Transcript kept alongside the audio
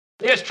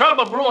There's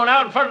trouble brewing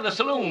out in front of the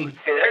saloon.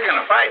 Hey, they're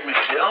gonna fight me,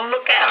 John.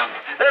 Look at them.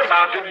 They're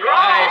about to draw.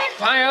 I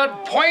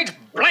fired point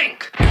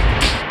blank.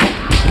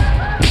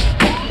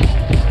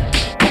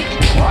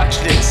 Watch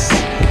this.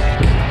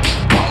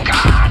 Oh,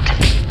 God.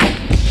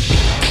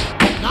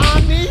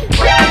 Nani?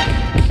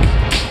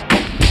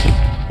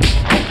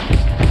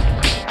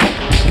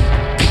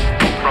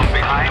 From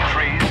behind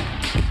trees.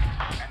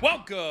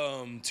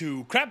 Welcome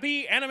to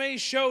Crappy Anime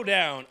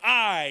Showdown.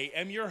 I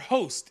am your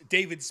host,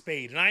 David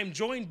Spade, and I am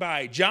joined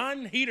by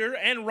Jon Heder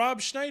and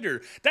Rob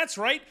Schneider. That's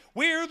right,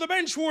 we're the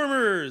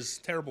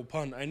Benchwarmers. Terrible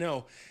pun, I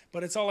know,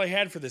 but it's all I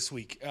had for this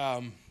week.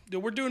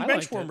 We're doing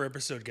Benchwarmer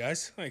episode,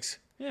 guys. Thanks.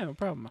 Yeah, no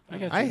problem.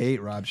 I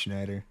hate Rob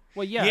Schneider.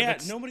 Well, yeah,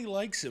 nobody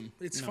likes him.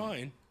 It's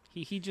fine.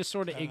 He just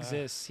sort of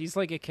exists. He's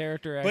like a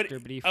character actor,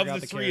 but he forgot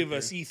of the three character. of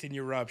us, Ethan,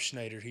 you're Rob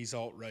Schneider. He's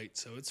alt-right,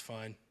 so it's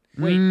fine.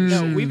 Wait,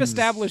 no, we've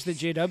established that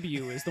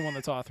JW is the one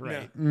that's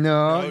alt-right.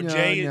 No,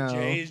 Jay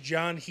is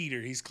Jon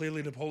Heder. He's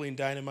clearly Napoleon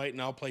Dynamite,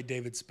 and I'll play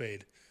David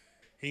Spade.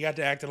 He got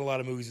to act in a lot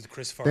of movies with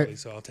Chris Farley,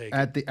 so I'll take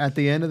it. At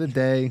the end of the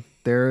day,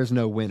 there is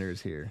no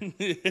winners here.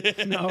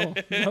 No,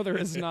 there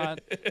is not.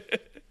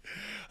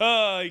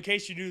 In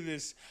case you knew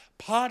this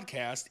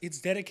podcast, it's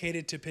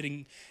dedicated to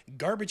pitting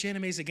garbage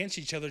animes against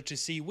each other to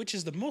see which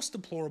is the most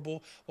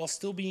deplorable while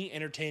still being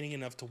entertaining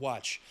enough to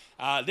watch.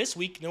 This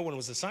week, no one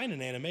was assigned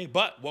an anime,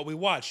 but what we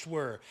watched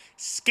were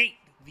Skate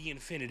the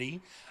Infinity,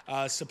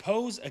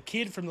 Suppose a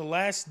Kid from the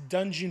Last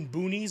Dungeon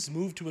Boonies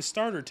Moved to a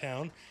Starter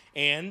Town,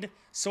 and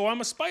So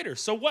I'm a Spider.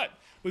 So what?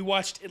 We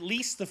watched at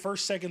least the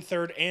first, second,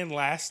 third, and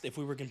last. If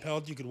we were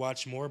compelled, you could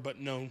watch more, but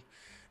no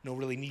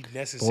really need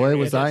necessary. Boy,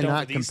 was I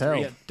not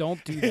compelled. Yeah,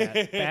 don't do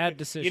that. Bad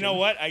decision. You know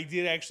what? I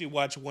did actually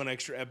watch one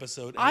extra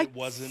episode, and it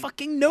wasn't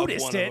fucking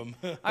noticed one it.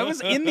 of them. I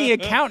was in the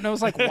account, and I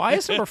was like, why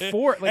is number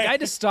 4? Like, I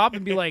had to stop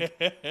and be like,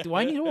 do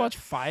I need to watch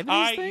 5 of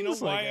these things? You know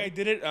why I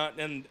did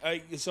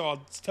it? So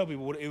I'll tell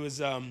people what it was.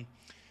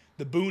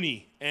 The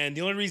Boonie, and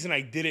the only reason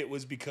I did it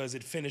was because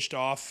it finished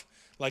off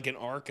like an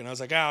arc, and I was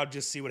like, I'll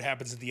just see what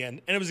happens at the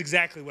end. And it was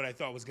exactly what I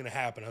thought was going to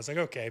happen. I was like,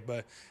 okay,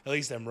 but at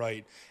least I'm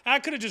right. I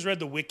could have just read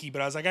the wiki,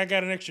 but I was like, I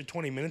got an extra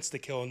 20 minutes to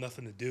kill and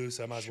nothing to do,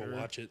 so I might as well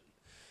watch it.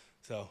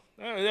 So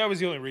that was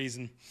the only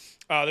reason.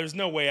 There's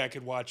no way I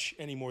could watch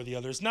any more of the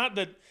others. Not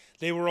that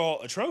they were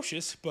all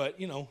atrocious, but,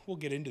 we'll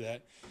get into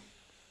that.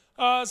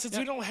 Since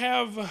we don't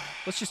have...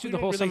 Let's just do the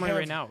whole summary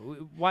right now.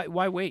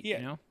 Why wait,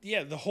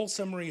 Yeah, the whole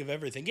summary of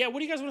everything. Yeah, what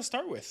do you guys want to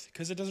start with?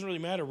 Because it doesn't really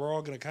matter. We're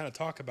all going to kind of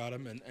talk about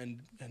them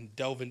and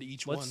delve into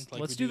each one.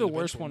 Let's do the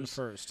worst one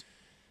first.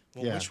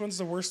 Well, which one's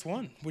the worst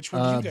one? Which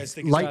one do you guys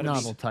think is light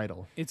novel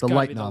title? It's the gotta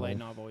light be novel. The light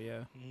novel,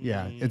 yeah.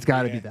 Yeah, it's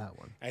got to be that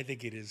one. I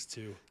think it is,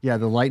 too. Yeah,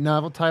 the light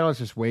novel title is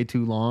just way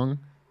too long.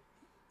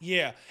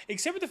 Yeah,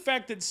 except for the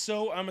fact that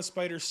So I'm a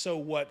Spider, So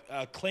What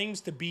claims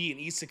to be an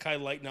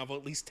isekai light novel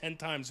at least 10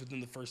 times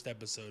within the first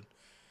episode.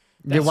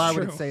 Yeah, why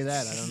would it say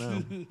that? I don't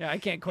know. Yeah, I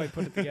can't quite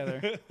put it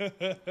together.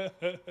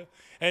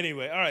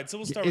 Anyway, all right, so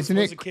we'll start isn't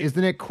with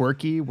Isn't it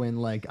quirky when,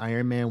 like,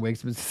 Iron Man wakes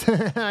up and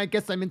says, I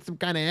guess I'm in some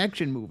kind of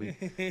action movie?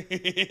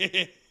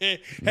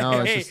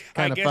 No, it's just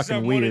kind of fucking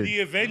I'm weird. One of the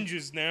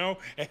Avengers now.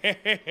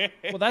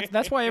 Well,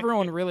 that's why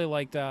everyone really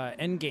liked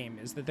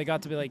Endgame, is that they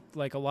got to be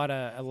like a lot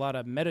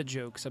of meta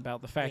jokes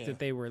about the fact that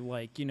they were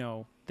like,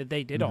 that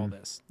they did all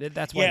this.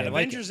 That's why they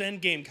Avengers like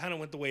it. Endgame kind of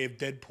went the way of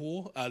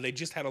Deadpool. They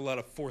just had a lot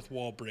of fourth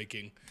wall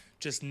breaking,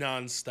 just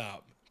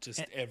nonstop.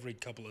 Just every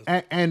couple of...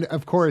 And,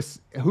 of course,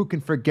 who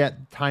can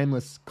forget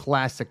timeless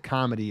classic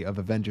comedy of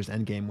Avengers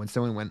Endgame when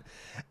someone went,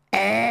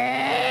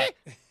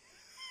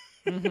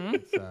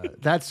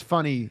 that's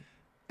funny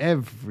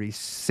every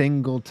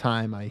single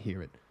time I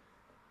hear it.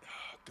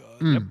 Oh,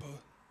 God.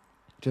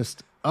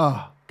 Just,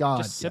 oh, God.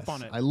 Just sip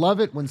on it. I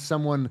love it when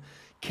someone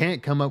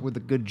can't come up with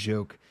a good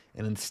joke,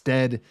 and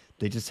instead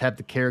they just have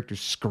the characters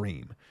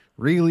scream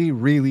really,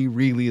 really,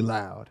 really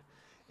loud.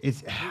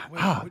 It's,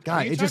 God.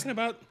 Are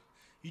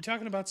you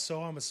talking about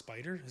So I'm a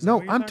Spider?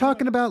 No, I'm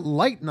talking about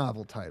light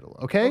novel title,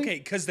 okay? Okay,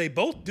 because they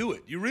both do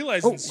it. You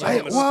realize in So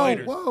I'm a whoa,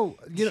 Spider. whoa.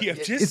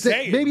 Just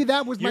saying. Maybe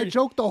that was my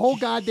joke the whole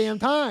goddamn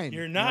time.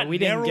 You're not we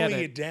didn't narrowing get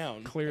it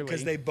down. clearly.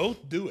 Because they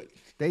both do it.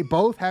 They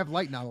both have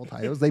light novel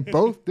titles. They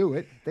both do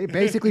it. They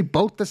basically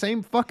both the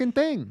same fucking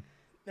thing.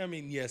 I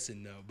mean, yes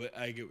and no, but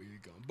I get where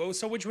you're going.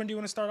 So which one do you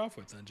want to start off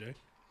with, Sanjay?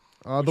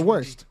 The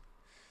worst.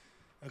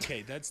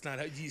 Okay, that's not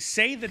how you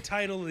say the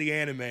title of the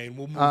anime, and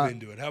we'll move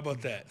into it. How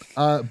about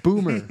that?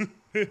 Boomer.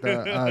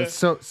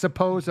 So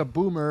suppose a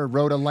boomer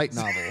wrote a light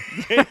novel.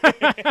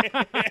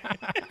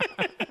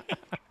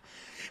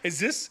 Is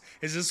this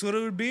what it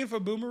would be if a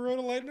boomer wrote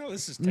a light novel?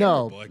 This is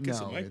terrible. No, I guess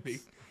it might be.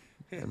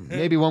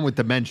 Maybe one with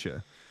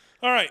dementia.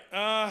 All right.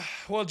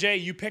 Well, Jay,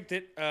 you picked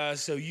it,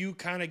 so you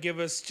kind of give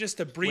us just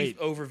a brief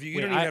overview.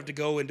 You don't even have to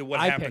go into what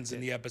happens in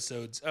the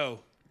episodes. Oh.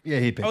 Yeah,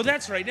 he picked it.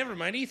 That's right. Never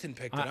mind. Ethan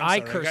picked it. I I'm sorry. I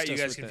got you cursed guys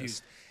us with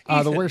confused. this.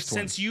 Ethan, the worst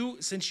one.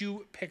 Since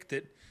you picked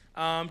it,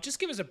 just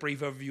give us a brief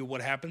overview of what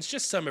happens.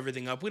 Just sum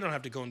everything up. We don't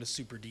have to go into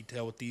super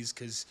detail with these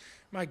because,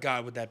 my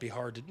God, would that be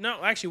hard to...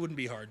 No, actually, it wouldn't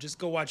be hard. Just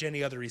go watch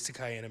any other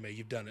isekai anime.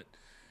 You've done it.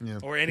 Yeah.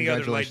 Or any other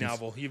light Congratulations.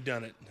 novel. You've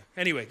done it.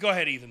 Anyway, go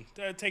ahead, Ethan.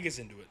 Take us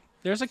into it.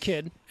 There's a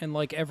kid, and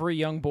like every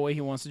young boy,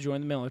 he wants to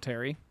join the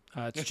military.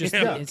 It's just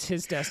Yeah. it's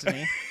his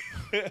destiny.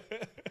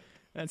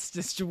 That's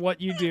just what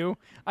you do.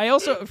 I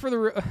also, for the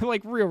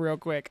real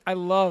quick, I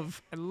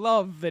love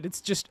that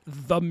it's just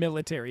the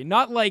military,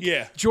 not like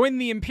join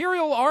the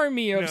Imperial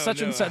Army of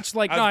such and such.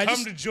 Like, I've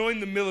come to join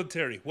the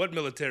military. What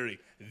military?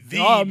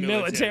 The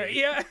military.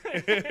 Yeah,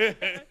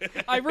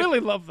 I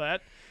really love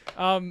that.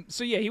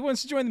 So yeah, he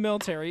wants to join the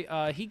military.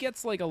 He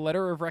gets like a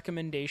letter of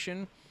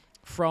recommendation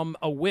from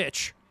a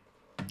witch,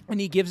 and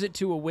he gives it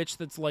to a witch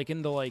that's like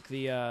in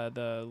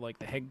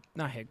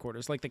not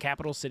headquarters, like the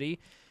capital city,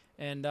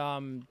 and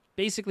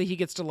basically he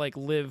gets to like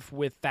live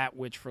with that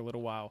witch for a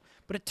little while.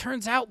 But it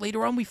turns out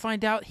later on we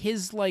find out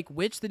his like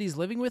witch that he's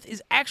living with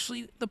is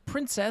actually the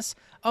princess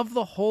of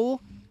the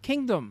whole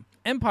kingdom,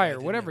 empire,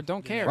 whatever.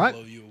 Don't care. What?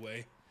 Blow you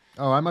away.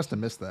 Oh, I must have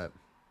missed that.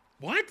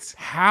 What?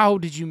 How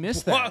did you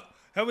miss that? What?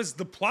 That was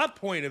the plot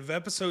point of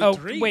episode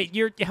 3. Oh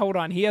wait, hold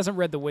on. He hasn't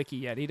read the wiki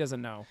yet. He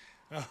doesn't know.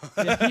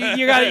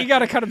 you got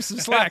to cut him some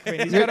slack, man.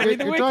 He's got to read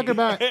the You're wiki. talking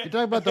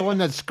about the one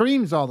that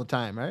screams all the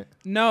time, right?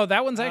 No,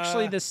 that one's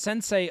actually the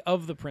sensei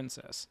of the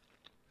princess.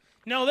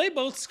 No, they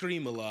both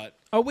scream a lot.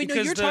 Oh wait, no,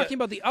 Because you're talking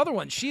about the other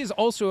one. She is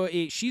also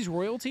she's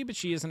royalty, but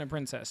she isn't a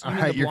princess. All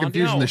right, you're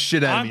confusing the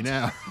shit out of me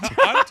now.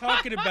 I'm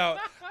talking about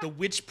the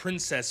witch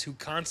princess who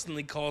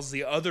constantly calls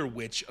the other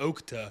witch,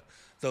 Okta,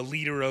 the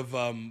leader of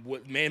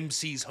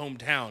MC's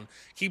hometown,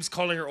 keeps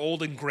calling her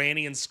old and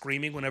granny and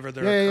screaming whenever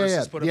there are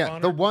curses put upon her.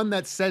 The one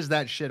that says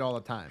that shit all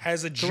the time.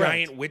 Has a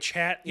giant witch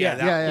hat.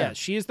 Yeah.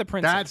 She is the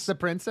princess. That's the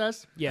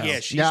princess? Yes. Yeah,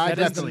 she's that is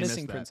the definitely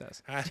missing missed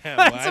princess. I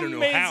That's don't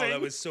know how amazing.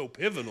 that was so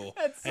pivotal.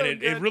 That's so and it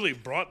good. really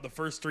brought the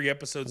first 3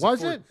 episodes.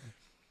 Was of it?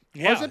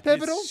 Yeah, Was it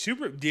pivotal? it's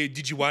super.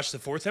 Did you watch the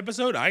 4th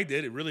episode? I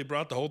did. It really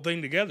brought the whole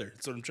thing together.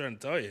 That's what I'm trying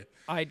to tell you.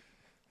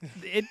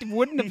 It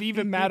wouldn't have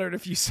even mattered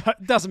if you saw.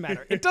 It doesn't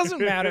matter. It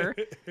doesn't matter.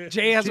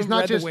 Jay hasn't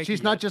read the wiki.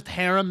 She's not just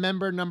harem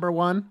member number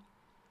 1.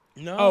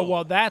 No. Oh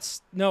well,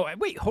 that's no.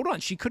 Wait, hold on.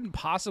 She couldn't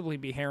possibly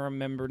be harem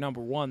member number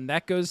 1.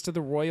 That goes to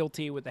the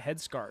royalty with the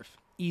headscarf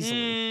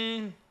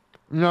easily.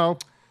 No.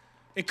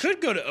 It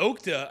could go to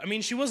Okta. I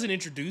mean, she wasn't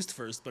introduced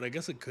first, but I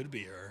guess it could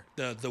be her,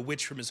 the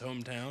witch from his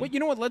hometown. But you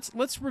know what?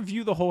 Let's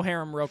review the whole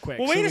harem real quick.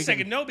 Well, so wait a we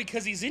second. can- No,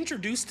 because he's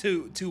introduced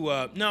to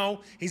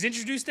he's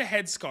introduced to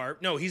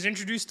Headscarf. No, he's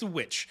introduced to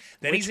Witch.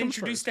 Then Witch he's comes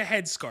introduced first. to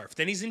Headscarf.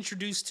 Then he's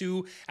introduced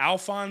to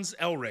Alphonse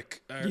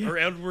Elric or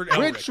Edward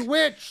Elric. Which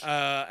witch?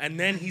 And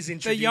then he's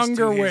introduced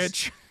younger to his,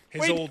 witch.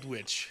 his Wait. old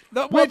witch.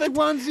 Which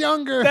one's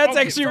younger? That's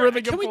Okay, actually a really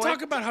good Can we point.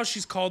 talk about how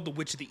she's called the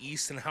Witch of the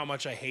East and how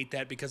much I hate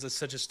that because it's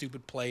such a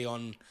stupid play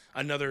on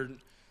another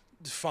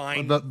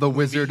fine the movie?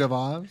 Wizard of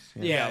Oz?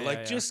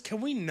 Yeah, just can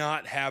we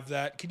not have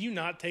that? Can you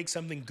not take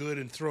something good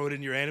and throw it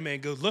in your anime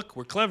and go, look,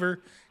 we're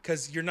clever?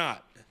 Because you're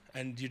not.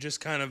 And you're just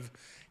kind of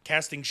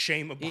casting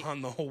shame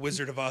upon the whole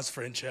Wizard of Oz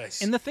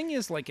franchise. And the thing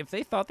is, like, if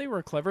they thought they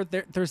were clever,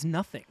 there's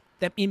nothing.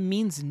 That it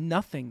means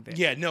nothing. Then.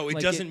 Yeah, no, it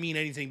Like, doesn't mean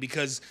anything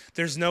because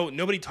there's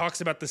nobody talks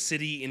about the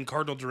city in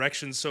cardinal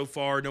directions so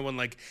far. No one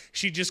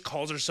she just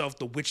calls herself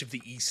the Witch of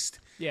the East.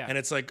 Yeah. And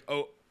it's like,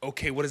 oh,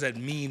 okay, what does that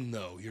mean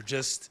though? You're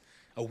just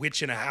a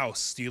witch in a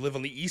house. Do you live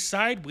on the east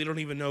side? We don't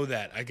even know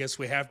that. I guess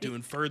we have to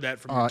infer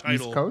that from your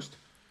title. East Coast?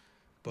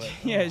 But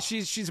Yeah,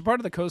 she's a part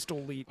of the coastal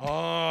elite.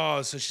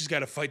 oh, so she's got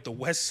to fight the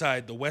west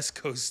side, the West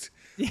Coast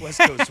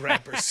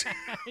rappers.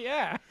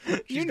 Yeah,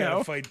 She's you got know.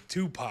 to fight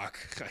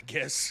Tupac, I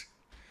guess.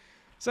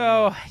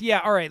 So yeah,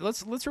 all right.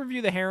 Let's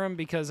review the harem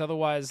because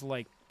otherwise,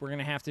 like, we're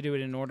gonna have to do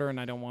it in order, and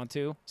I don't want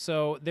to.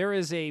 So there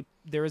is a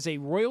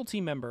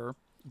royalty member,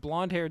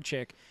 blonde-haired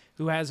chick,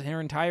 who has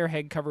her entire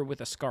head covered with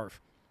a scarf,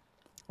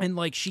 and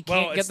like she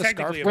can't get it's the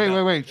scarf. technically a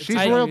belt. Wait. It's She's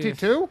I- royalty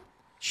too?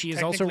 She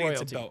is also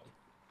technically it's a royalty. belt.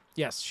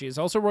 Yes, she is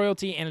also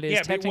royalty, and it is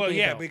Yeah, technically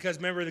a belt. because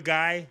remember the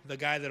guy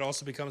that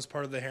also becomes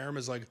part of the harem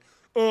is like,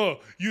 oh,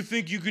 you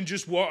think you can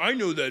just walk? I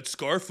know that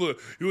scarf.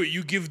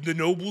 You give the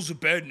nobles a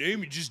bad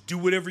name. You just do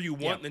whatever you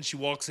want. Yeah. And then she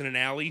walks in an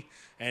alley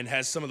and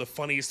has some of the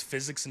funniest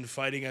physics and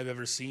fighting I've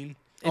ever seen.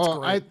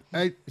 It's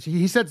great.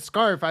 He said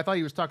scarf. I thought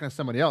he was talking to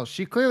somebody else.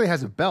 She clearly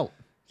has a belt.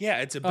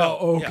 Yeah, it's a belt.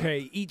 Oh, Yeah.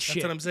 okay. Eat That's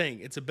shit. what I'm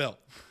saying. It's a belt.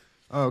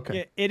 Oh, okay.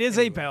 Yeah, it is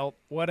a belt,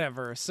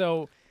 whatever.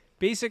 So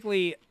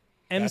basically,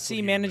 what MC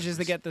he manages to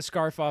remembers. get the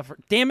scarf off her.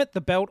 Damn it,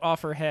 the belt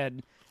off her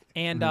head.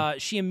 And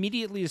she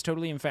immediately is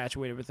totally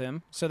infatuated with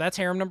him. So that's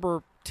harem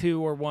number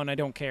 2 or 1. I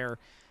don't care.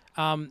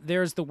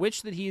 There's the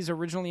witch that he's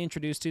originally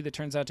introduced to that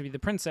turns out to be the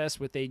princess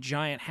with a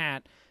giant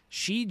hat.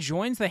 She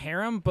joins the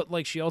harem, but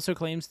like she also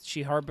claims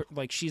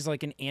she's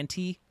like an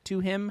auntie to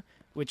him,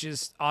 which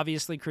is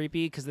obviously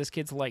creepy because this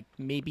kid's like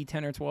maybe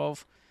 10 or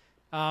 12.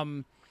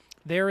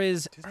 There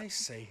is Did I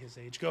say his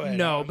age? Go ahead.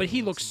 no, I'm but he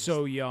gonna looks listen to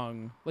so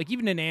young. Like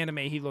even in anime,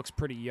 he looks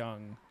pretty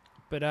young.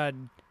 But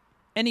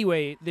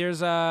anyway, there's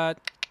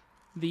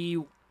the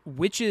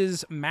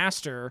witch's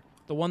master,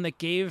 the one that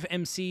gave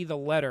MC the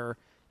letter,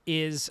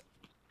 is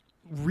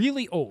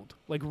really old,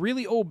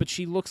 but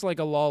she looks like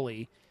a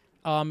lolly.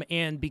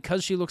 And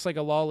because she looks like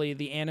a lolly,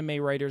 the anime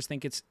writers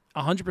think it's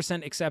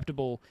 100%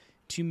 acceptable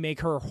to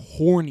make her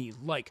horny,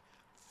 like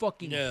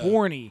fucking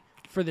horny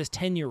for this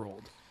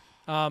 10-year-old.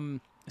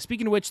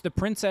 Speaking of which, the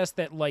princess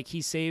that like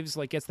he saves,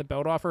 like gets the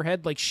belt off her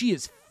head, like she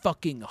is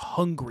fucking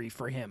hungry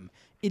for him.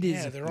 It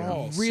is they're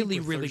all really,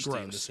 super really thirsty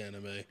gross. in this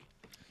anime.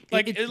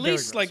 Like it's at very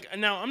least gross. like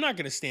now I'm not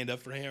gonna stand up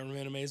for harem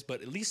animes,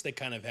 but at least they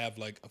kind of have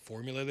like a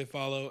formula they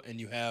follow,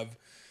 and you have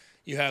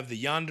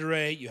the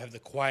yandere, you have the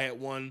quiet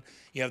one,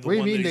 you have the What do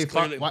one you mean that is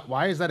clearly.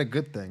 why is that a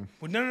good thing?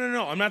 Well,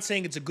 no. I'm not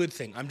saying it's a good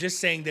thing. I'm just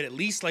saying that at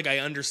least like I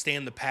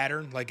understand the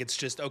pattern. Like it's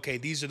just okay.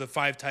 These are the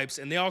 5 types,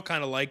 and they all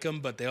kind of like them,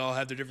 but they all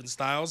have their different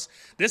styles.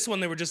 This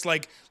one they were just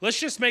like, let's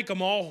just make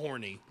them all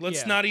horny.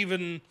 Let's not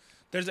even.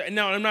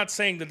 No, I'm not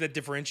saying that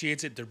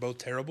differentiates it. They're both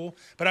terrible,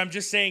 but I'm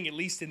just saying at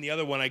least in the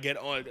other one I get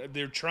on.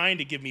 They're trying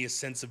to give me a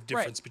sense of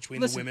difference between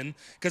the women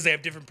because they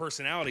have different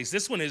personalities.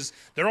 This one is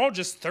they're all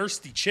just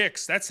thirsty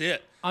chicks. That's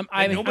it.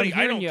 I don't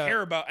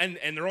care about, and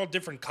they're all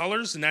different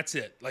colors, and that's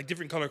it. Like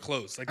different color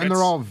clothes. Like And they're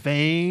all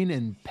vain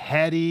and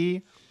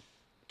petty.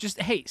 Just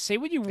hey, say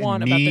what you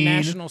want about the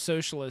National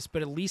Socialists,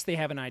 but at least they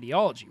have an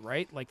ideology,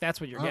 right? Like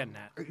that's what you're getting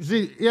at.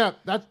 See, yeah,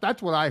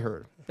 that's what I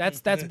heard. That's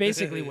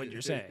basically what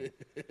you're saying.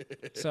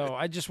 So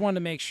I just wanted to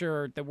make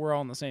sure that we're all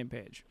on the same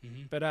page.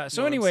 But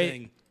so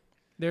anyway,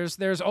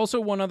 there's also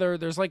one other.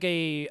 There's like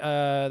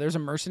there's a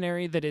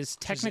mercenary that is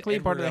technically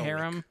part of the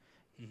harem,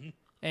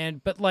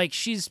 but like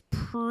she's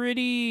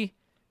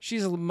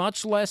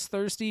much less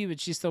thirsty, but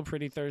she's still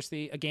pretty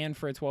thirsty. Again,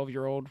 for a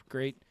 12-year-old,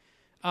 great.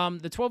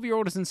 The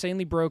 12-year-old is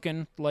insanely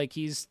broken. Like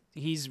he's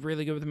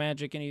really good with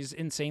magic and he's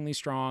insanely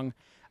strong.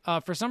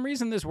 For some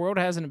reason, this world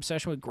has an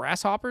obsession with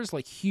grasshoppers,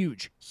 like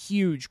huge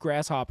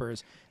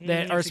grasshoppers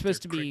that are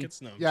supposed to be.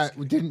 No, Yeah,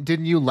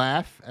 didn't you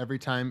laugh every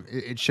time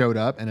it showed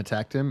up and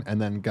attacked him and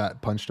then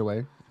got punched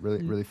away?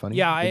 Really funny.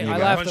 Yeah, I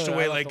laughed. Punched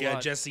away I like laughed a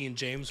lot. Jesse and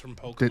James from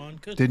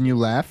Pokemon. Didn't you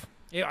laugh?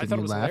 Yeah, I Didn't thought you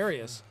it was laugh?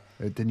 hilarious.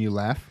 Didn't you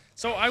laugh?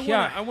 So I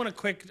want to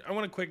quick.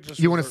 Just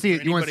You want to for- see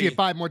for it? You want to see it anybody-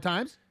 5 more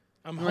times?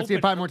 I'm You want to see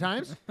it 5 more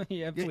times?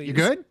 Yeah, please. You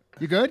good?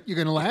 You good? You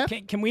gonna laugh?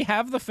 Can we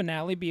have the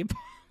finale be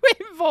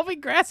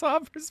involving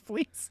grasshoppers,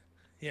 please?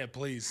 Yeah,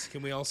 please.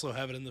 Can we also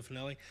have it in the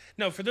finale?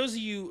 No, for those of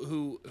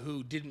you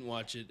who didn't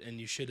watch it and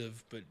you should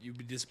have, but you'd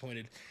be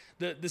disappointed.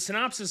 The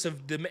synopsis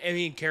of the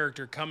main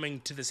character coming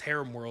to this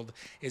harem world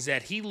is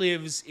that he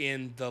lives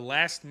in the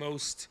last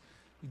most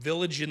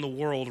village in the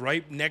world,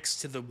 right next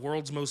to the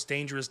world's most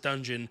dangerous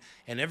dungeon,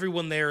 and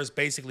everyone there is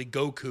basically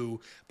Goku,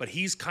 but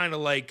he's kind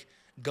of like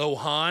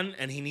Gohan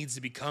and he needs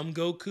to become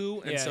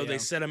Goku, and so they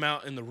set him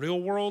out in the real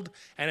world,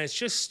 and it's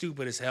just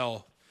stupid as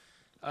hell.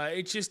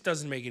 It just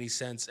doesn't make any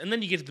sense. And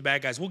then you get to the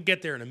bad guys. We'll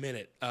get there in a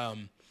minute.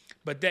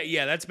 But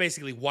that's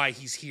basically why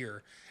he's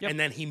here. Yep. And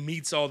then he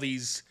meets all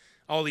these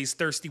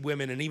thirsty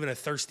women and even a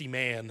thirsty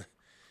man.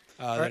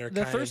 That are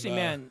the kind thirsty of,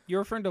 man. You're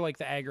referring to like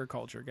the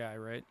agriculture guy,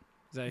 right?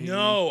 Is that who you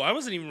No, I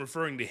wasn't even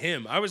referring to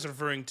him. I was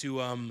referring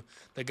to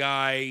the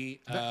guy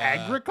The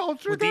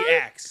agriculture with guy? the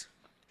axe.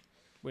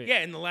 Wait. Yeah,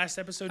 in the last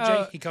episode,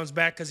 Jay, he comes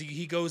back because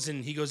he goes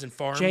and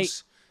farms. Jay,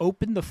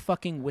 open the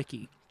fucking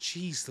wiki.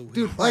 Jeez, Louise.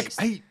 Dude, like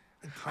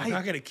I'm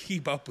not gonna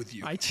keep up with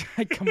you.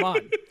 Come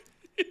on.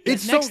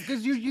 it's so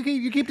because you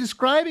keep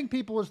describing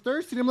people as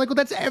thirsty. And I'm like, well,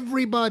 that's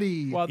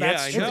everybody. Well, Yeah,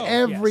 that's I true. know.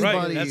 everybody.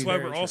 Right, that's why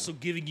Very we're true. also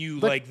giving you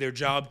like their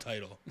job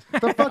title.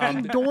 The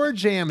fucking door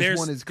jams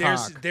one is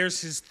cock.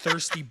 There's his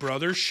thirsty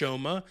brother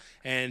Shoma,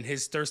 and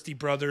his thirsty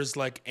brother's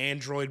like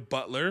android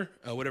butler,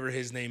 whatever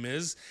his name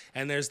is,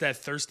 and there's that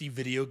thirsty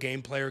video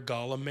game player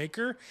Golem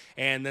Maker,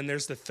 and then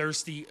there's the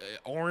thirsty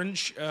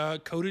orange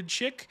coated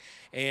chick,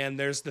 and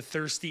there's the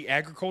thirsty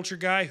agriculture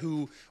guy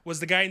who was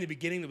the guy in the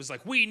beginning that was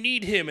like, we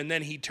need him, and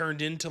then he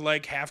turned into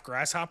like half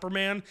grasshopper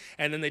man,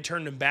 and then they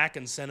turned him back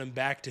and sent him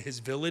back to his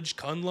village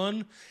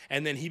Kunlun,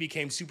 and then he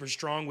became super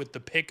strong with the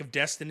pick of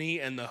destiny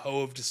and the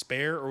hoe of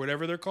despair or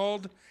whatever they're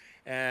called.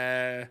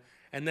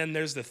 And then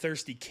there's the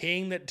thirsty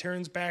king that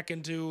turns back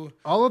into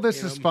All of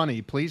this is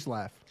funny. Please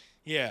laugh.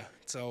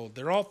 so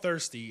they're all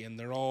thirsty and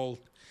they're all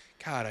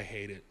God, I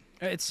hate it.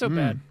 It's so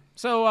bad.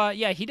 So,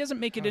 he doesn't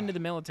make it into the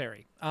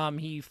military.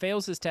 He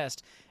fails his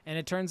test, and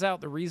it turns out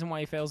the reason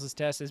why he fails his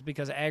test is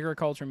because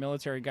agriculture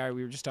military guy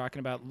we were just talking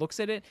about looks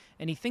at it,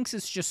 and he thinks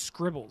it's just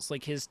scribbles.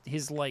 Like, his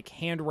like,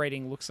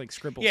 handwriting looks like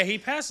scribbles. Yeah, he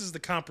passes the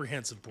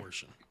comprehensive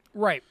portion.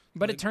 Right,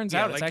 but it turns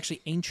out it's like-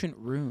 actually ancient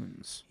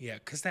runes. Yeah,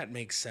 because that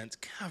makes sense.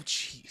 Oh,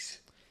 jeez.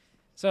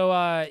 So,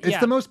 It's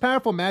the most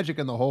powerful magic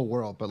in the whole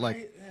world, but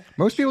like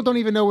most people don't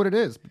even know what it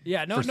is.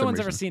 Yeah, no for some one's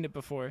ever reason. seen it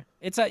before.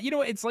 It's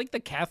it's like the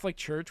Catholic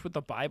Church with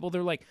the Bible.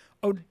 They're like,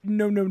 oh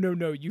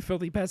no, you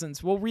filthy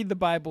peasants. We'll read the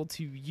Bible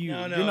to you.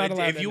 No, You're not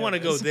allowed if to you know want to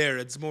go this." there,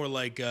 it's more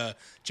like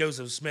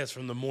Joseph Smith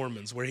from the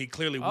Mormons, where he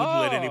clearly wouldn't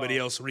let anybody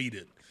else read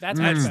it. That's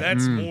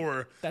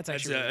more. That's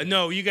actually really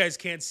no. You guys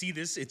can't see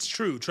this. It's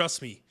true.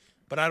 Trust me.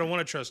 But I don't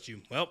want to trust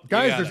you. Well,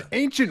 Guys, you there's gotta.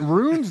 ancient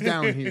runes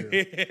down here.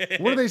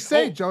 What do they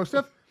say,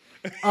 Joseph?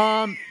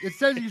 It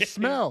says you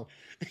smell.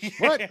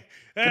 What?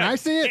 Can I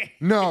see it?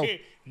 No.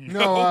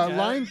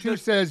 Line 2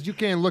 says you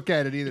can't look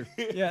at it either.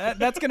 Yeah,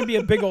 that's gonna be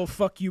a big old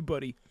fuck you,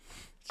 buddy.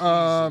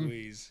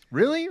 Louise.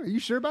 Really? Are you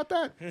sure about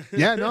that?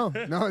 Yeah, no,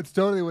 it's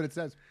totally what it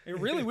says. It's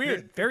really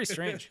weird. Very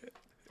strange.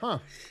 Huh.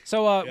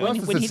 So else when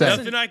does he it say?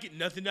 doesn't,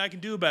 Nothing I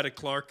can do about it,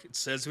 Clark. It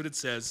says what it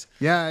says.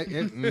 Yeah,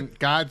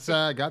 God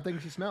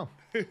thinks you smell.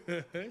 So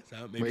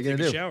What maybe you take gonna a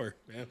do? shower.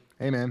 Yeah.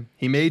 Hey, man,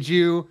 he made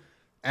you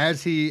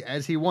as he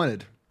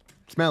wanted.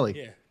 Smelly.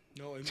 Yeah.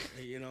 No,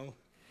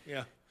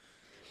 yeah.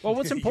 well,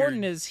 what's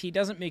important is he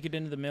doesn't make it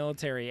into the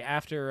military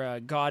after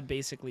God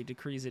basically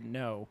decrees it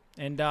no.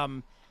 And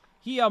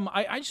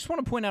I just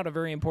want to point out a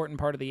very important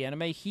part of the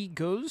anime. He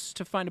goes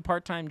to find a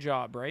part-time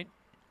job, right?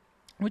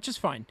 Which is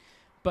fine.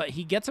 But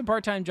he gets a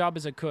part-time job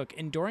as a cook,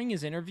 and during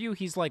his interview,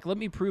 he's like, let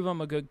me prove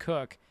I'm a good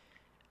cook.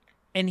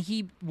 And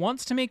he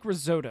wants to make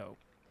risotto.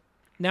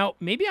 Now,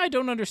 maybe I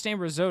don't understand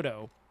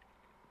risotto,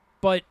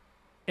 but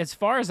as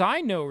far as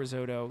I know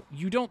risotto,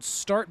 you don't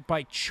start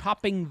by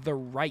chopping the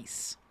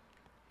rice,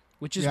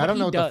 which is Yeah, what I don't he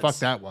know what does. the fuck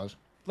that was.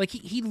 Like,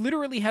 he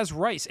literally has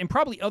rice, and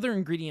probably other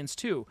ingredients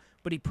too,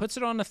 but he puts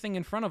it on a thing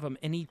in front of him,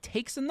 and he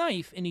takes a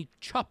knife, and he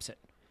chops it.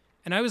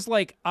 And I was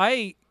like,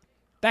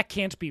 that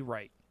can't be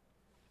right.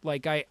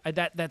 Like,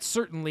 that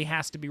certainly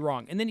has to be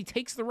wrong. And then he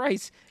takes the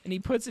rice, and he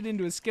puts it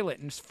into a skillet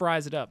and just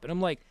fries it up. And I'm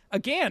like,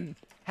 again,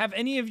 have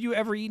any of you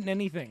ever eaten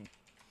anything?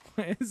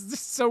 It's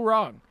just so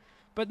wrong.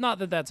 But not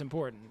that that's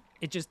important.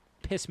 It just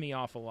pissed me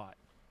off a lot.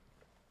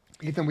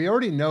 Ethan, we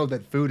already know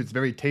that food is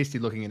very tasty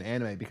looking in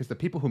anime because the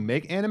people who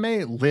make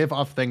anime live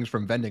off things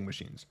from vending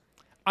machines.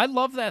 I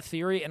love that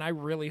theory, and I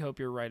really hope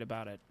you're right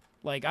about it.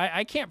 Like,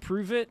 I can't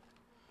prove it.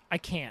 I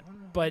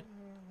can't. But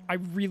I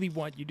really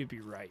want you to be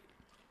right.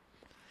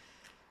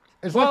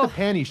 It's like the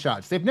panty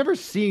shots. They've never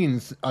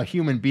seen a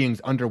human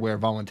being's underwear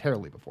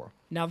voluntarily before.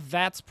 Now,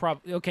 that's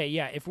probably... Okay,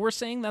 yeah. If we're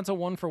saying that's a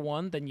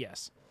 1-for-1, then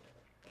yes.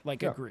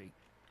 Like, agree.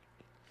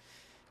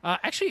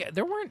 Actually,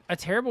 there weren't a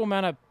terrible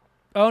amount of...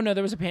 Oh, no,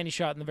 there was a panty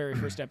shot in the very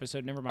first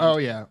episode. Never mind. Oh,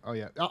 yeah.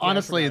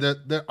 Honestly,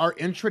 our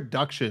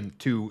introduction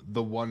to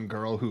the one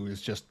girl who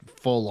is just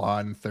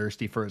full-on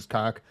thirsty for his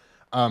cock,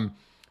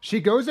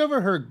 she goes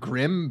over her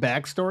grim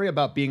backstory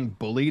about being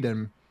bullied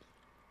and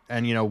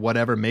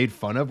whatever, made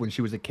fun of when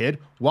she was a kid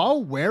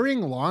while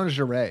wearing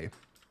lingerie.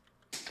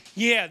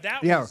 Yeah,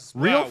 that Yeah, was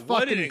real wow,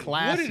 fucking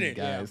classy,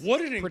 guys.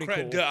 What an Pretty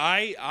incredible!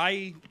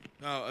 cool.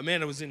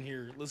 Amanda was in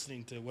here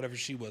listening to whatever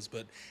she was,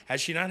 but had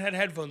she not had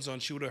headphones on,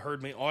 she would have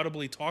heard me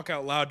audibly talk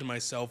out loud to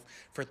myself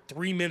for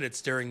 3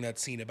 minutes during that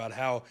scene about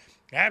how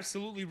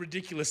absolutely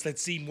ridiculous that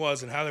scene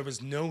was and how there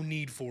was no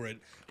need for it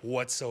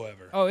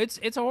whatsoever. Oh, it's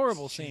a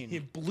horrible scene.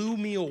 It blew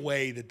me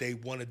away that they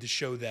wanted to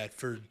show that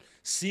for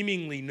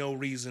seemingly no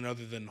reason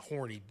other than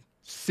horny.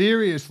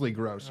 Seriously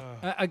gross.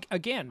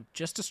 Again,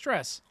 just to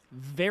stress,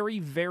 very,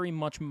 very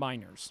much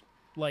minors.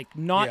 Like,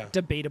 not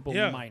debatable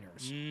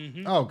minors.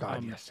 Mm-hmm. Oh,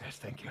 God, yes,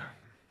 thank you.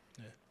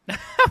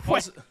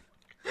 Also,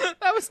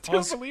 That was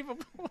too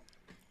believable.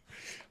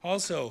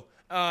 also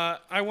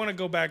I want to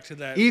go back to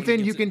that.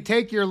 Ethan, you can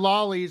take your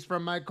lollies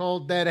from my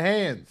cold, dead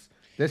hands.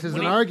 This is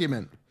an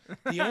argument.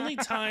 The only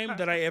time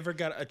that I ever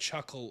got a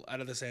chuckle out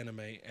of this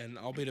anime, and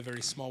albeit a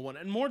very small one,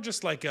 and more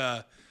just like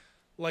an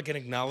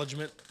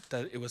acknowledgement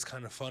that it was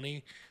kind of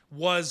funny,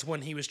 was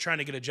when he was trying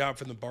to get a job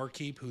from the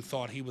barkeep who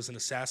thought he was an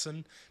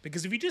assassin.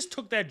 Because if you just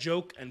took that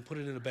joke and put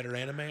it in a better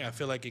anime, I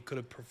feel like it could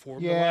have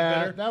performed a lot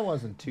better. That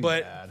wasn't too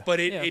bad. But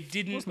it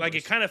didn't, like,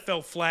 it kind of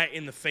fell flat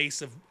in the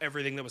face of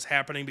everything that was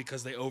happening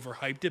because they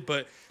overhyped it.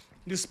 But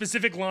the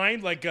specific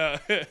line, like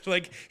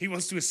he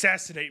wants to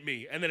assassinate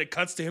me, and then it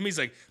cuts to him, he's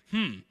like,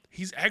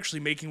 he's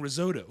actually making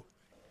risotto.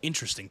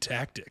 Interesting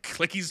tactic.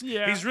 Like, he's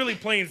really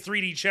playing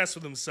 3D chess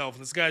with himself,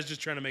 and this guy's just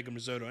trying to make him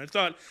risotto. And I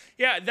thought,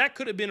 that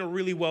could have been a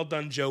really well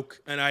done joke,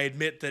 and I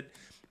admit that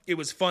it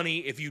was funny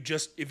if you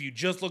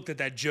just looked at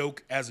that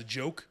joke as a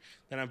joke,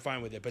 then I'm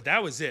fine with it. But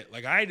that was it.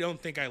 Like, I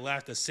don't think I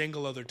laughed a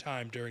single other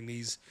time during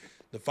the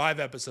 5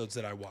 episodes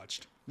that I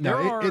watched.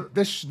 No,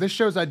 this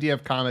show's idea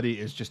of comedy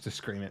is just to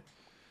scream it.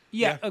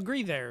 Yeah,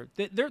 agree there.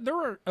 There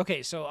were...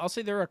 Okay, so I'll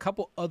say there are a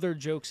couple other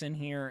jokes in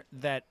here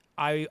that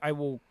I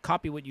will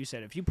copy what you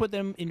said. If you put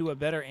them into a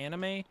better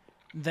anime,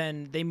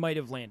 then they might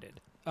have landed.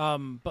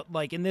 But,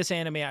 like, in this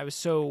anime, I was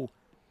so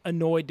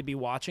annoyed to be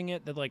watching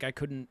it that, like, I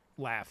couldn't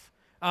laugh.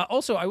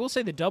 Also, I will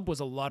say the dub was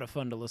a lot of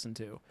fun to listen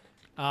to.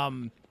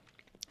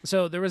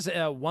 So there was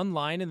one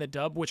line in the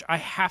dub, which I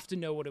have to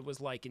know what it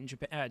was like in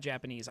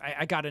Japanese.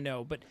 I got to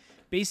know. But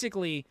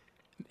basically,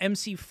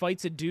 MC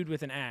fights a dude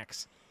with an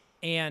axe.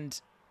 And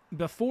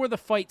before the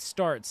fight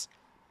starts,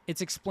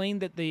 it's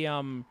explained that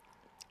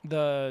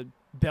the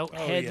belt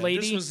head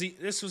lady...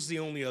 This was the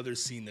only other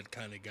scene that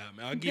kind of got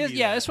me. I'll give you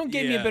that. This one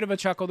gave me a bit of a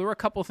chuckle. There were a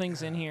couple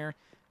things in here.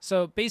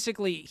 So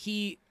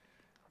basically,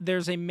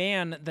 there's a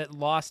man that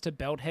lost a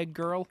belt head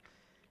girl,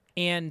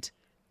 and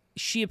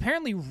she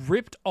apparently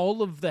ripped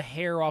all of the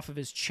hair off of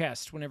his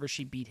chest whenever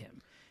she beat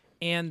him.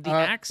 And the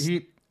axe...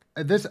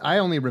 I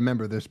only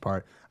remember this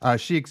part.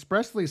 She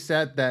expressly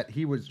said that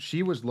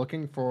she was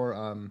looking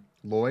for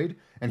Lloyd,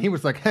 and he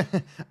was like,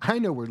 I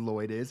know where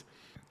Lloyd is.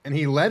 And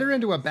he led her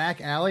into a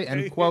back alley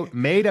and, quote,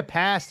 made a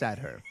pass at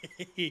her.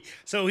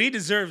 So he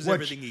deserves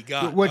everything he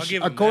got. I'll Which,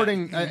 give him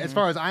according, that. as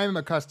far as I am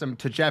accustomed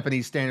to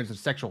Japanese standards of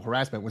sexual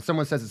harassment, when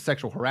someone says it's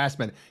sexual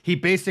harassment, he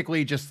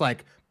basically just,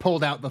 like,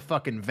 pulled out the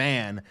fucking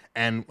van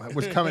and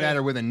was coming at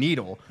her with a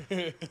needle.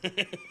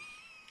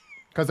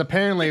 Because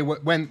apparently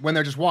when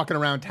they're just walking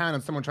around town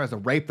and someone tries to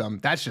rape them,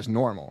 that's just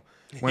normal.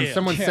 When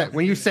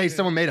when you say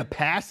someone made a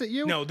pass at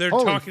you, No, they're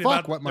holy talking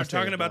fuck, about what must they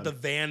have the done?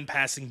 van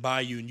passing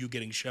by you and you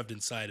getting shoved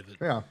inside of it.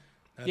 Yeah.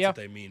 That's what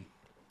they mean.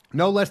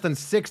 No less than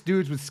 6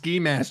 dudes with ski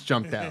masks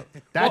jumped out.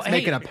 That's Well,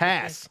 making hey, a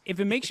pass. If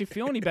it makes you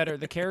feel any better,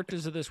 the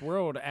characters of this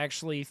world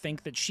actually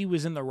think that she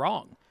was in the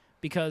wrong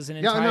because an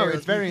entire. No,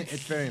 it's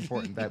very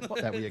important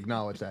that we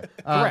acknowledge that.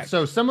 Correct.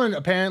 So someone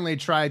apparently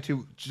tried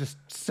to just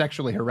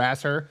sexually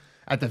harass her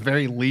at the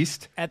very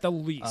least. At the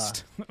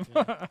least.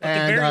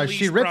 And very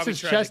she least, rips probably his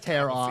tried to chest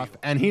hair cover off, feel.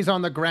 and he's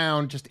on the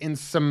ground just in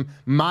some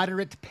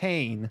moderate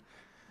pain.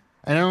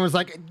 And everyone's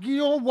like, you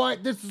know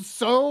what? This is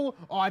so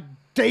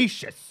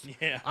audacious.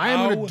 Yeah. I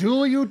am going to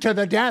duel you to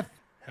the death.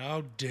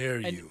 How dare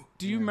And you?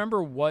 do you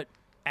remember what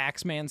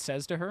Axeman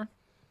says to her?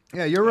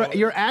 Yeah,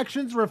 your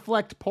actions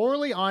reflect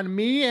poorly on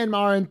me and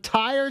our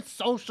entire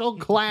social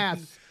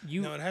class.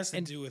 No, it has to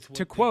and do with what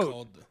to they quote,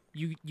 called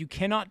you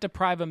cannot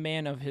deprive a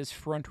man of his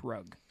front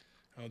rug.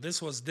 Oh,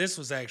 this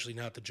was actually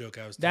not the joke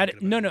I was That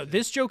talking about. no,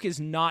 this joke is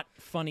not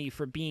funny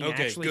for being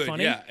Okay, actually good.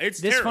 funny. Yeah, it's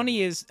this terrible.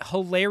 funny is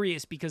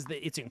hilarious because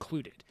it's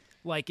included.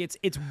 Like it's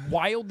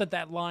wild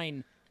that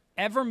line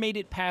ever made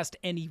it past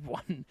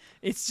anyone.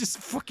 It's just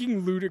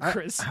fucking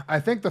ludicrous. I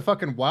think the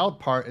fucking wild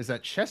part is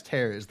that chest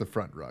hair is the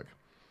front rug.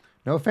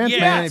 No offense, Yeah,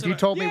 man. that's If you what I-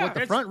 told me yeah, what the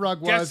that's- front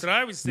rug that's was, what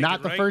I was thinking,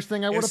 not the right? first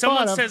thing I would If have someone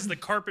thought of. says the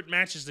carpet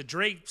matches the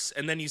drapes,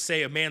 and then you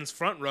say a man's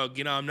front rug,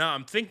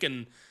 I'm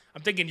thinking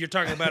you're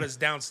talking about his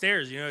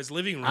downstairs, his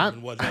living room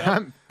and whatnot.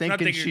 I'm not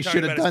thinking you're she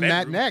talking should have about his done that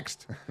bedroom.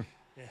 next.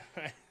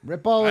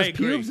 Rip all his I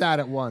agree. pubes out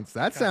at once.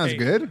 That sounds Hey,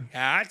 good.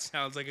 That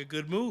sounds like a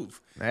good move.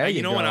 There you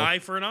An go. eye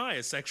for an eye,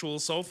 a sexual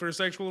assault for a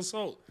sexual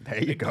assault. There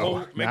you Make the go. whole-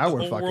 make Now the we're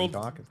whole fucking world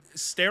talking.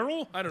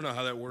 Sterile? I don't know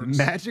how that works.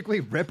 Magically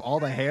rip all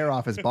the hair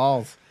off his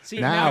balls. See,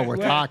 now we're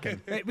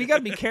talking. We got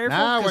to be careful.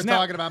 Now 'cause we're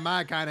talking about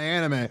my kind of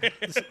anime.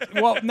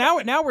 Well,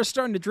 now we're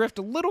starting to drift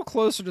a little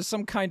closer to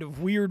some kind of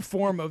weird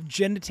form of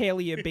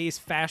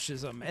genitalia-based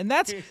fascism, and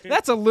that's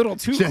a little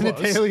too close.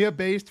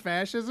 Genitalia-based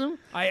fascism?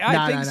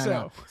 I think so.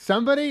 No.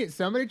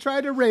 Somebody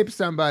tried to rape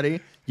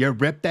somebody. You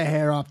rip the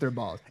hair off their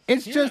balls.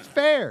 It's just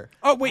fair.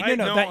 Oh wait,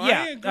 no,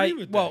 I agree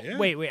with well, that, yeah.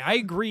 wait, I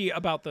agree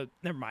about the.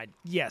 Never mind.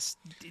 Yes,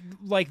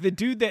 like the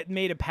dude that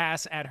made a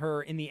pass at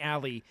her in the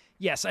alley.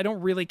 Yes, I don't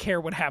really care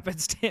what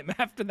happens to him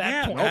after that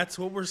Yeah, point. that's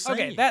what we're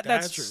saying. Okay,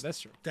 that's true. That's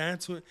true.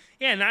 That's what.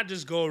 Yeah, not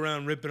just go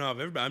around ripping off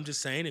everybody. I'm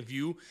just saying, if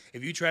you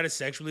try to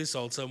sexually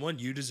assault someone,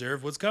 you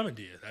deserve what's coming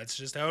to you. That's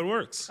just how it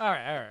works. All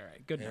right.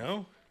 Good. You enough.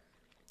 know.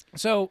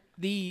 So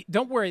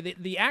don't worry.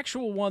 The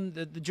actual one,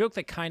 the joke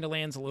that kind of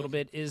lands a little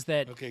bit is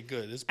that Okay,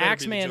 good. This better be the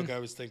Axeman- joke I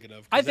was thinking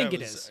of. 'cause I think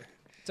that it was- is.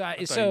 thought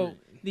you So were-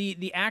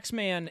 the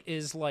Axeman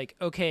is like,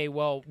 okay,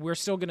 well, we're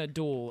still gonna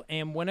duel,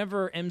 and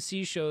whenever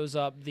MC shows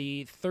up,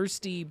 the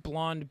thirsty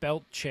blonde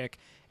belt chick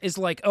is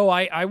like, oh,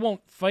 I won't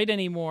fight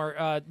anymore.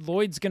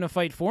 Lloyd's gonna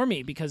fight for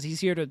me because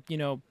he's here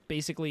to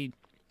basically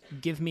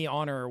give me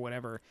honor or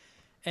whatever.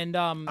 And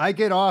I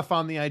get off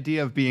on the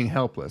idea of being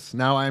helpless.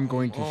 Now I'm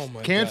going to Oh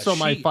my cancel gosh.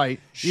 my fight,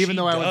 even she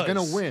though I was going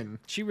does. to win.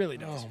 she really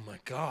does. Oh my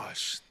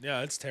gosh.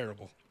 Yeah, it's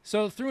terrible.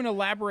 So through an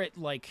elaborate,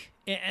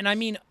 and I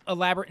mean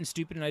elaborate and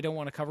stupid, and I don't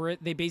want to cover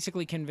it, they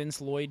basically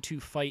convince Lloyd to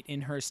fight in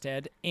her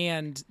stead.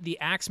 And the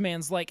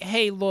Axeman's like,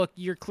 hey, look,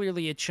 you're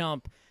clearly a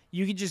chump.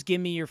 You could just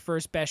give me your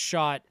first best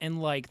shot, and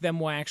then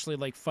we'll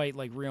actually fight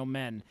like real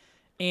men.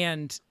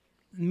 And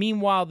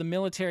meanwhile, the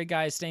military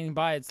guy is standing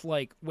by. It's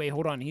like, wait,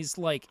 hold on. He's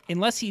like,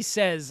 unless he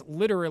says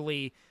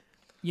literally,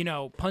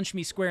 punch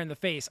me square in the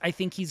face, I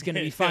think he's going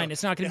to be fine.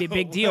 It's not going to be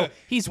a big deal.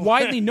 He's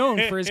widely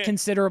known for his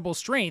considerable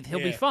strength. He'll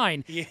be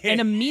fine. Yeah. And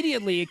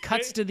immediately it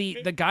cuts to the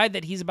guy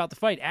that he's about to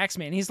fight,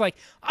 Axeman. He's like,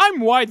 I'm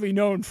widely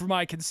known for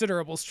my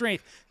considerable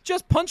strength.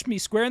 Just punch me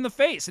square in the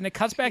face. And it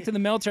cuts back to the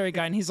military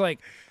guy, and he's like,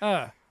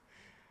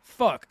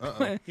 fuck.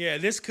 Yeah,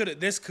 this could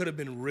have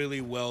been really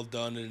well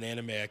done in an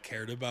anime I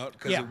cared about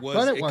because Yeah. it was.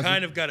 But it It wasn't.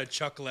 kind of got a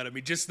chuckle out of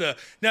me. Just do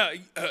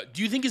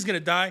you think he's gonna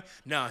die?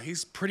 No,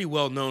 he's pretty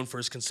well known for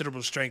his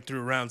considerable strength through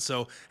a round.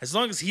 So as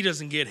long as he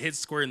doesn't get hit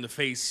square in the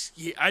face,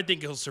 I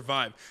think he'll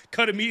survive.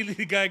 Cut immediately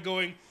the guy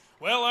going,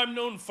 well, I'm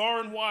known far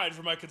and wide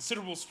for my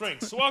considerable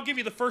strength, so I'll give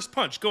you the first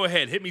punch. Go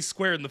ahead, hit me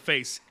square in the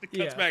face. It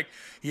cuts Yeah. back.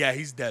 Yeah,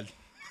 he's dead.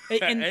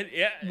 And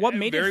yeah, what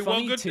made very it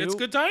funny well good. too? It's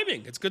good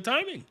timing. It's good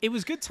timing. It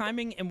was good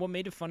timing, and what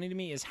made it funny to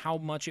me is how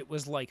much it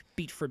was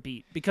beat for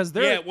beat. Because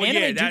Yeah, well,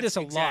 anime yeah, do that's this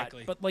a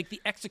exactly. lot, but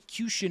the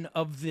execution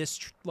of this,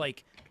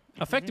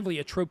 effectively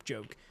a trope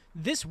joke,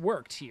 this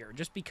worked here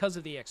just because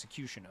of the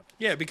execution of it.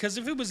 Yeah, because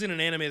if it was in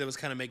an anime that was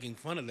kind of making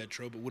fun of that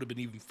trope, it would have been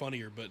even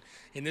funnier. But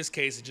in this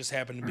case, it just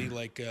happened to be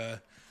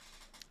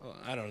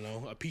I don't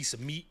know, a piece of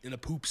meat in a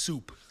poop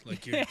soup.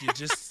 Like you're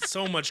just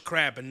so much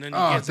crap, and then you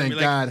Oh, get thank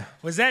like, God.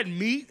 was that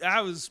meat?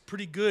 I was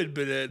pretty good,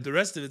 but the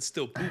rest of it's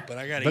still poop, and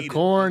I gotta eat The it.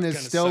 corn It is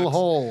kinda still sucks.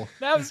 whole.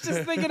 I was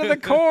just thinking of the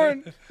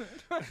corn.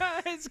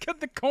 It's got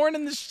the corn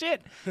and the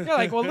shit. You're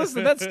like, well,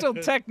 listen, that's still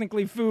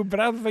technically food, but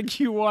I don't think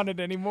you want it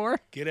anymore.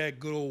 Get that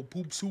good old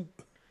poop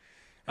soup.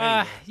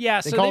 Yeah,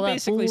 They so call they that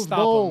basically fool's stop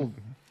gold. him.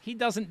 He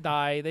doesn't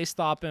die. They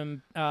stop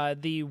him.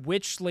 The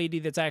witch lady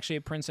that's actually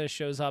a princess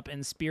shows up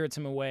and spirits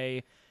him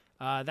away.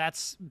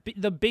 That's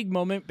the big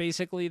moment,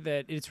 basically,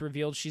 that it's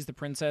revealed she's the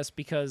princess,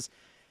 because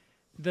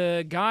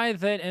the guy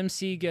that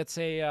MC gets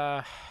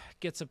a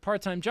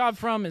part-time job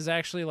from is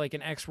actually like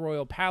an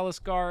ex-royal palace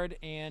guard,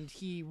 and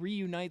he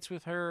reunites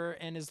with her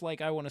and is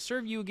like, I want to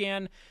serve you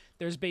again.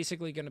 There's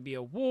basically going to be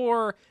a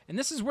war, and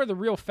this is where the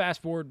real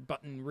fast-forward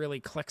button really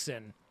clicks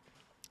in,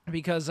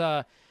 because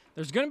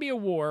there's going to be a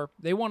war.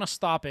 They want to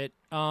stop it.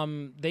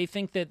 They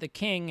think that the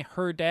king,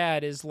 her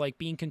dad, is like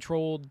being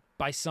controlled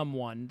by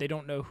someone. They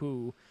don't know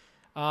who.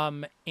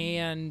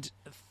 And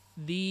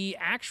the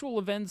actual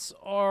events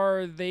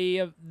are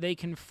they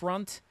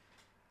confront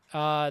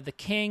the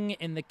king,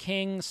 and the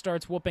king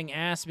starts whooping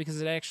ass,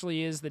 because it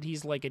actually is that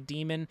he's like a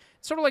demon.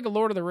 It's sort of like a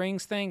Lord of the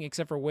Rings thing,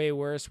 except for way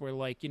worse, where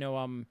like,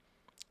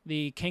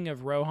 the king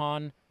of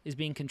Rohan is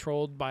being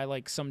controlled by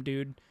like some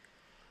dude.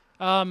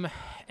 And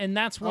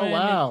that's when... Oh,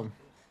 wow.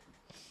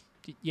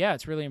 Yeah,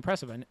 it's really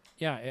impressive.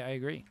 I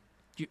agree.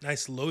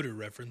 Nice loader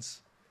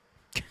reference.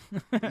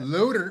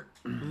 Loader.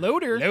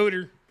 Loader.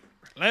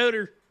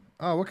 Loader.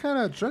 Oh, what kind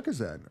of truck is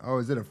that? Oh,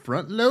 is it a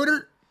front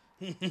loader?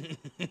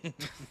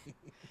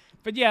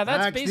 But yeah,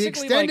 that's the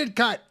basically extended like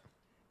cut.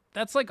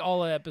 that's like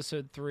all of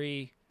episode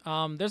 3.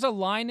 There's a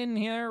line in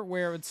here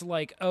where it's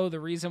like, oh, the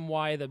reason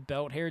why the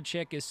belt-haired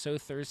chick is so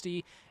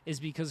thirsty is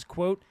because,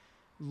 quote,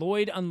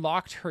 Lloyd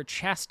unlocked her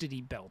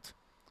chastity belt.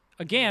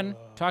 Again,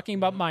 talking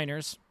about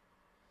minors.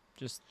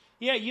 Just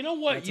Yeah, you know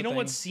what? That's You a know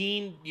what thing.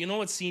 scene? You know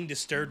what scene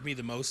disturbed me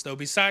the most though?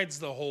 Besides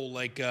the whole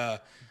like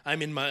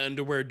I'm in my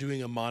underwear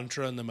doing a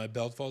mantra and then my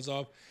belt falls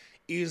off,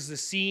 is the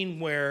scene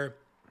where,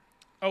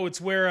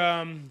 it's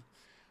where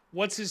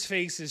what's his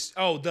face is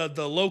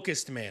the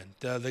Locust Man,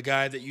 the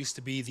guy that used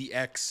to be the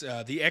ex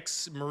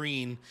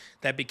Marine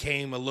that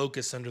became a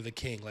locust under the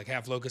king, like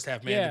half locust,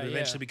 half man, but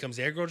eventually becomes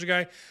the agriculture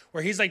guy,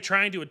 where he's like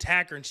trying to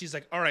attack her and she's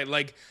like, all right,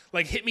 like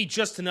hit me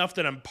just enough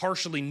that I'm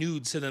partially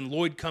nude, so then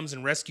Lloyd comes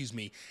and rescues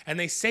me. And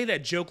they say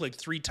that joke like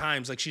 3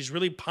 times, like she's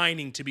really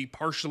pining to be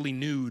partially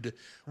nude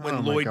when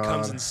Oh my Lloyd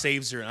comes God. and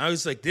saves her. And I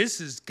was like, this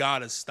has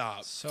gotta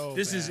stop.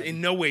 This is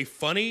in no way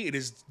funny. It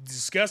is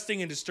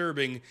disgusting and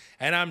disturbing,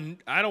 and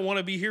I don't want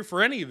to be here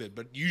for any of it.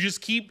 But you just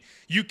keep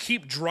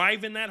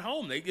driving that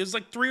home. It was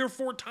like 3 or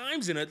 4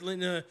 times in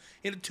a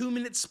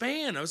 2-minute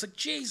span. I was like,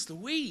 jeez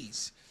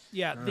Louise.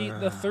 yeah,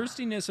 the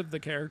thirstiness of the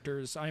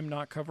characters. I'm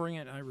not covering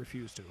it. I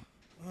refuse to.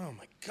 Oh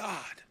my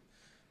God.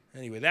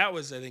 Anyway, I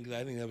think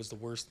that was the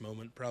worst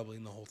moment probably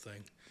in the whole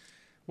thing.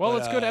 Well, But,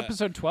 let's go to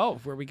episode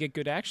 12, where we get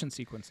good action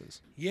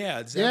sequences. Yeah,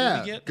 is that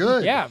what we get?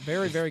 good. Yeah,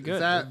 very, very good. Is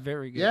that-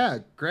 Very good. Yeah,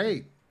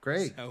 great.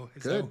 Is that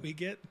Good. what we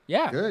get?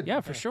 Yeah, Good.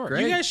 yeah, for sure.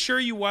 Great. You guys sure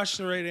you watched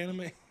the right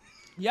anime?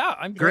 Yeah,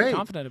 I'm very Great.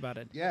 confident about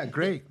it. Yeah,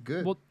 great.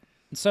 Good. Well,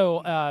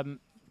 so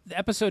the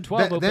episode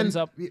 12 opens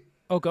up.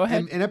 Oh, go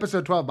ahead. In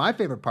episode 12, my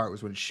favorite part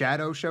was when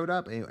Shadow showed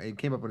up and he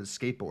came up on his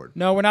skateboard.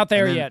 No, we're not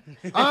there And yet.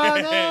 then- Oh,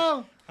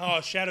 no! Oh,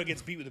 Shadow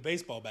gets beat with a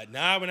baseball bat.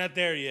 Nah, we're not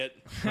there yet.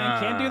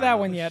 Can't do that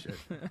one yet.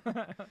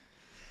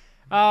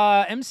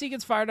 MC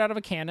gets fired out of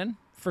a cannon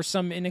for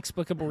some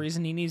inexplicable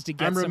reason. He needs to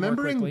get I'm somewhere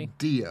quickly. remembering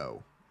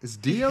Dio. Is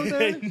Dio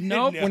there?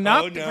 Nope, we're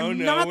not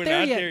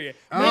there yet.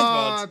 First of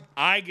all,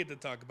 I get to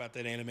talk about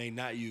that anime,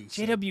 not you.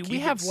 So JW, we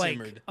keep have it like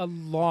simmered. a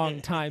long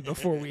time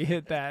before we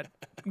hit that.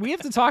 We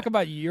have to talk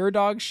about your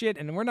dog shit,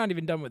 and we're not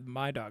even done with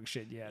my dog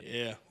shit yet.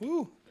 Yeah.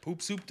 Woo.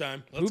 Poop soup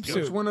time. Let's Poop go.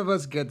 soup. Which one of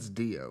us gets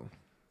Dio?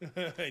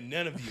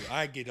 None of you.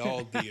 I get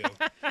all Dio.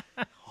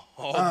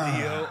 All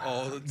Dio,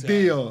 all the time.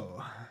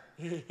 Dio.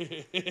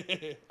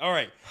 All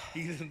right.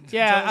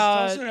 Yeah, tell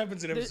us what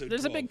happens in episode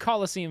there's 12. a big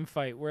Coliseum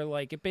fight where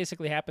like it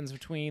basically happens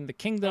between the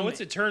kingdom. Oh,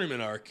 it's a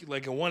tournament arc,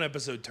 like a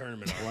 1-episode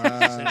tournament arc.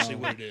 That's essentially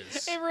what it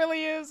is. It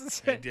really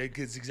is.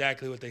 It's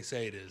exactly what they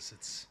say it is.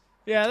 It's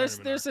Yeah,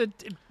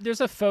 tournament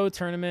there's a faux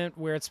tournament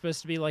where it's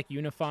supposed to be like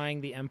unifying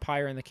the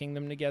empire and the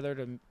kingdom together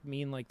to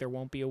mean like there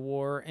won't be a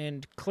war.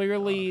 And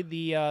clearly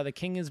the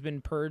king has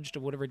been purged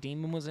of whatever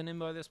demon was in him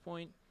by this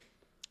point.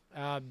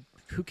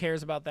 Who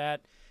cares about that?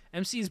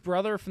 MC's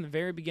brother from the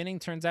very beginning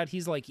turns out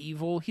he's like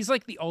evil. He's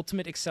like the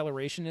ultimate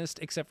accelerationist,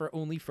 except for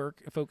only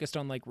focused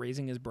on like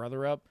raising his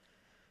brother up.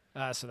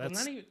 So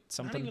that's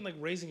something. Not even like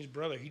raising his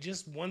brother. He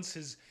just wants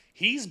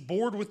he's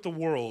bored with the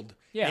world.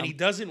 Yeah. And he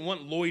doesn't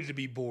want Lloyd to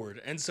be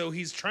bored. And so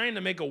he's trying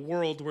to make a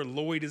world where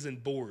Lloyd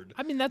isn't bored.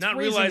 I mean, that's not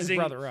raising realizing, his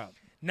brother up.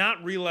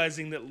 not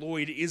realizing that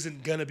Lloyd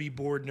isn't gonna be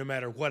bored no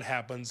matter what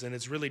happens, and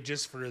it's really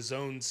just for his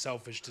own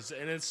selfish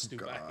and it's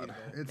stupid. I hate it all.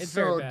 It's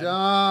very so bad.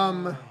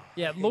 dumb.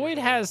 Yeah, Lloyd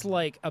has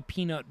like a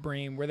peanut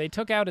brain where they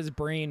took out his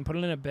brain, put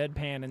it in a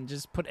bedpan, and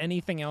just put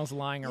anything else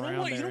lying around there.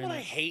 You know in what it.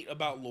 I hate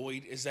about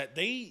Lloyd is that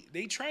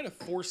they try to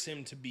force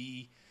him to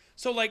be.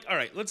 So, like, all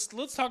right, let's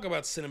talk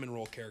about cinnamon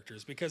roll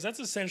characters, because that's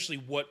essentially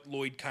what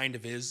Lloyd kind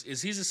of is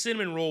he's a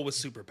cinnamon roll with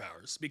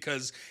superpowers,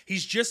 because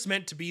he's just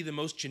meant to be the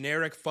most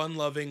generic,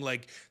 fun-loving,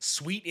 like,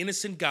 sweet,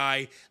 innocent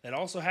guy that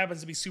also happens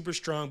to be super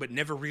strong but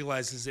never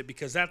realizes it,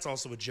 because that's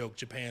also a joke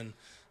Japan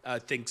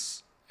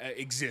thinks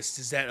exists,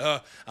 is that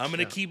I'm going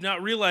to keep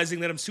not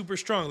realizing that I'm super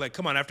strong. Like,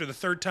 come on, after the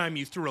third time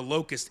you threw a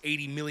locust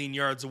 80 million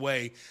yards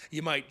away,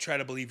 you might try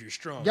to believe you're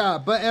strong. Yeah,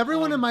 but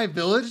everyone in my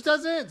village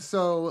does it,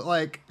 so,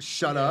 like,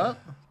 shut up.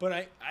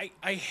 But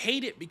I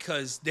hate it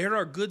because there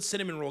are good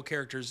cinnamon roll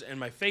characters, and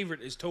my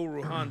favorite is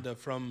Toru Honda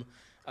from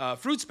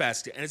Fruits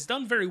Basket, and it's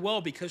done very well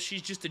because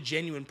she's just a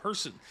genuine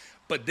person.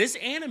 But this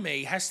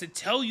anime has to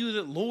tell you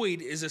that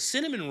Lloyd is a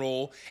cinnamon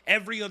roll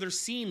every other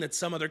scene that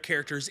some other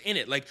character's in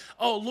it. Like,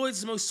 oh, Lloyd's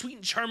the most sweet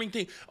and charming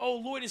thing. Oh,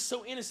 Lloyd is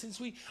so innocent,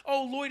 sweet.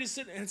 Oh, Lloyd is...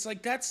 And it's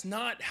like, that's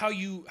not how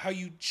you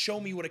show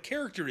me what a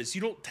character is.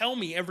 You don't tell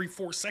me every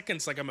 4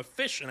 seconds like I'm a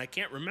fish and I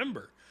can't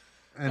remember.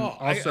 And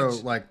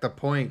like, the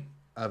point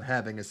of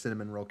having a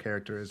cinnamon roll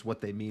character is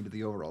what they mean to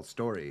the overall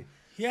story.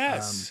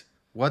 Yes.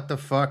 What the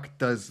fuck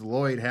does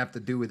Lloyd have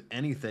to do with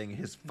anything?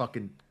 His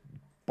fucking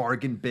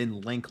bargain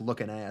bin link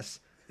looking ass.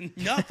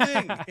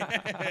 Nothing.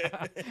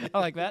 I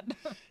like that.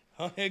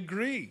 I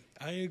agree.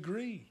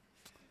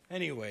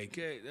 Anyway,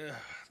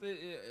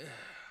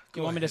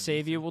 You want me to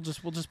save you? We'll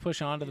just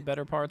push on to the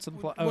better parts of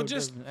the plot. Well,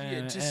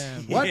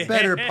 What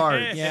better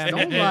parts? Yeah,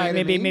 Don't lie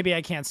to me. maybe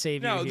I can't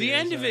save you. No, the here,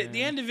 end so, of it.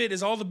 The end of it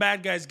is all the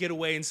bad guys get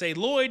away and say,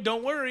 "Lloyd,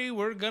 don't worry,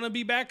 we're gonna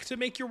be back to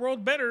make your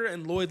world better."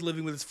 And Lloyd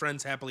living with his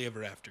friends happily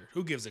ever after.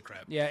 Who gives a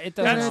crap? Yeah, it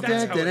doesn't.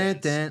 That's how it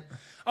ends.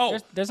 Oh,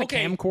 There's a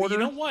okay. camcorder. You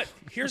know what?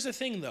 Here's the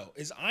thing, though,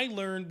 is I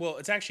learned. Well,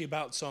 it's actually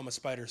about "So I'm a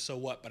Spider, So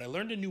What," but I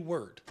learned a new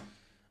word,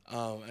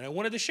 and I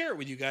wanted to share it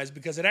with you guys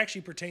because it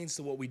actually pertains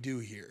to what we do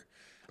here.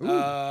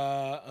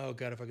 Oh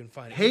god, if I can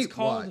find it. Hate it's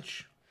called,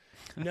 watch.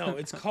 No,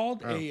 it's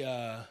called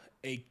a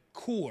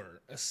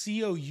cour, a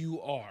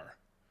COUR.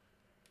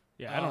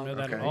 Yeah, I don't know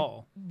that at okay.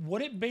 all.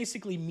 What it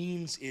basically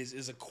means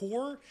is a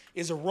cour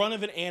is a run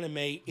of an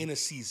anime in a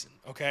season.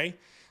 Okay,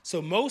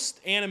 so most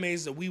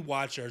animes that we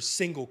watch are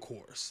single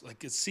cours,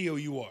 like it's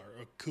COUR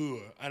or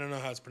cour. I don't know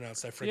how it's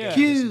pronounced. I forget.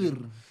 Yeah.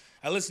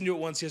 I listened to it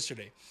once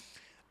yesterday.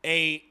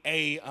 A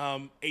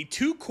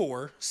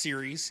 2-core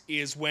series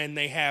is when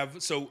they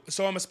have so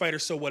I'm a Spider,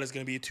 So What is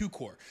going to be a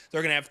 2-core.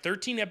 They're going to have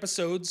 13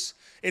 episodes.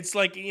 It's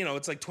like,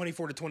 it's like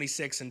 24 to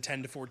 26 and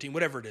 10 to 14,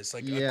 whatever it is.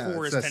 Like a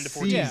core is 10 to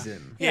 14.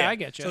 Season. Yeah, I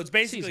get you. So it's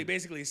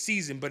basically a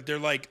season, but they're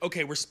like,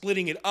 okay, we're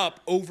splitting it up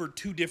over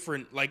 2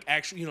 different, like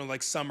actually,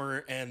 like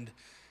summer and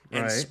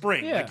Right.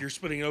 spring. Yeah. Like you're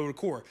splitting it over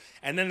core.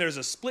 And then there's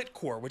a split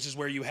core, which is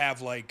where you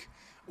have like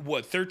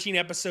 13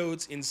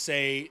 episodes in,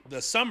 say,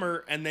 the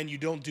summer, and then you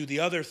don't do the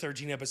other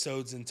 13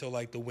 episodes until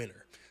like the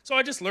winter. So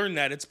I just learned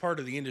that it's part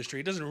of the industry.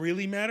 It doesn't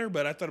really matter,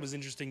 but I thought it was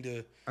interesting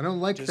to. I don't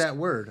like that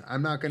word.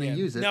 I'm not going to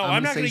use it. No,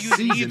 I'm not going to use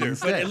it either.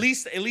 Instead. But at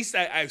least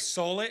I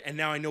saw it, and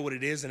now I know what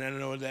it is, and I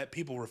know that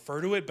people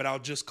refer to it. But I'll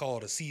just call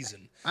it a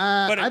season.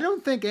 But I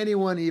don't think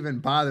anyone even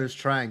bothers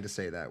trying to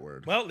say that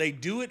word. Well, they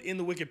do it in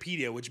the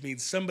Wikipedia, which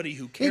means somebody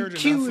who cared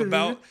enough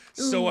about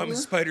 "So I'm a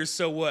Spider,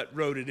 So What"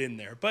 wrote it in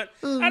there. But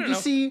I don't know. You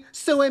see,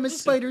 So I'm a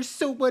Spider,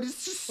 So What is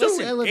just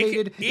so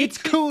elevated. Its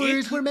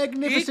cores were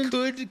magnificent.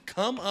 It could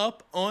come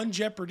up on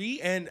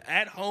Jeopardy, and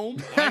at home,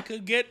 I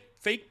could get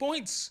fake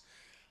points.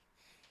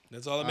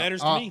 That's all that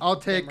matters to me. I'll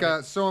take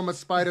So I'm a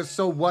Spider,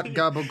 So What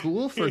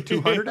Gabagool for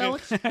 200,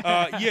 Alex.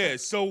 Yeah,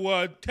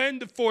 so 10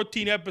 to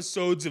 14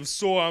 episodes of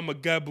So I'm a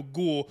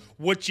Gabagool.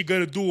 What you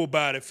gonna do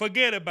about it?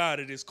 Forget about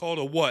it. It's called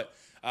a what?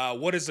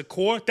 What is a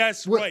core?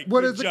 That's right.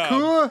 What Good is a job.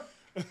 core?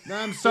 No,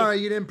 I'm sorry,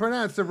 you didn't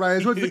pronounce it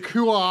right. What's the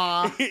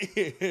core?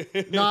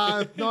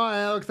 No,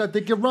 Alex, I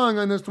think you're wrong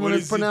on this one.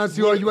 It's pronounced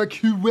you a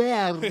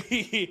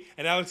QR.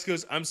 And Alex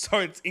goes, "I'm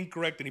sorry, it's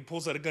incorrect." And he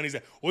pulls out a gun. He's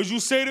like, "What did you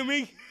say to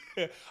me?"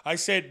 I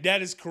said,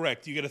 "That is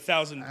correct. You get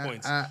 1,000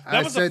 points."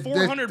 That was a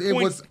 400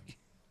 points.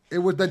 It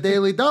was the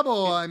daily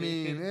double. I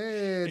mean,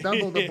 hey,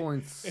 double the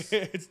points.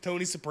 It's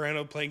Tony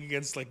Soprano playing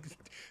against like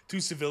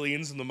 2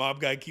 civilians, and the mob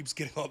guy keeps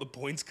getting all the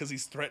points because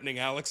he's threatening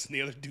Alex and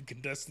the other 2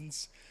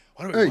 contestants.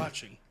 What are we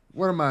watching?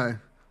 What am I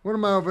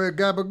over at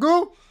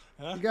Gabagoo?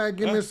 You gotta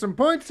give me some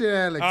points here,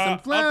 Alex. I'm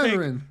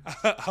flattering.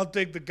 I'll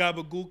take the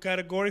Gabagool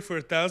category for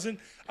 1,000.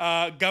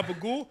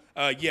 Gabagool?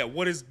 Yeah,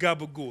 what is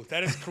Gabagool?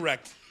 That is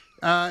correct.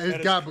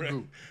 It's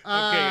Gabagoo.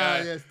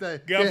 Yes,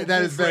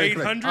 that is very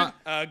correct.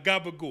 800,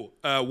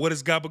 Gabagool. What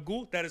is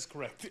Gabagool? That is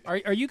correct.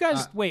 Are you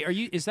guys? Wait,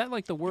 is that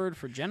like the word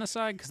for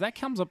genocide? Because that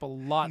comes up a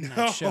lot in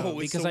that show.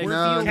 It's Because the I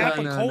word feel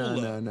for like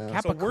capicola. No.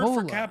 It's a word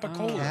for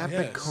capicola.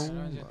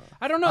 Capicola.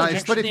 I don't know.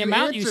 But if the you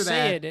amount you answer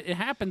say that- it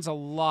happens a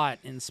lot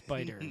in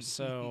Spiders.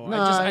 So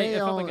No, I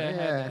felt like I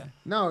had to.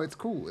 No, it's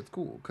cool. It's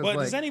cool. 'Cause, But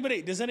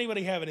like, does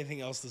anybody have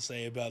anything else to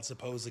say about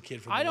suppose the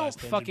kid from the I don't last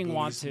Dungeon fucking Booties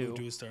want moved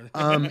to. a star?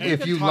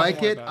 if you talk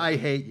like more it, about I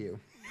hate you.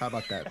 How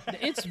about that?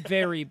 It's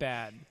very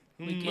bad.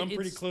 Like, I'm pretty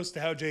it's- close to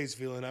how Jay's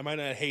feeling. I might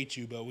not hate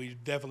you, but we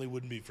definitely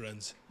wouldn't be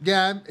friends.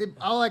 Yeah,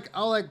 I'll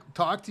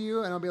talk to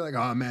you and I'll be like,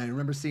 oh man,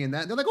 remember seeing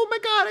that? And they're like, oh my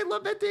god, I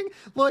love that thing.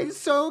 Like, it's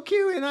so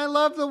cute, and I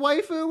love the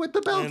waifu with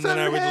the belts And then on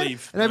her I would head.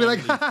 leave. And I'd be And I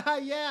like, would haha,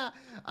 yeah,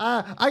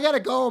 I gotta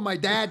go. My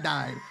dad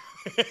died.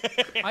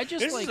 I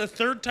just This like is the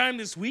third time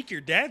this week your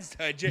dad's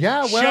died, Jay.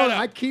 Yeah, Shut well, up.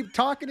 I keep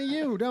talking to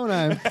you, don't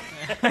I?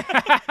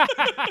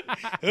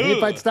 Maybe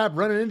if I'd stop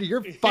running into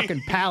your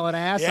fucking pallid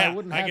ass, I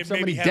wouldn't have could so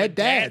maybe many have a dead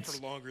dad dads.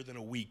 for longer than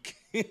a week.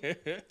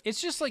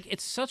 it's just like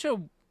it's such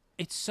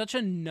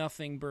a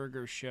nothing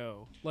burger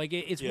show. Like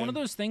it's one of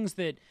those things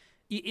that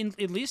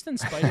at least in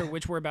Spider,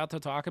 which we're about to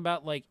talk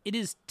about, like it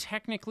is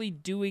technically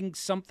doing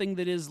something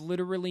that is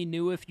literally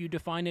new if you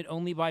define it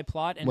only by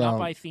plot and not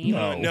by theme.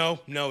 No,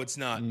 it's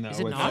not. No,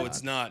 Is it it's not? No,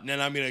 it's not. And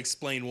I'm going to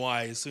explain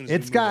why as soon as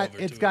It's we move got over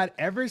it's to got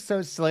ever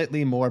so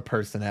slightly more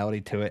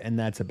personality to it, and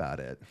that's about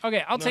it.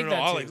 Okay, I'll it. take No, that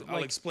I'll, too. I'll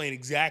Like, explain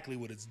exactly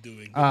what it's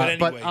doing. But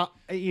anyway,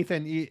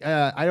 Ethan,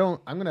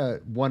 I'm gonna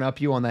one up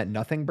you on that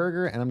nothing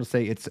burger, and I'm gonna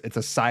say it's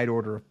a side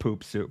order of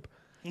poop soup.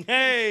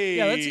 hey,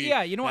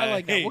 you know what, I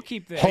like that. hey, We'll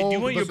keep that. Hey, do you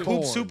Hold want your the poop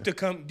cord. soup to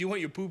come? Do you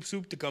want your poop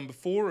soup to come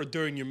before or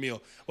during your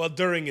meal? Well,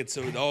 during it,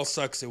 so it all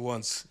sucks at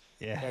once.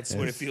 Yeah, That's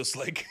what it feels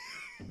like.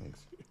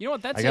 You know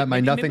what? That's I got it. my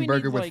Maybe nothing we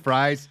burger need, with like,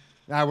 fries.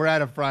 Nah, we're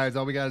out of fries.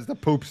 All we got is the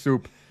poop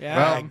soup. Yeah,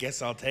 Well, I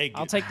guess I'll take it.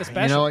 I'll take the you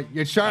special. know what?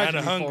 You're charging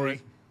Kinda me for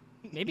hungry.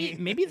 it.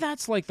 Maybe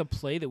that's like the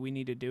play that we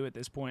need to do at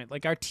this point.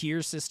 Like our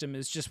tier system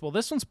is just, well,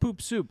 this one's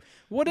poop soup.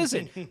 What is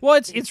it? Well,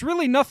 it's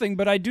really nothing,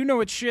 but I do know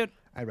it's shit.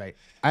 All right.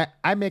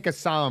 I make a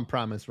solemn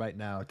promise right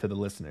now to the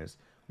listeners.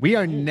 We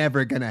are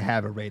never gonna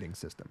have a rating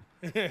system.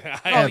 Oh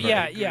Ever.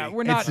 yeah.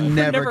 We're not. It's We're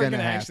never never gonna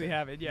gonna happen. actually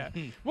have it. Yeah.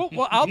 Well,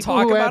 I'll People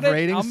talk who about have it.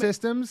 rating I'll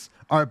systems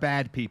are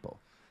bad people.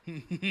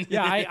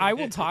 Yeah, I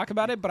will talk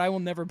about it, but I will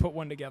never put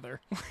one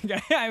together.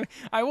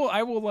 I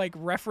will like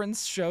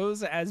reference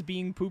shows as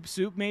being poop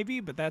soup, maybe,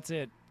 but that's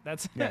it.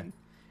 That's Yeah.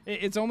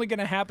 It's only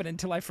gonna happen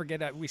until I forget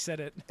that we said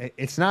it.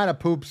 It's not a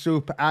poop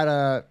soup out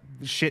of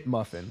shit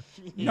muffin.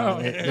 No,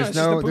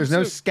 There's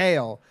no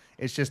scale.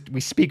 It's just we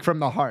speak from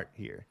the heart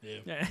here.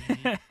 Yeah.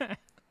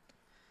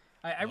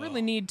 I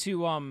really need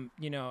to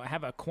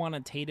have a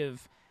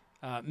quantitative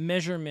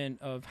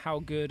measurement of how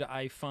good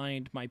I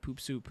find my poop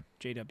soup.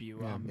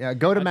 JW. Yeah,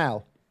 go to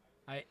Mal.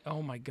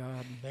 Oh my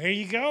god. There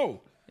you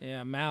go.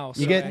 Yeah, Mal.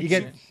 You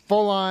get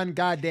full on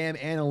goddamn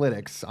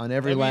analytics on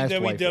every last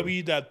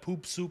waifu.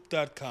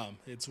 www.poopsoup.com.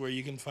 It's where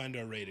you can find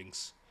our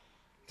ratings.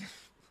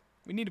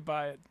 We need to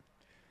buy it.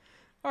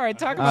 All right,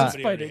 talk hope about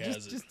somebody Spider. already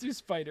has Just do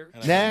Spider.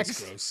 And I think it's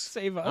Next. gross.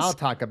 Save us. I'll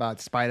talk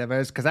about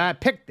Spider-Verse because I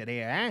picked it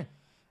here.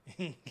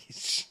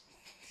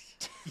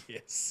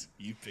 Yes,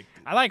 you picked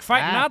it. I like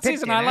fighting I Nazis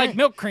picked and it, I like eh?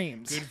 milk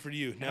creams. Good for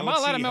you. Now I'm let's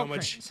all out of see how milk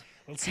much. creams.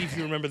 Let's see if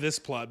you remember this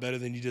plot better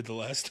than you did the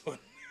last one.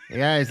 You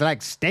guys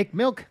like steak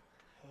milk?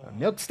 Or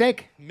milk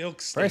steak?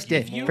 Milk steak.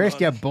 First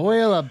you you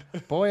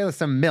boil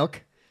some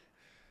milk.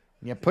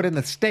 And you put in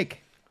the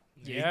steak.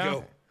 There Yeah. you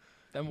go.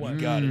 Then what?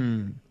 Got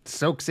it.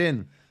 Soaks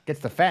in. Gets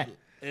the fat.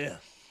 Yeah.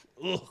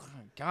 Ugh.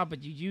 God,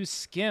 but you use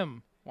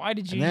skim. Why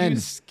did you And then-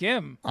 use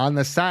skim? On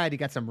the side, you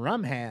got some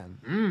rum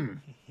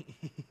ham.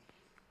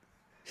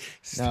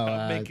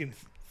 Stop making.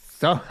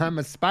 So I'm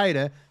a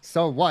spider.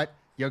 So what?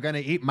 You're going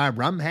to eat my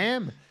rum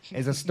ham?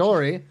 Is a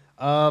story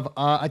of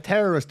a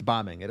terrorist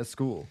bombing at a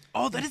school.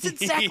 Oh, that is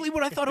exactly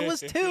what I thought it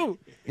was too.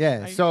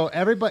 Yeah, so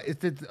everybody,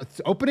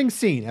 it's opening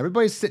scene.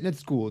 Everybody's sitting at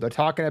school. They're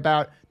talking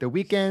about the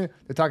weekend.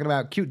 They're talking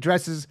about cute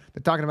dresses.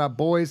 They're talking about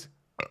boys.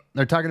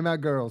 They're talking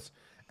about girls.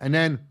 And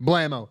then,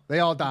 blammo, they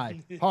all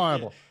die.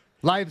 Horrible.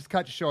 Lives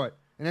cut short.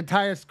 An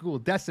entire school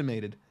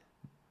decimated.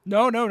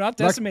 No, not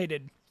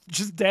decimated.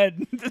 Just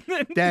dead.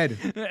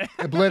 Dead.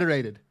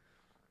 Obliterated.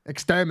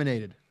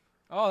 Exterminated.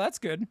 Oh, that's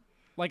good.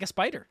 Like a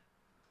spider.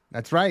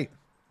 That's right.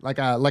 Like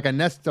a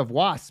nest of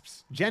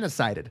wasps.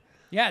 Genocided.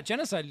 Yeah,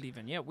 genocided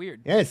even. Yeah,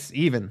 weird. Yes,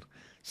 even.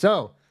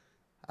 So,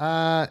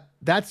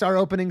 that's our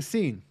opening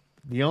scene.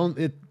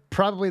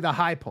 Probably the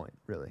high point,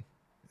 really.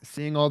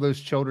 Seeing all those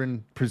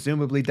children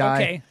presumably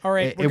die. Okay, all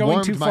right. We're it going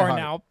warmed too my far heart.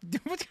 now.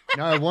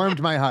 No, it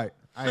warmed my heart.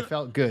 I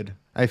felt good.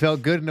 I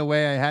felt good in a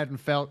way I hadn't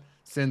felt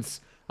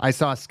since I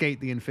saw Skate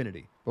the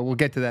Infinity. But we'll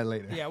get to that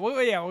later. yeah,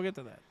 we'll get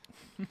to that.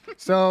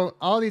 So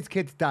all these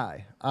kids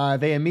die.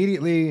 We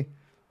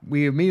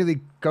immediately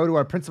go to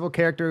our principal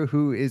character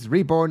who is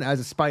reborn as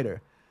a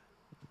spider.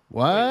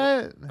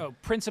 What? Oh,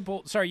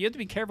 principal. Sorry, you have to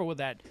be careful with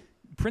that.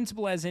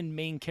 Principal as in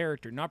main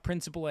character, not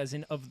principal as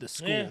in of the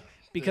school. Yeah,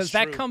 because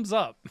that's that true. comes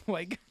up.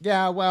 Like,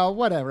 Yeah, well,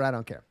 whatever. I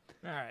don't care.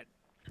 all right.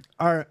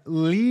 our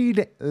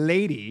lead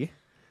lady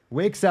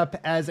wakes up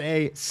as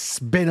a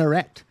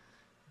spinneret,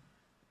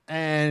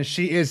 and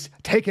she is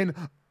taken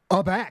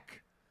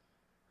aback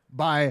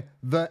by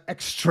the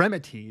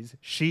extremities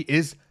she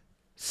is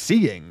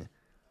seeing.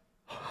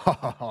 Ha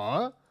ha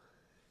ha.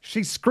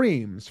 She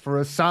screams for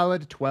a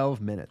solid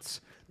 12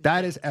 minutes.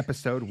 That is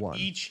episode 1.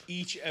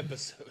 Each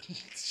episode.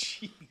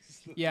 Jeez.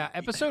 Yeah,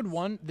 episode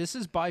 1, this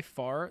is by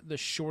far the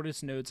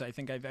shortest notes I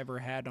think I've ever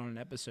had on an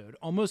episode.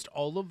 Almost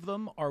all of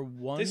them are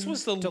one. This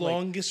was the to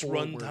longest like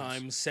 4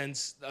 runtime words.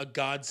 since A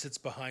God Sits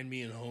Behind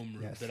Me in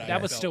Homeroom that I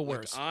That was felt. still Like,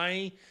 worse.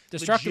 I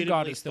Destructive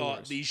God legitimately is still thought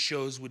worse. these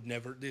shows would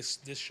never this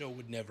show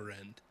would never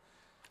end.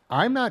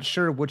 I'm not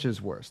sure which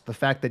is worse. The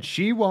fact that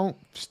she won't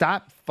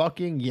stop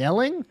fucking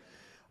yelling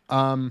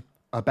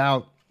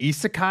about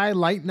isekai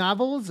light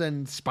novels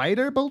and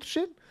spider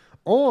bullshit,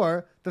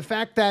 or the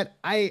fact that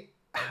I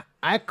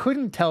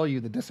couldn't tell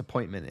you the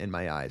disappointment in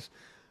my eyes.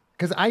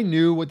 Because I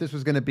knew what this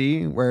was going to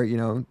be, where,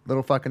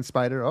 little fucking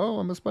spider, oh,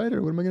 I'm a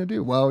spider, what am I going to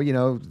do? Well,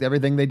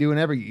 everything they do in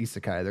every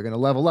isekai, they're going to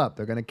level up,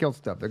 they're going to kill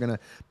stuff, they're going to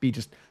be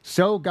just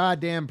so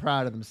goddamn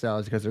proud of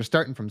themselves because they're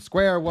starting from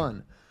square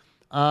one.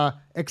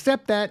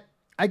 Except that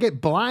I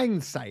get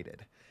blindsided.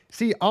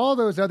 See, all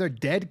those other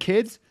dead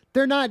kids,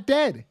 they're not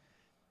dead.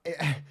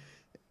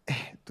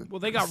 Well,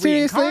 they got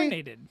Seriously?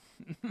 reincarnated.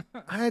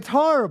 It's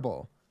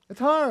horrible. It's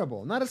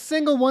horrible. Not a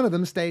single one of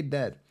them stayed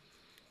dead.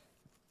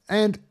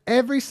 And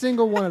every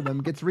single one of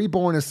them gets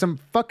reborn as some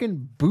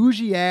fucking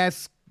bougie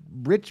ass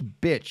rich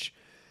bitch.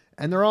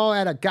 And they're all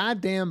at a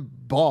goddamn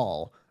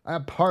ball, a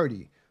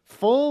party,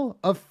 full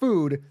of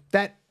food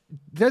that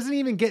doesn't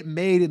even get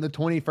made in the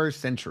 21st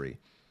century.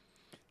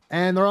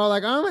 And they're all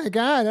like, oh my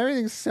God,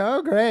 everything's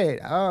so great.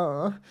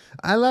 Oh,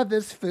 I love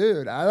this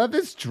food. I love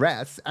this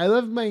dress. I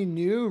love my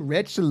new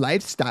rich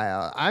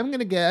lifestyle. I'm going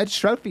to get a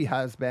trophy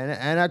husband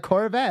and a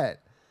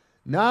Corvette.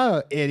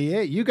 No,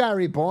 idiot. You got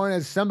reborn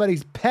as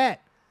somebody's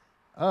pet.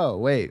 Oh,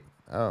 wait.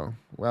 Oh,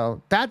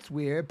 well, that's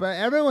weird. But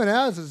everyone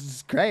else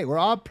is great. We're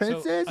all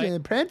princes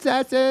and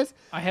princesses.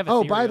 I have a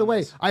Oh, theory by the on way,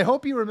 this. I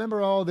hope you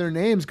remember all their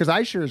names because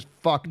I sure as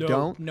fuck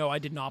don't. No, I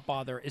did not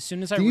bother. As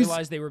soon as I These-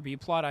 realized they were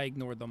B-plot, I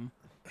ignored them.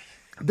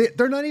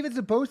 They're not even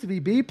supposed to be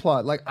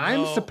B-plot. Like,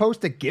 I'm No.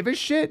 supposed to give a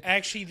shit.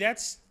 Actually,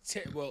 that's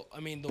well. I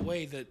mean, the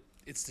way that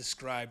it's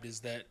described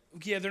is that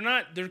they're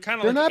not. They're kind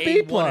of They're like not A1.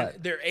 B-plot.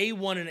 They're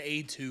A1 and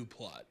A2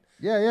 plot.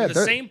 Yeah, yeah. They're the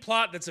they're- same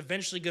plot that's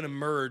eventually going to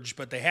merge,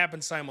 but they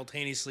happen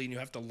simultaneously, and you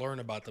have to learn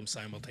about them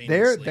They're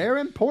simultaneously. they're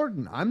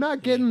important. I'm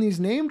not getting these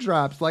name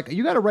drops. Like,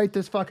 you got to write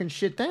this fucking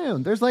shit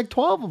down. There's like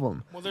 12 of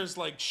them. Well, there's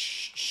like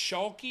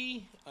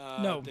Shulky.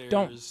 No, there's,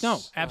 don't. No,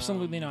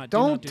 absolutely not. Do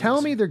Don't not do tell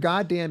this. me their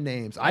goddamn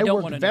names. I don't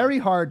worked wanna know. very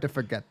hard to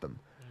forget them.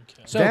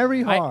 So,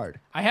 very I- hard.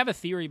 I have a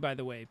theory, by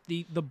the way.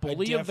 The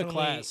bully of the definitely-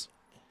 class.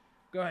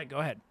 Go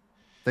ahead.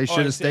 They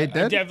should have stayed I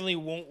dead. definitely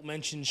won't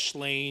mention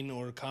Schlane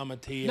or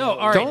Kamatia. No,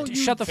 all right, Don't you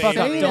shut the fuck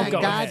up. say Don't that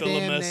go. goddamn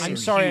Philemus name. I'm or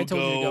sorry I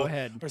told you to Hugo go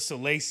ahead. Or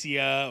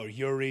Salacia or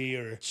Yuri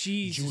or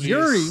Jesus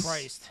Julius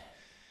Christ.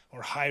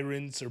 or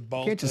Hyrants or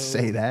Balto. Can't just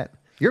say that.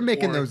 You're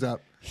making Or those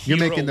up. You're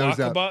making those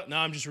up. Wakaba. No,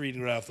 I'm just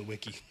reading right off the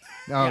wiki.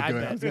 Oh, Yeah, I good.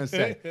 bet. I was gonna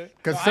say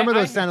because No, some of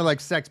I- those sounded like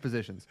sex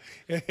positions.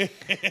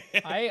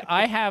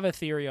 I have a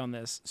theory on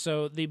this.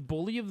 So the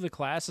bully of the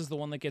class is the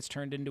one that gets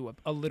turned into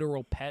a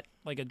literal pet,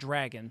 like a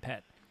dragon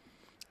pet.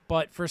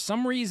 But for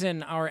some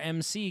reason, our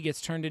MC gets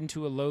turned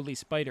into a lowly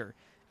spider.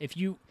 If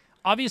you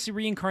obviously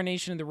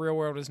reincarnation in the real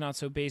world is not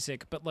so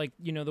basic, but like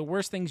the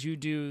worst things you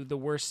do, the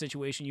worst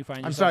situation you find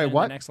yourself sorry, in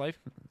what? the next life.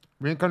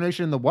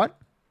 Reincarnation in the what?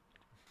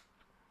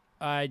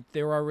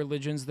 There are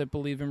religions that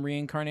believe in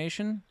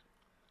reincarnation.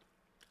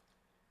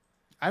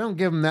 I don't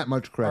give them that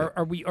much credit.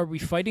 Are we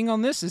fighting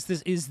on this?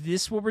 Is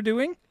this what we're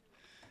doing?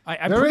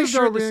 I'm There pretty is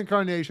sure no this.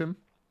 reincarnation.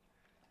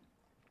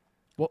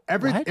 Well,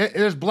 Every what?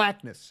 there's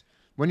blackness.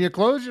 When you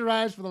close your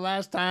eyes for the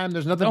last time,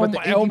 there's nothing Oh but the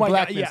my, inky oh my God!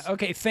 blackness. Yeah.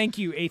 Okay. Thank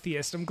you,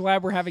 atheist. I'm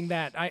glad we're having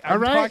that. All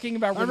I'm right? talking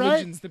about All right?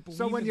 religions that believe.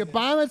 So when in you this.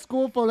 bomb a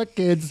school full of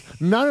kids,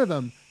 none of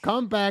them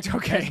come back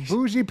Okay. as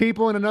bougie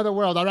people in another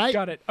world. All right?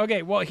 Got it.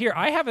 Okay. Well, here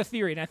I have a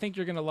theory, and I think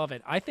you're gonna love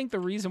it. I think the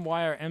reason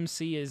why our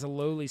MC is a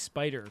lowly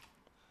spider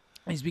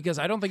is because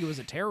I don't think it was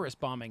a terrorist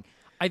bombing.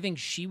 I think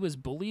she was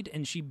bullied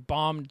and she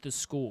bombed the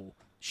school.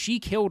 She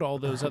killed all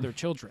those other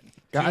children.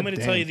 Do you want me to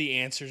damn. tell you the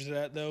answers to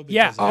that, though?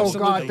 Yeah. Because I Oh Absolutely.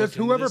 God! looked Does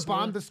into whoever this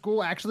bombed more. the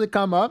school actually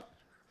come up?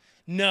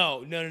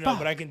 No.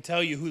 But I can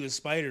tell you who the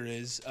spider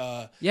is.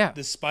 Yeah.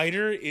 The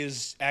spider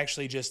is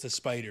actually just a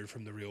spider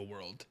from the real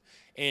world.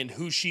 And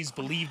who she's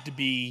believed to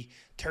be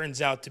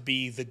turns out to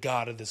be the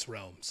god of this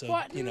realm. So,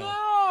 What? you know.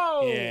 No.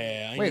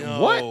 Yeah, I Wait,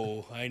 know.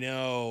 what? I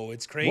know.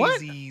 It's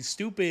crazy,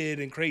 stupid,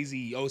 and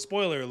crazy. Oh,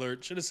 spoiler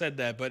alert. Should have said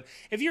that. But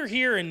if you're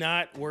here and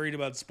not worried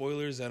about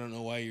spoilers, I don't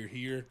know why you're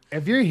here.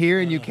 If you're here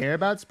and you care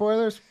about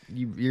spoilers,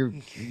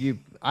 you.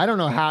 I don't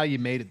know how you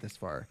made it this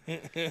far.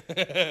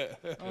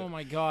 Oh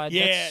my God.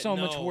 Yeah, That's so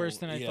much no, worse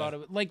than I yeah. thought it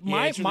would. Like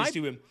Yeah, it's really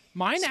stupid.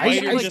 mine Spider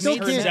actually I like, just still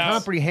made turns can't out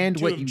comprehend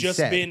to what have you just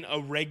said. been a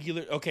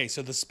regular. Okay,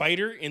 so the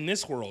spider in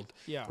this world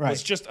Yeah.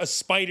 was just a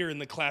spider in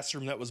the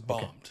classroom that was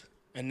bombed,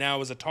 and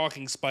now is a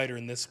talking spider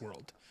in this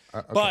world.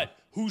 Okay. But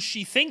who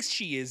she thinks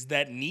she is,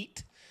 that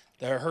neat,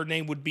 her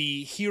name would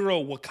be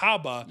Hiro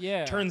Wakaba,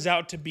 Yeah. turns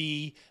out to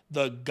be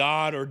the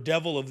god or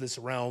devil of this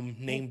realm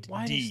named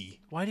D.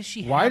 Why does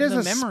she? Why have does the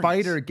a memories?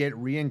 spider get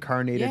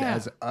reincarnated Yeah.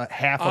 as a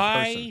half a person?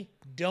 I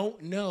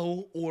don't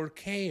know or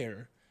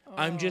care.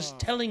 I'm just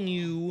telling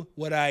you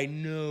what I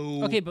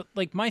know. Okay, but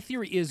like my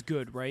theory is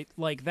good, right?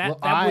 Like that. Well,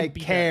 that I would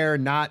be care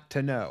not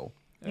to know.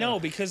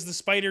 No, because the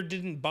spider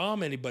didn't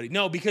bomb anybody.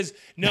 No, you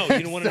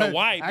don't want to know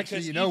why. Actually,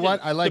 because you know what?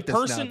 I like the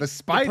this now. The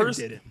spider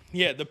did it.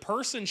 Yeah, the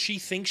person she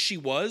thinks she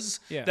was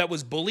Yeah. that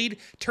was bullied,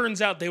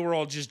 turns out they were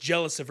all just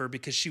jealous of her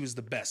because she was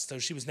the best. So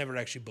she was never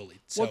actually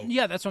bullied. So Well,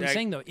 yeah, that's what I'm that-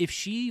 saying though. If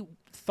she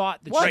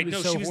thought that Right, she was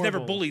no, so she was never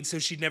horrible- bullied, so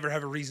she'd never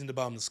have a reason to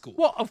bomb the school.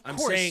 Well, of I'm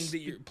course. saying that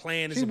your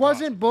plan is She impossible.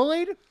 wasn't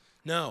bullied,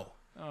 No.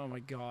 Oh my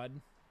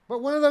god.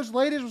 but one of those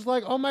ladies was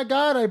like, "Oh my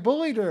god, I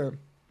bullied her."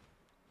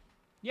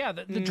 Yeah,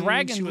 the she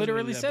dragon wasn't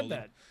literally really that said bullied.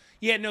 that.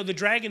 Yeah, no, the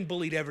dragon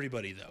bullied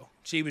everybody though.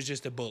 She was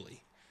just a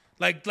bully.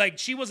 Like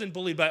she wasn't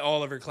bullied by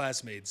all of her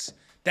classmates.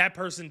 That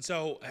person.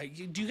 So,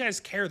 do you guys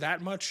care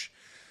that much?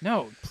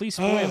 No, please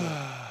spoil it.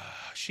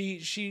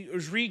 She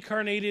was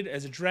reincarnated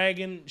as a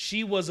dragon.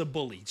 She was a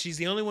bully. She's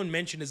the only one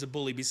mentioned as a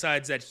bully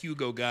besides that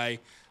Hugo guy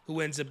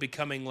who ends up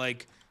becoming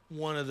like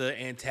one of the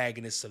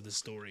antagonists of the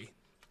story.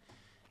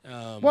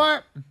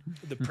 What?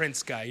 The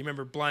prince guy. You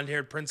remember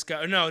blonde-haired prince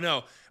guy?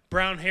 No.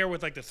 Brown hair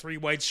with like the 3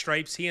 white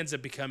stripes. He ends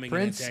up becoming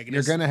Prince, an you're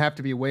antagonist. gonna have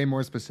to be way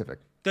more specific.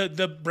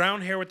 The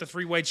brown hair with the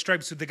 3 white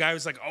stripes. So the guy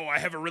was like, "Oh, I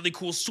have a really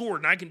cool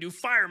sword and I can do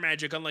fire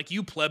magic, unlike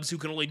you plebs who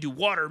can only do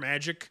water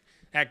magic."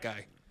 That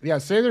guy. Yeah,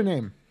 say their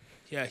name.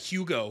 Yeah,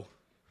 Hugo.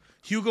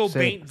 Hugo Say-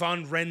 Baint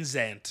von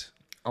Renzant.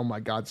 Oh my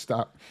god,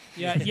 stop.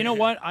 Yeah, you know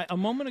what? A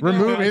moment ago,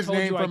 Remove I his told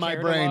name you I from my cared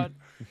a brain. lot.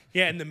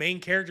 Yeah, and the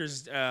main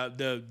character's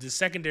the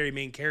secondary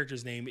main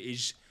character's name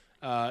is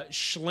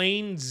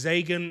Schlain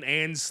Zagan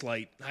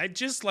Anslight. I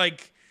just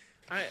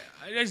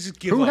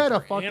give Who up. had a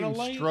Her fucking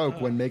Analyte? stroke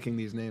when making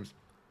these names?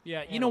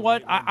 Yeah, you know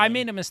what? I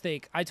made a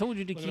mistake. I told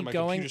you to Look at keep my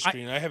going. computer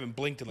screen. I haven't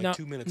blinked in like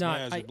 2 minutes.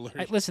 My eyes are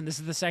blurry. Listen, this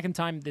is the second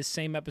time this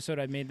same episode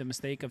I've made the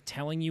mistake of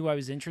telling you I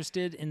was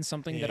interested in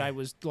something that Yeah. I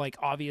was like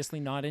obviously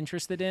not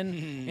interested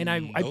in, and I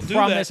Don't do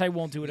promise that. I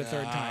won't do it a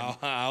third time.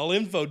 I'll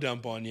info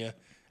dump on you.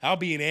 I'll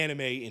be an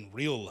anime in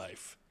real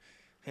life,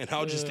 and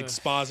I'll just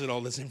exposit all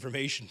this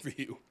information for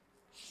you.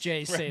 Jay,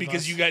 Right, save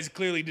because us. you guys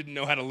clearly didn't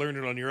know how to learn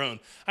it on your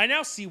own. I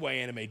now see why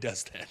anime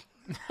does that.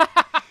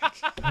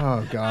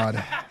 Oh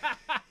god.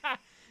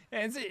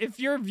 And if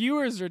your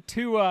viewers are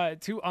too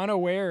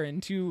unaware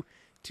and too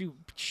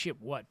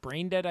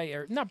brain dead,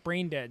 or not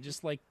brain dead,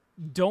 just like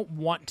don't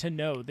want to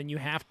know, then you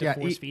have to Yeah,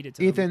 force feed it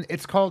to them. Ethan,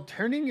 it's called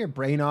turning your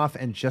brain off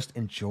and just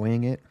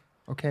enjoying it.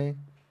 Okay.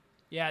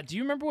 Yeah, do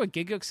you remember what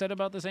Gigguk said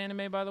about this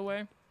anime, by the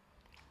way?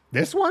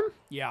 This one?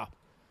 Yeah.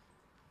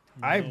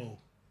 I've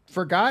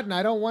forgotten.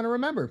 I don't want to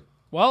remember.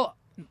 Well,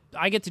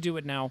 I get to do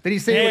it now. Did he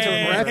say it was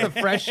Hey. a breath of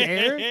fresh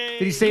air?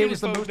 Did he say it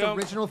was the Info most dump.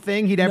 original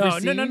thing he'd ever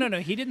seen? No.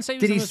 He didn't say. It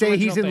was Did the he most say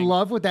he's original in thing.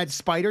 love with that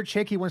spider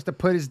chick? He wants to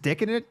put his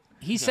dick in it?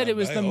 He said it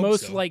was I the hope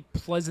most so. like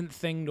pleasant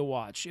thing to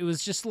watch. It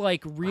was just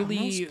like really.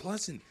 Most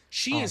pleasant.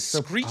 She is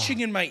so- screeching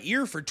in my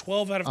ear for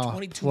 12 out of 22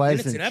 minutes an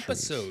pleasantries.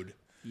 episode.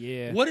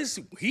 Yeah. What is?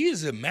 He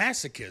is a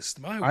masochist.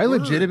 My I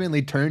word.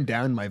 legitimately turned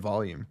down my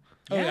volume.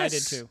 Oh, yeah, I Yes.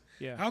 did too.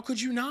 Yeah. How could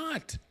you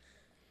not?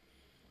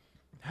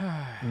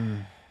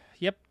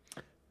 Yep.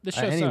 The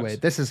show Anyway,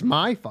 sucks. this is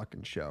my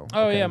fucking show.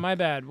 Oh okay? yeah, my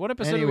bad. What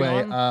episode Anyway,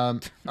 are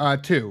we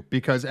on? 2,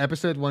 because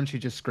episode 1 she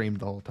just screamed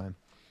the whole time.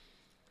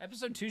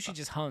 Episode 2, she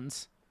just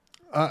hunts.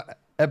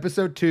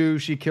 Episode 2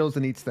 she kills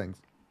and eats things.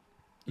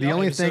 The Yeah,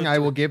 only episode thing I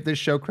 2. will give this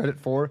show credit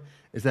for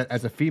is that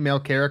as a female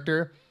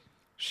character,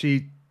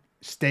 she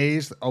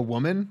stays a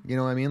woman. You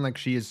know what I mean? Like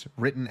she is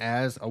written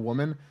as a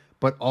woman,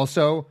 but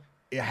also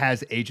it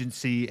has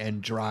agency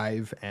and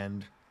drive,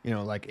 and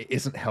like it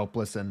isn't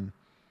helpless and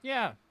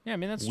Yeah. I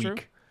mean that's true.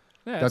 weak.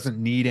 Yeah, Doesn't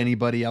need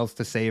anybody else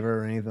to save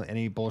her or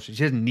any bullshit.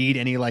 She doesn't need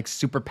any like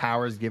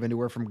superpowers given to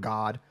her from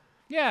God.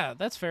 yeah,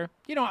 that's fair.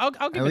 I'll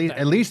give At it least, that.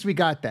 at least we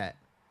got that.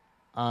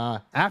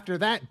 After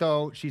that,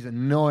 though, she's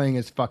annoying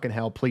as fucking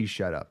hell. Please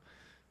shut up.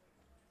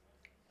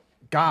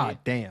 God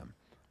damn.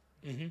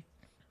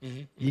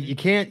 You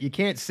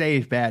can't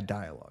save bad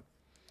dialogue.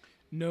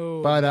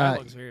 No, But that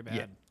looks very bad.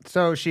 yeah.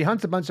 So she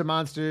hunts a bunch of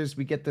monsters.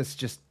 We get this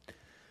just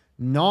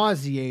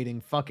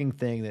nauseating fucking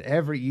thing that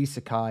every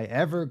isekai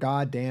ever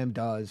goddamn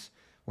does,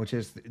 which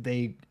is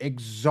they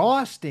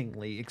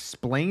exhaustingly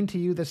explain to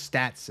you the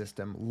stat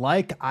system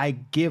like I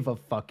give a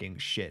fucking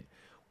shit.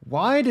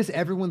 Why does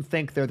everyone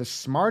think they're the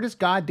smartest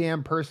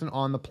goddamn person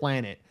on the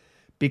planet?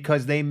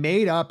 Because they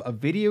made up a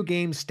video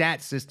game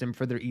stat system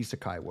for their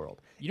isekai world.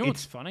 You know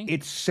what's funny?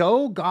 It's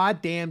so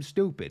goddamn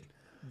stupid.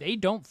 They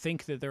don't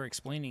think that they're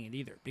explaining it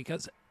either,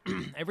 because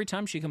every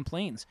time she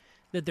complains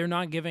that they're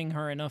not giving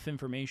her enough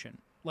information.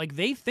 Like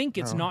they think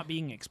it's not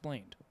being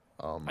explained.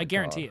 Oh my I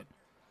guarantee God. it.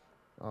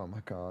 Oh my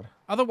God.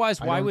 Otherwise,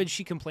 why don't- would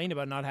she complain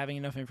about not having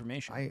enough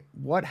information?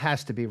 What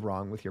has to be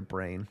wrong with your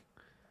brain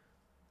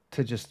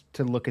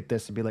to look at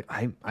this and be like,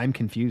 I'm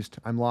confused.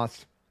 I'm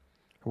lost.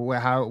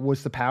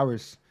 What's the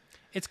powers?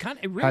 It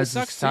really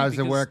sucks too, How does it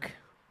because work?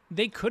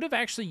 they could have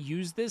actually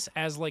used this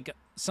as like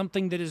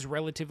something that is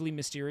relatively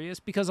mysterious,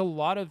 because a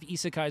lot of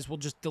isekais will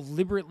just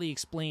deliberately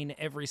explain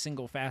every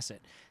single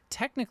facet.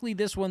 Technically,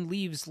 this one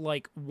leaves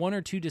like 1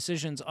 or 2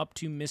 decisions up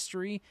to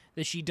mystery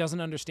that she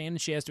doesn't understand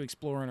and she has to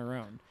explore on her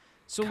own.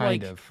 So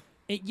Kind of.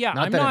 it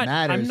Not that it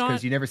matters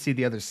because you never see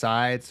the other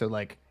side, so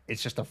like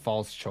it's just a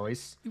false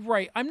choice.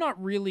 Right. I'm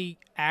not really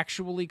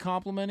actually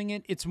complimenting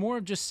it. It's more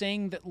of just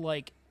saying that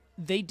like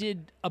they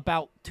did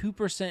about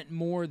 2%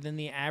 more than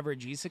the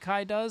average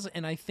isekai does,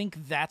 and I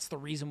think that's the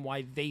reason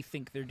why they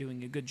think they're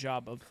doing a good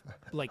job of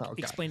like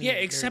explaining. Yeah, it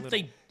very except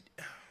little.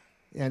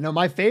 Yeah, no,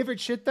 my favorite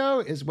shit though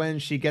is when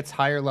she gets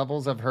higher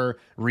levels of her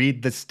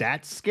read the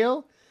stats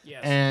skill.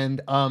 Yes.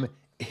 And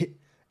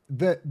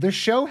the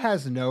show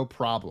has no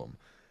problem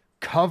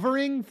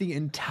covering the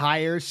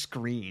entire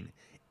screen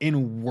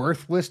in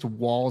worthless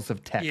walls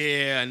of text.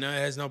 Yeah, no, it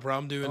has no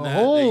problem doing that.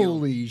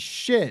 Holy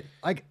shit.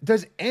 Like,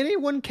 does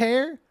anyone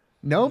care?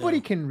 Nobody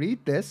can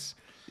read this.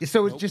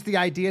 So it's just the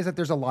idea is that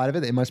there's a lot of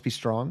it. It must be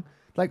strong.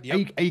 Like,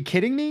 are you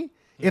kidding me?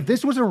 If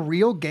this was a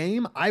real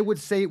game, I would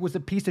say it was a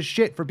piece of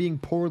shit for being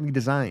poorly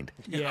designed.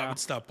 Yeah, I would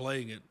stop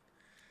playing it.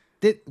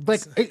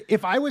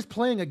 If I was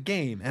playing a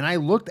game and I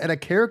looked at a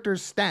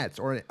character's stats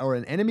or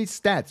an enemy's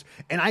stats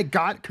and I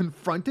got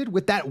confronted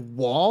with that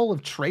wall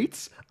of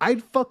traits,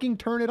 I'd fucking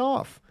turn it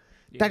off.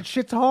 Yeah. That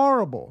shit's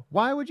horrible.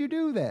 Why would you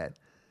do that?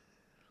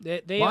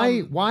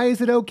 Why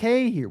is it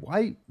okay here?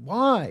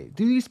 Why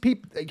do these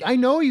people? I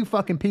know you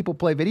fucking people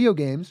play video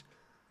games.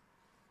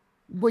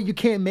 Well, you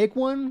can't make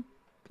one.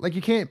 Like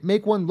you can't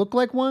make one look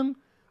like one.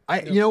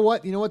 You know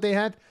what? You know what they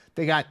have?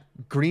 They got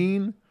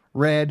green,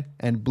 red,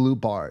 and blue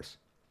bars.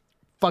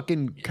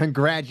 Fucking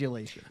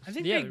congratulations. I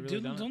think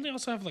don't they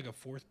also have like a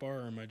 4th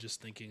bar, or am I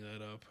just thinking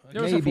that up?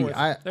 Maybe.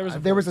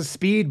 There was a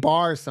speed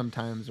bar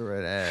sometimes, or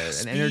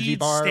an energy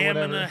bar, stamina,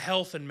 or whatever.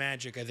 Health, and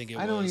magic. I think it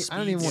was. I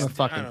don't even want to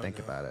fucking think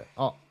about it.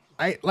 Oh,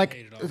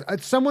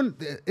 someone.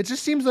 It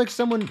just seems like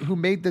someone who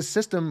made this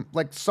system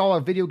like saw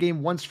a video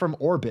game once from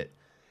orbit,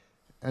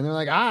 and they're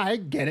like, I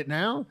get it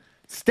now.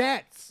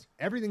 Stats.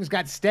 Everything's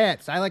got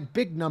stats. I like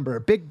big number,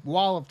 big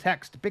wall of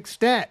text, big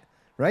stat,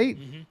 right?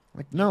 Mm-hmm.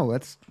 Like, no,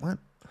 that's what,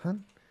 huh?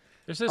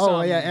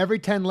 Yeah, every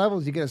 10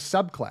 levels you get a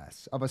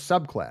subclass of a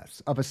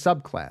subclass of a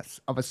subclass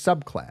of a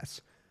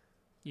subclass.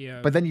 Yeah.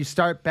 But then you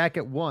start back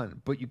at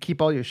 1, but you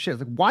keep all your shit.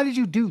 Like, why did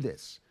you do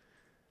this?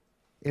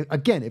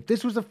 If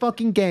this was a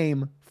fucking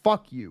game,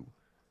 fuck you.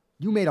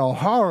 You made a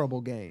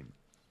horrible game.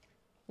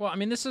 Well, I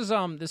mean, this is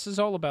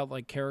all about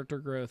like character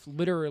growth,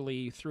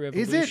 literally through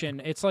evolution.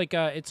 It's like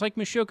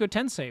Mushoku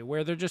Tensei,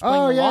 where they're just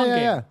playing a long game.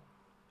 Yeah.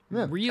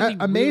 Really,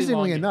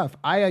 amazingly really enough,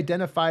 I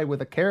identified with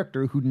a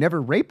character who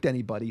never raped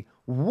anybody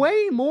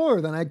way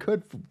more than I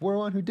could for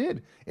one who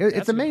did.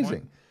 It's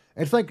amazing.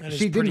 It's like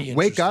she didn't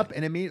wake up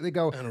and immediately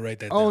go,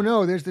 "Oh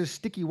no, there's this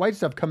sticky white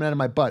stuff coming out of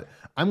my butt.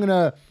 I'm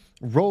gonna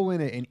roll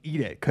in it and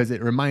eat it because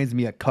it reminds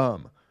me of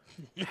cum."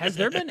 Has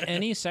there been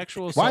any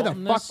sexual assault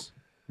in this?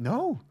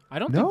 No, I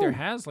don't think there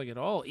has like at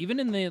all. Even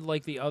in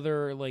the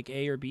other like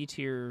A or B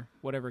tier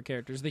whatever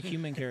characters, the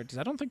human characters,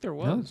 I don't think there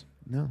was.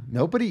 No.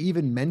 Nobody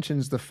even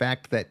mentions the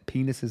fact that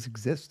penises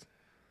exist.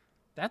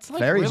 That's like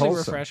very really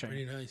wholesome. refreshing.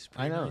 Pretty nice.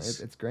 I know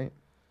it's great.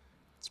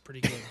 It's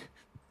pretty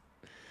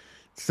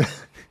good.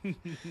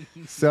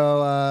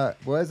 So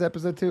what is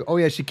episode 2? Oh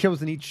yeah, she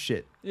kills and eats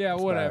shit. Yeah,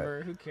 That's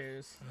whatever. Who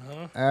cares?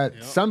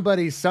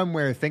 Somebody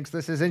somewhere thinks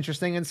this is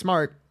interesting and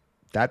smart.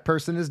 That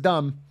person is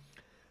dumb.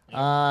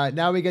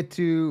 Now we get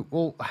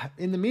to,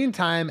 in the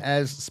meantime,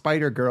 as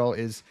Spider Girl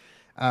is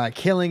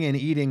killing and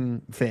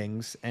eating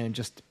things and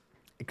just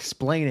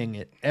explaining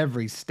it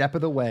every step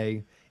of the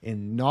way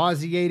in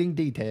nauseating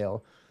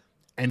detail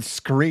and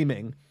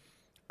screaming,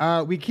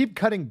 we keep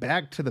cutting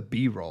back to the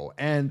B-roll.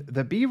 And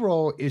the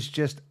B-roll is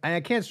just, and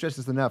I can't stress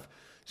this enough,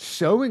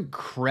 so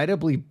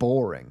incredibly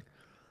boring.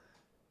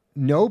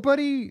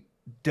 Nobody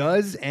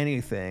does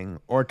anything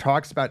or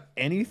talks about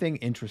anything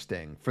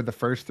interesting for the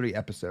first 3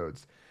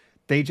 episodes.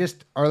 They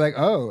just are like,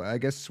 oh, I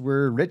guess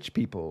we're rich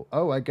people.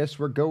 Oh, I guess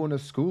we're going to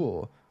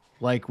school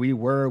like we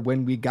were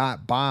when we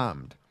got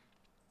bombed.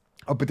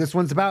 Oh, but this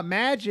one's about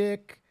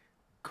magic.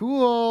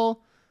 Cool.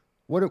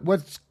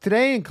 What's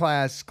today in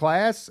class?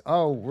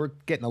 Oh, we're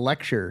getting a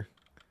lecture.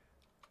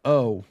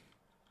 Oh,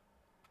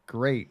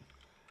 great.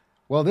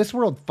 Well, this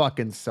world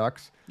fucking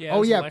sucks. Yeah,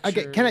 oh, yeah.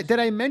 Did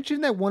I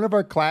mention that one of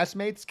our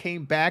classmates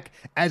came back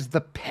as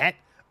the pet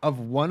of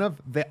one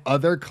of the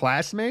other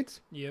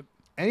classmates? Yep.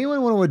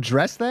 Anyone want to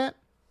address that?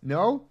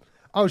 No?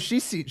 Oh, she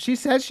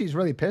says she's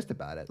really pissed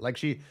about it. Like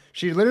she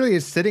literally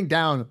is sitting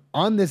down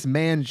on this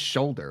man's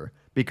shoulder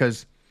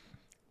because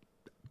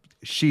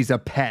she's a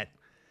pet.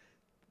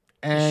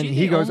 And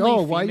he goes,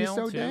 "Oh, why are you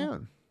so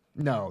down?"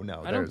 No,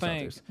 I don't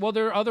think. Others. Well,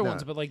 there are other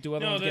ones, but like, do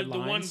other ones get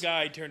lines? The one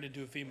guy turned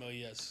into a female.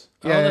 Yes.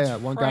 Yeah,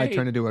 one guy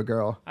turned into a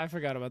girl. I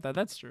forgot about that.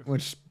 That's true.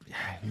 Which,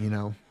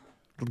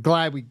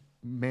 glad we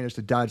managed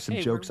to dodge some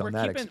jokes on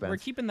that expense. We're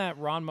keeping that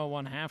Ranma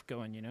 1/2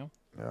 going, you know.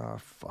 Oh,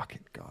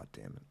 fucking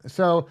goddamn it!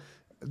 So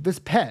this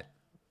pet,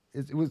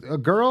 it was a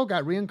girl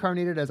got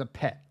reincarnated as a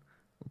pet,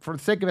 For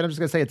the sake of it, I'm just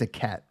gonna say it's a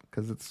cat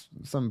because it's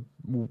some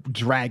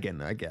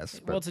dragon, I guess.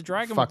 But Well, it's a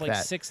dragon fuck with like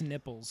that. 6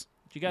 nipples.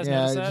 Do you guys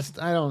notice that?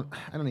 Just I don't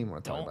even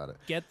want to talk about it.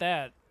 Get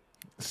that.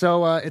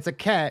 So it's a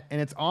cat, and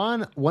it's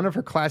on one of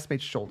her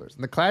classmates' shoulders.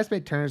 And the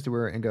classmate turns to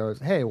her and goes,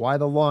 "Hey, why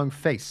the long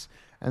face?"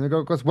 And the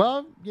girl goes,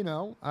 "Well,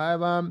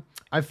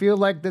 I feel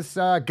like this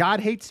God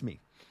hates me."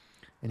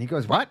 And he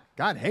goes, "What?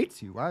 God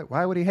hates you?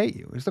 Why would he hate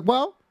you?" He's like,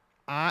 "Well,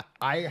 I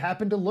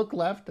happen to look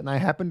left and I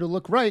happen to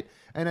look right,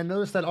 and I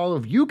noticed that all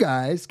of you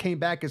guys came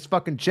back as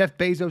fucking Jeff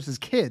Bezos'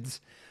 kids,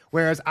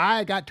 whereas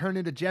I got turned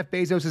into Jeff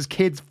Bezos'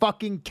 kid's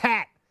fucking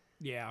cat.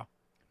 Yeah.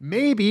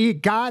 Maybe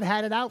God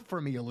had it out for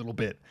me a little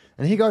bit."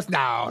 And he goes, no,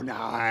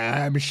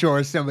 I'm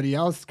sure somebody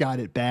else got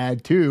it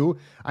bad too.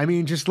 I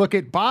mean, just look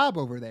at Bob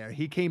over there.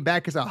 He came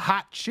back as a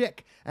hot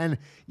chick. And,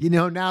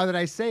 now that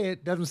I say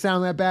it, doesn't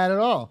sound that bad at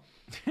all.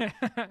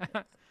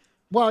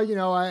 Well,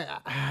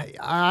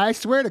 I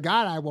swear to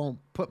God, I won't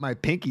put my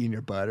pinky in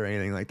your butt or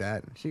anything like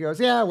that. She goes,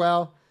 yeah,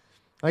 well,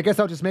 I guess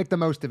I'll just make the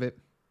most of it.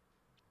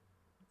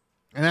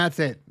 And that's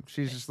it.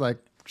 She's just like,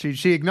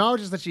 she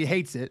acknowledges that she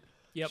hates it.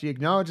 Yep. She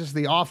acknowledges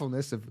the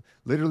awfulness of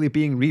literally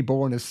being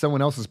reborn as someone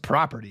else's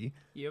property.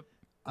 Yep.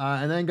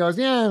 And then goes,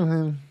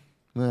 oh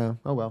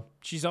well.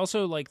 She's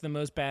also like the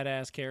most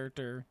badass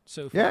character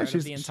so far out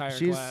of the entire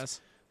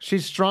class.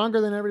 She's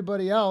stronger than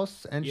everybody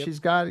else, and Yep. she's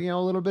got a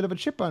little bit of a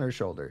chip on her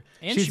shoulder.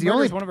 And she's she the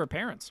only murders one of her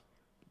parents.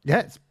 Yeah,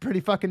 it's pretty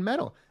fucking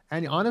metal.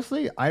 And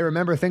honestly, I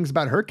remember things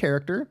about her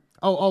character.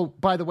 Oh,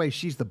 by the way,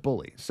 she's the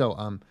bully. So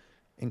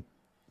and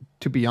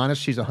to be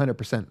honest, she's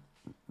 100%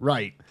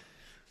 right.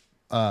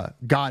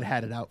 God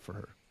had it out for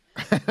her.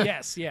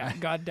 Yes, yeah,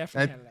 God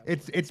definitely had it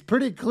out. It's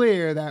pretty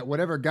clear that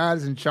whatever God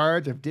is in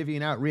charge of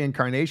divvying out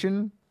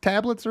reincarnation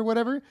tablets or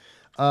whatever,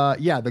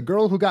 the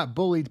girl who got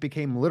bullied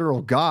became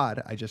literal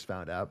God, I just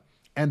found out.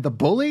 And the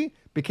bully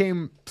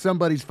became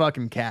somebody's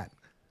fucking cat.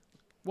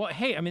 Well,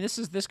 hey, I mean,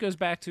 this goes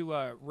back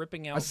to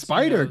ripping out A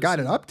spider got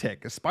an and-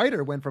 uptick. A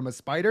spider went from a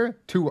spider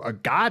to a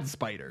god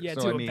spider. Yeah,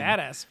 So, to I a mean,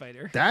 badass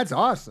spider. That's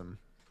awesome.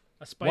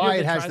 A spider Why that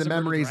it has tries the to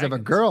murder memories of a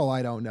dragons. girl,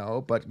 I don't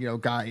know. But,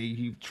 guy,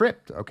 he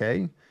tripped,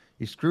 okay?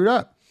 He screwed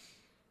up.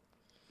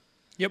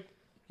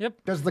 Yep.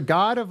 Does the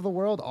god of the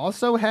world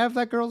also have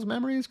that girl's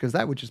memories? Because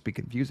that would just be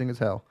confusing as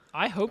hell.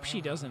 I hope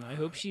she doesn't. I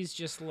hope she's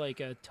just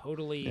like a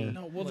totally.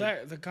 No, well,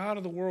 the God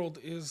of the world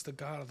is the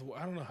God of the world.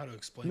 I don't know how to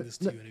explain this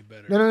to you any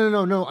better.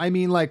 No. I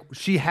mean, like,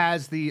 she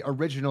has the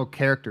original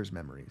character's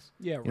memories.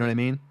 Yeah, You know what I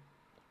mean?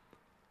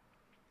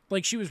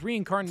 Like she was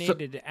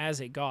reincarnated as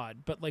a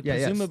god, but like Yeah,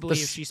 yes. presumably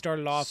if she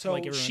started off So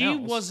like everyone she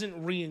else. wasn't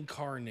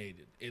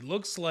reincarnated. It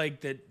looks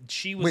like that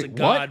she was Wait, a what?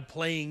 god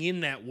playing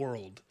in that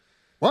world.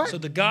 What? So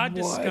the god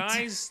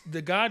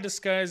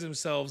disguised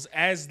themselves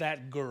as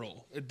that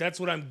girl. That's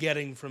what I'm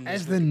getting from this.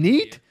 As the Wikipedia.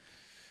 neat?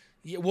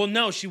 Yeah, well,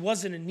 no, she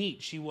wasn't a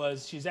neat.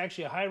 She's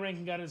actually a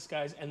high-ranking god in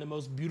disguise and the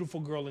most beautiful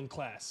girl in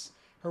class.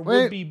 Her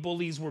Wait. would-be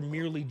bullies were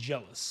merely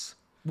jealous.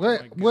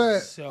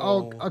 What? So-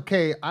 Oh,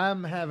 okay.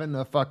 I'm having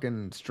a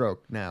fucking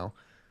stroke now.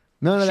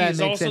 None of that She's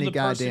makes also any the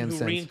person goddamn who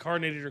sense.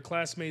 reincarnated her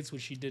classmates,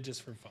 which she did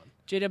just for fun.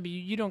 JW,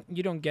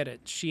 you don't get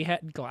it. She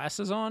had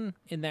glasses on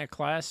in that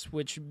class,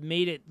 which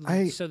made it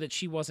so that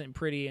she wasn't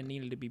pretty and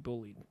needed to be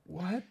bullied.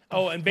 What?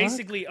 Oh, and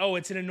basically,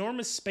 it's an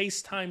enormous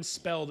space-time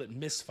spell that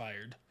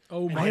misfired.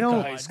 Oh and my went to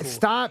God. high school.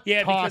 Stop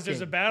Yeah, talking. because there's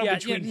a battle Yeah,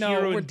 between no,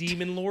 Hero we're and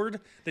Demon Lord.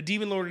 The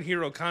Demon Lord and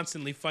Hero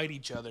constantly fight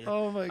each other.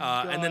 Oh my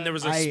God. And then there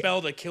was a spell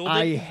that killed it.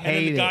 I and then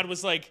hate the it. god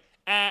was like,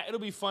 it'll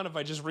be fun if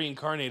I just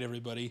reincarnate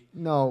everybody.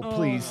 No,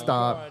 please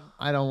stop. God.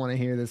 I don't want to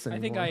hear this anymore.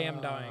 I think I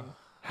am dying.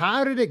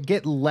 How did it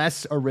get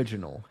less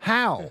original?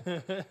 How?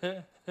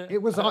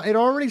 It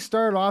already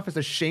started off as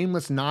a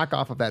shameless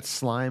knockoff of that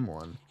slime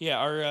one. Yeah,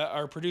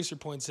 our producer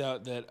points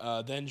out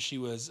that then she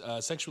was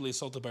sexually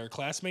assaulted by her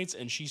classmates,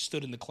 and she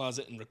stood in the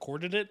closet and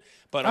recorded it,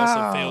 but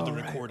also failed to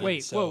record it.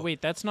 Wait, so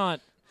wait, that's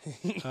not.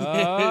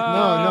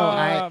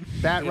 No,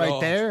 that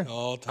right there. It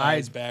all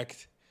ties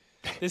back.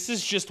 This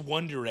is just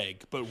Wonder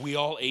Egg, but we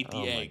all ate the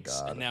eggs,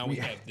 God. and now we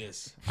have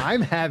this.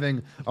 I'm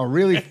having a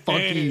really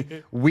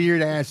funky,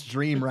 weird ass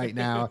dream right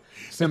now.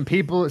 Some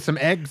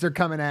eggs are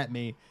coming at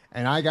me,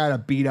 and I gotta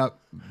beat up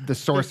the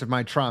source of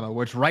my trauma,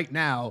 which right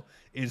now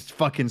is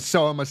fucking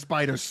So I'm a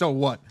Spider, so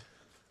what?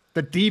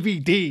 The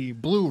DVD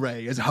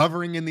Blu-ray is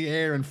hovering in the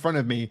air in front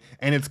of me,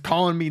 and it's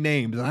calling me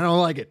names, and I don't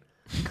like it.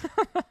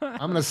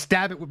 I'm gonna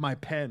stab it with my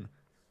pen.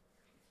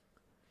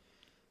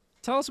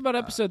 Tell us about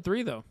episode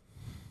 3, though.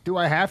 Do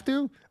I have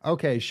to?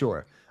 Okay,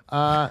 sure.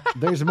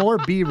 There's more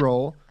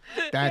B-roll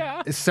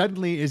that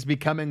suddenly is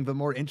becoming the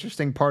more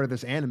interesting part of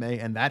this anime,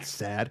 and that's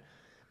sad.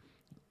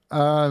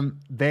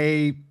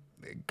 They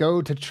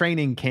go to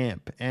training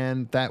camp,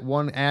 and that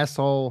one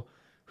asshole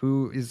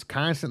who is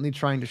constantly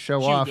trying to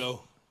show off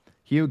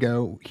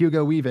Hugo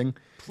Weaving.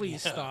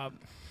 Please stop.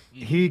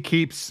 He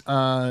keeps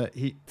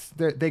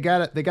they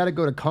gotta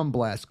go to cum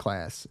blast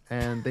class,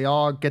 and they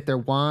all get their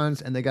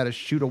wands and they gotta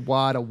shoot a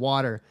wad of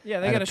water. Yeah,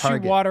 they at a gotta shoot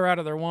target. water out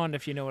of their wand,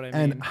 if you know what I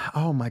mean. And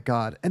oh my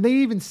god, and they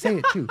even say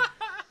it too.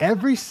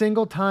 Every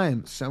single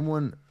time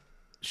someone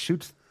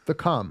shoots the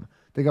cum,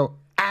 they go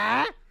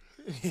ah.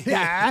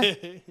 Yeah.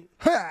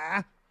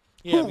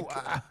 Yeah,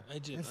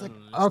 because It's like,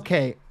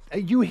 okay,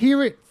 you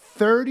hear it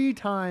 30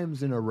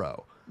 times in a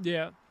row.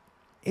 Yeah.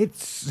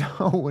 It's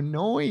so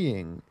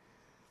annoying.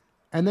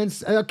 And then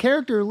a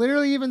character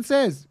literally even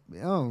says,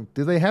 "Oh,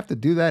 do they have to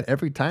do that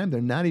every time?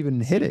 They're not even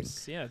hitting."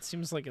 Yeah, it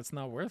seems like it's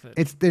not worth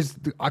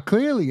it.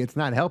 Clearly it's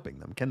not helping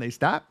them. Can they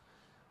stop?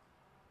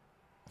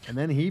 And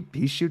then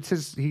he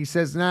shoots he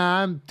says,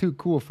 "Nah, I'm too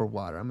cool for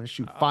water. I'm gonna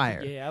shoot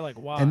fire." Yeah, I like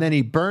water. And then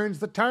he burns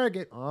the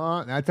target.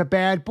 Oh, that's a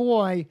bad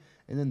boy.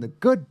 And then the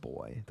good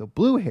boy, the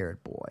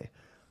blue-haired boy,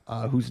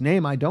 whose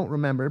name I don't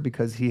remember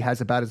because he has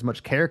about as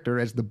much character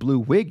as the blue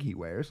wig he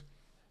wears.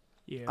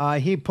 Yeah.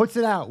 He puts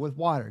it out with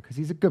water because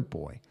he's a good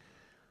boy.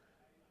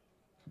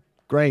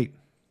 Great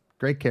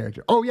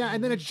character. Oh yeah,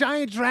 and then a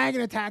giant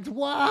dragon attacks.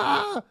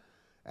 Whoa!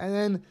 And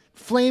then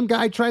Flame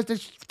Guy tries to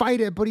fight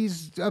it, but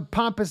he's a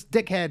pompous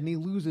dickhead and he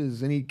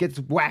loses and he gets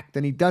whacked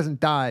and he doesn't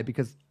die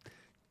because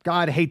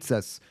God hates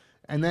us.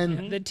 And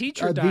then the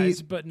teacher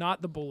dies, but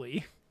not the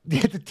bully.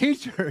 Yeah, the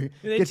teacher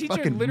gets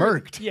fucking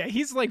murked. Yeah,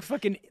 he's like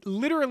fucking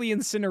literally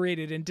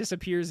incinerated and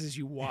disappears as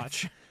you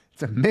watch.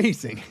 It's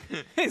amazing.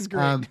 It's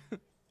great.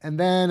 And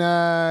then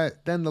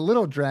the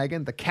little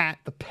dragon, the cat,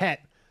 the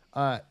pet,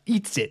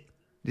 eats it.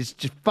 Just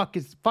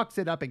fucks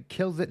it up and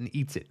kills it and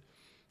eats it.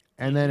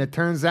 And then it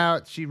turns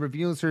out she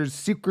reveals her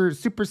super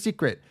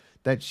secret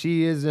that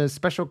she is a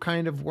special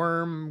kind of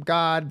worm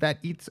god that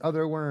eats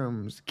other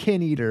worms,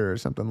 kin eater or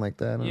something like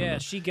that. I don't know.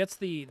 She gets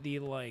the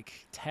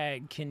like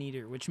tag kin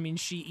eater, which means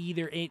she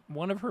either ate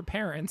one of her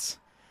parents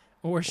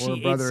or she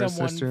ate brother or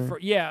someone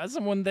sister.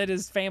 someone that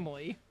is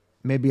family.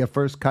 Maybe a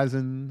first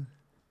cousin,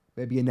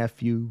 maybe a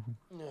nephew.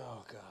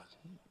 Oh God.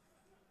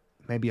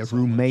 Maybe a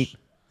roommate.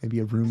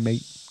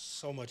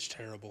 So much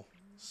terrible.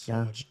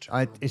 Yeah, Much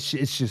terrible. it's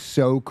just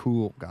so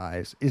cool,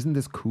 guys. Isn't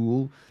this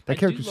cool? That I do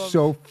character's love-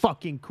 so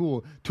fucking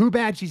cool. Too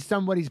bad she's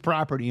somebody's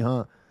property,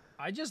 huh?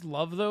 I just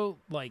love though,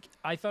 like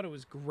I thought it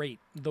was great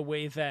the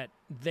way that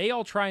they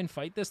all try and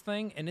fight this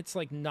thing and it's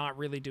like not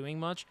really doing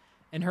much.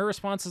 And her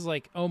response is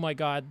like, "Oh my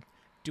God,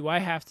 do I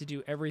have to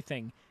do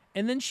everything?"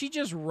 And then she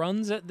just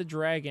runs at the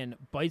dragon,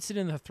 bites it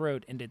in the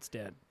throat, and it's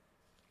dead.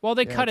 Well,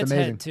 they cut it's its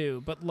amazing. head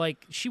too, but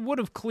like she would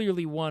have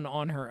clearly won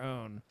on her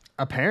own.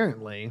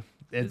 Apparently,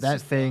 It's that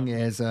just thing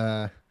is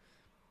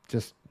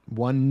just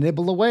one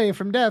nibble away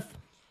from death.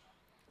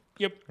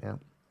 Yep. Yeah,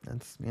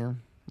 that's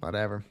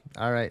whatever.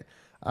 All right.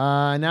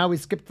 Now we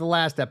skipped the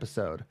last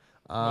episode.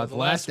 The last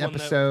last one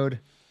episode.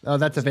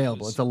 That's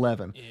available. It's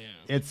 11.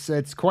 Yeah.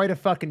 It's quite a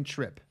fucking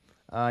trip.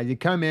 You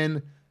come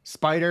in.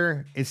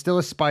 Spider is still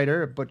a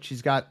spider, but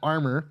she's got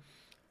armor.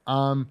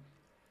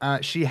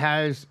 She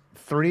has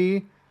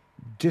 3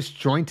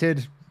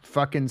 disjointed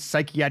fucking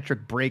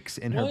psychiatric breaks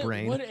in her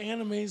brain. What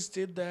animes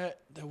did that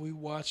we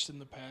watched in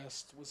the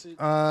past? Was it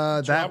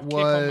that Dropkick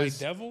on My was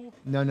Devil?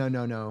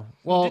 no.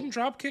 Well, Didn't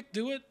Dropkick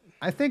do it?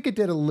 I think it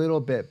did a little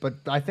bit, but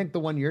I think the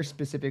one you're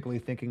specifically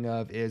thinking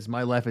of is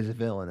My Life is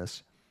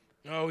Villainous.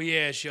 Oh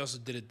yeah, she also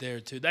did it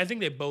there too. I think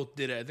they both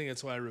did it. I think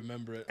that's why I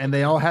remember it. And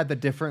they all had the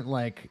different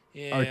like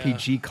Yeah.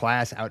 RPG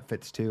class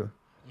outfits too.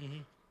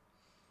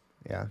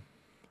 Yeah.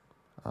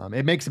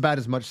 It makes about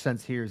as much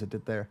sense here as it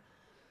did there.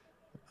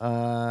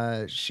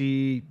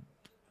 She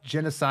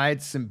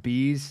genocides some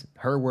bees,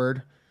 her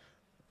word.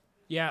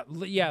 Yeah,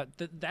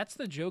 that's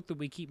the joke that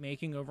we keep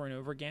making over and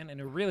over again, and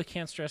I really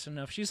can't stress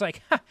enough. She's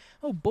like,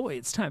 "Oh boy,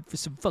 it's time for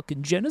some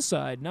fucking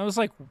genocide," and I was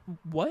like,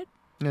 "What?"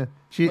 Yeah.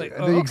 Like,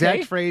 The exact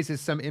okay. phrase is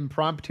some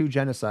impromptu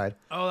genocide.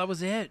 Oh, that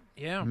was it.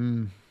 Yeah.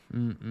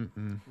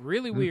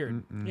 Really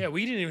weird. Yeah,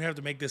 we didn't even have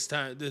to make this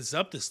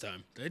up this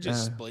time. They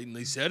just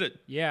blatantly said it.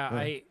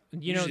 Yeah,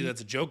 Usually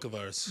that's a joke of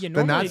ours. you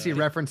The normally Nazi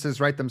references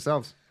write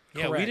themselves.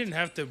 Yeah, Correct. we didn't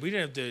have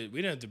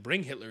to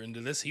bring Hitler into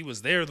this. He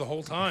was there the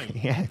whole time.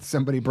 Yeah,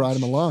 somebody brought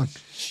him along.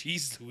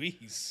 Jeez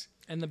Louise.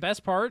 And the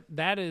best part,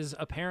 that is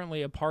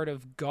apparently a part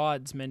of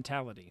God's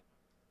mentality,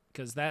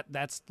 because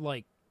that's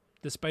like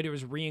the spider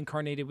was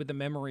reincarnated with the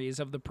memories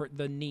of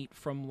the neat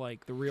from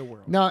like the real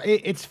world. No,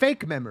 it's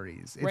fake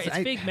memories. Right, it's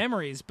fake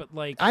memories, but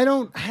like I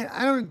don't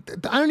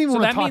even so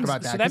want that to talk means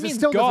about that so that because it means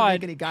still doesn't God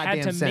make any goddamn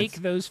had to sense. make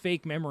those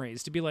fake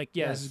memories to be like,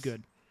 yeah, this is Yes.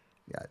 good.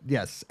 Yeah,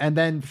 yes, and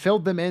then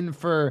filled them in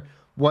for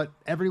what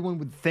everyone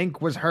would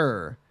think was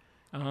her,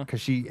 because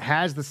she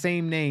has the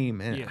same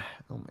name. And Yeah.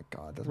 oh my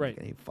god, doesn't Right.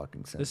 make any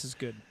fucking sense. This is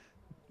good.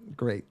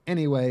 Great.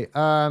 Anyway,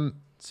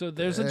 So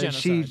there's a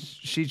genocide.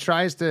 she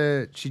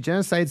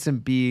genocides some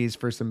bees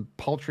for some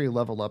paltry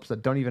level ups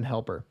that don't even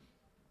help her,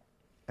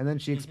 and then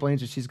she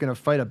explains that she's gonna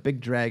fight a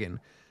big dragon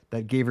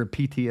that gave her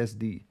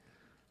PTSD.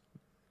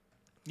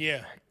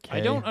 Yeah. I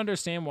don't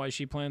understand why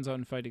she plans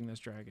on fighting this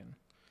dragon.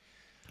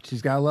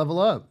 She's got to level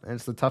up, and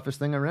it's the toughest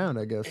thing around,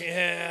 I guess.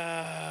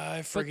 Yeah,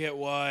 I forget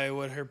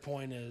what her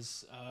point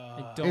is. She's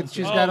Oh, got to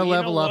you know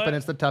level up, what? and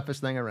it's the toughest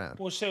thing around.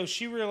 Well, so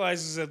she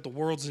realizes that the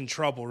world's in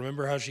trouble.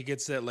 Remember how she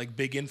gets that like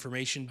big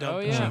information dump Oh,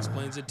 and she yeah.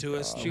 explains it to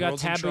us? She The got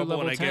world's in taboo trouble,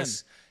 level and I 10.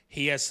 guess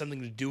he has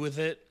something to do with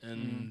it.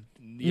 And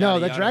No, yada,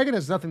 the yada. dragon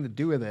has nothing to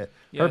do with it.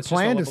 Yeah, Her it's just a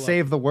plan to level up.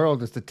 save the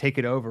world is to take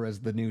it over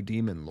as the new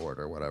demon lord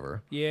or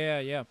whatever.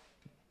 Yeah.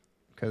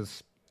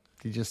 Because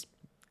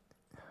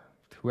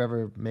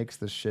whoever makes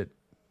this shit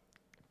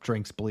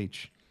drinks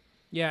bleach.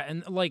 Yeah,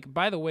 and like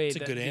by the way, It's a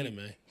good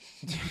anime.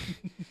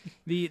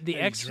 The I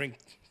X drink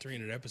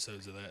 300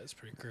 episodes of that. It's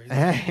pretty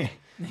crazy.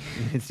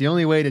 It's the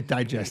only way to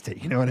digest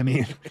it. You know what I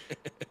mean?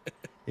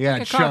 You gotta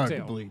Like a chug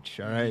cocktail. bleach.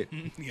 All right.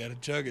 You gotta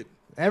chug it.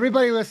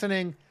 Everybody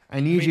listening, I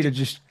need you to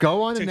just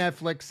go on to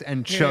Netflix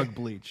and chug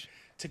bleach.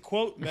 To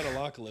quote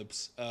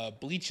Metalocalypse,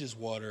 bleach is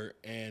water,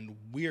 and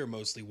we are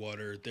mostly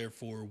water.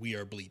 Therefore, we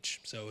are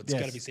bleach. So it's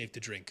got to be safe to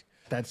drink.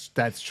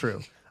 That's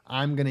true.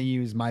 I'm gonna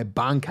use my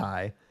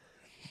bankai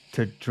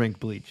to drink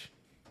bleach.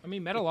 I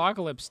mean,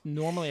 Metalocalypse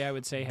normally I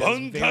would say has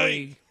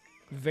Bunkai.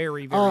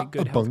 very good a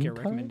healthcare bunkai?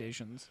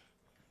 recommendations.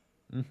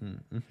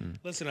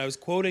 Listen, I was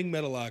quoting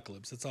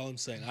Metalocalypse. That's all I'm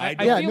saying. I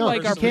Yeah, feel no,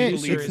 like you our can't-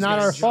 producer it's is not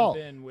gonna our jump fault.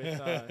 in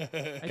with, I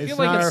It's feel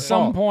like not at our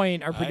some fault.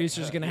 point our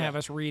producer's going to have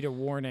us read a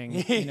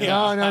warning. You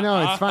know?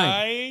 No, it's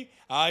fine.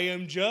 I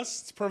am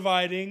just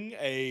providing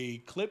a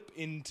clip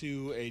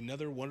into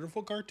another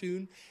wonderful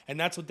cartoon, and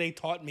that's what they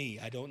taught me.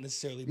 I don't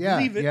necessarily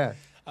believe it, yeah.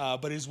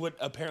 But is what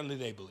apparently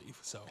they believe.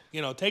 So,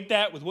 take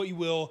that with what you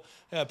will.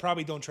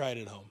 Probably don't try it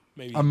at home.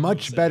 Maybe A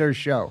much better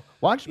show.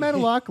 Watch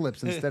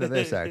Metalocalypse instead of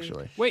this,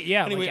 actually. Wait,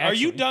 yeah. Anyway, like, are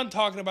you actually. done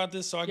talking about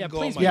this so I can go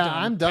on please my be Yeah, done.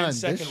 I'm done.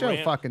 10-second This show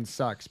rant? fucking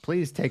sucks.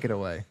 Please take it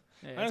away.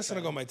 I'm just going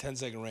to go on my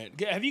 10-second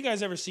rant. Have you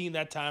guys ever seen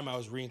that time I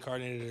was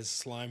reincarnated as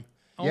slime?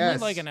 Only Yes.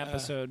 like an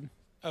episode.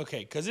 Okay,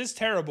 because it's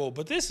terrible,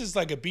 but this is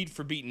like a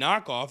beat-for-beat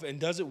knockoff and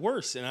does it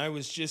worse. And I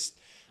was just...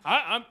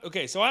 I'm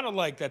okay, so I don't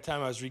like that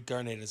time I was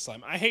reincarnated as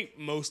slime. I hate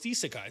most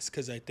isekais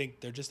because I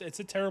think it's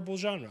a terrible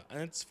genre.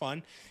 And it's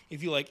fun.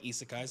 If you like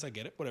isekais, I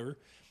get it, whatever.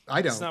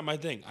 I don't. It's not my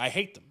thing. I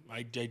hate them.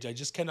 I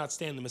just cannot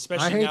stand them,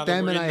 especially I now hate that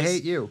them we're and in I this-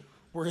 hate you.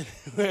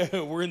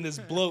 we're in this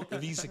bloat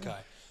of isekai.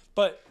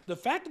 But the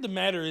fact of the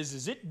matter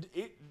is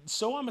it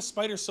so I'm a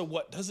spider, so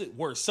what does it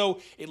worse? So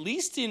at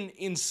least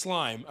in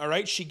Slime, all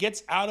right, she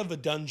gets out of a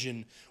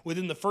dungeon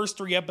within the first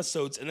 3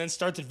 episodes and then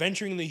starts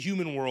adventuring in the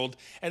human world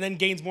and then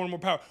gains more and more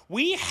power.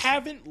 We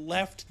haven't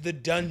left the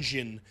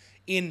dungeon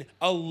in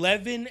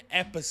 11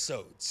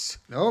 episodes.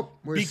 Nope.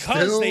 We're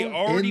Because still they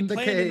already in the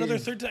planned cave. another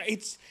third time.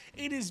 It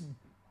is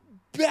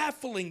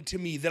baffling to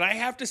me that I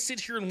have to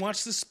sit here and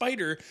watch the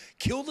spider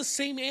kill the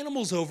same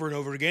animals over and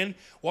over again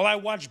while I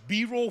watch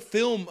B-roll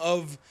film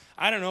of,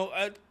 I don't know,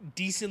 a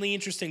decently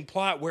interesting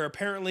plot where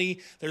apparently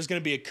there's going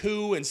to be a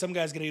coup and some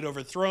guy's going to get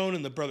overthrown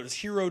and the brother's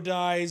hero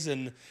dies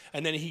and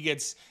then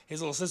his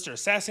little sister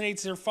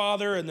assassinates her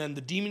father and then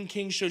the Demon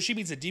King shows, she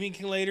meets the Demon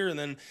King later and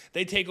then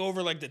they take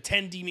over like the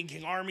 10 Demon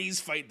King armies,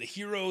 fight the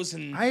heroes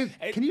and... Can you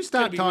it's gonna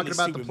stop be talking really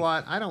about the stupid.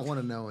 plot? I don't want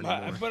to know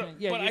anymore. But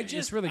Yeah, I it's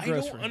just really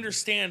gross I for don't him.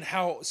 understand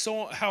how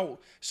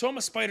I'm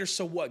a spider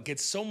so what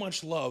gets so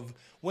much love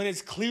when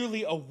it's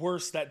clearly a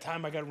worse that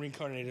time I got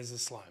reincarnated as a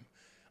slime.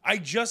 I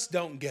just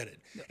don't get it.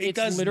 It It's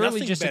does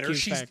literally nothing just a better.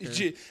 cute factor.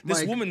 This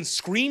Mike. woman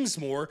screams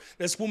more.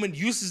 This woman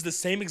uses the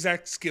same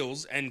exact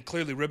skills and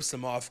clearly rips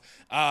them off.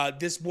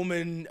 This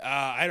woman,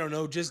 I don't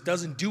know, just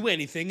doesn't do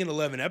anything in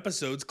 11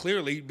 episodes,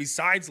 clearly,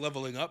 besides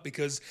leveling up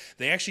because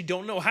they actually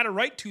don't know how to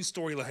write 2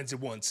 storylines at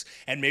once.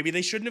 And maybe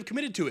they shouldn't have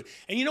committed to it.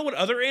 And you know what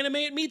other anime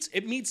it meets?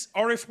 It meets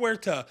Arif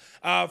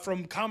Huerta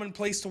from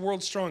Commonplace to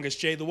World's Strongest,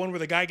 Jay. The one where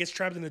the guy gets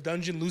trapped in a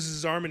dungeon, loses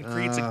his arm, and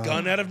creates a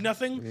gun out of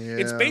nothing.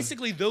 It's yeah.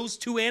 basically those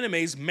 2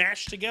 animes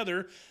mashed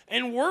together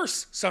and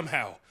worse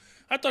somehow.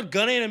 I thought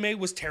gun anime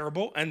was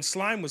terrible and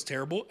slime was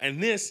terrible,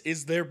 and this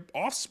is their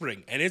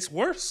offspring, and it's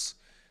worse.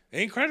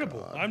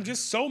 Incredible. I'm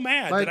just so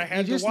mad that I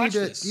had to watch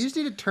this. You just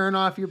need to turn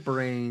off your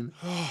brain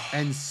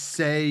and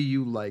say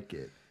you like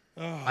it.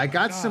 I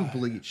got some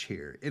bleach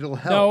here. It'll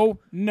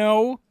help.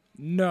 No.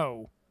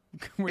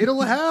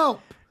 It'll help.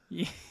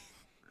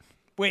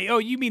 Wait, oh,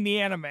 you mean the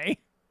anime?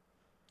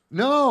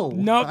 No.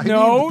 No, I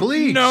no, need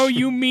bleach. no,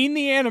 you mean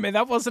the anime.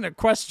 That wasn't a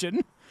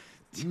question.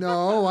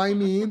 No, I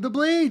mean the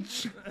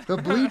bleach. The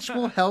bleach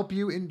will help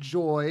you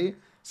enjoy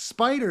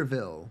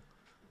Spiderville.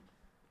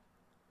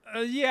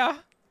 Yeah.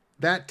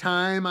 That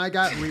time I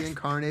got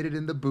reincarnated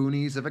in the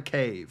boonies of a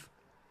cave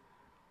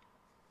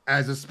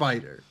as a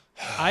spider.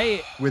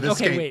 With a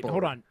okay, wait, skateboard.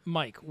 hold on.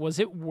 Mike, was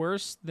it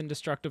worse than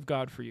Destructive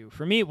God for you?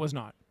 For me, it was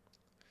not.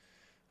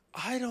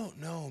 I don't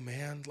know,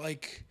 man.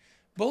 Like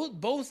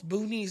both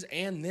Boonies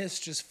and this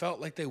just felt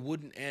like they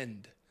wouldn't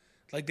end.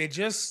 Like they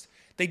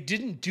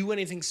didn't do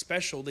anything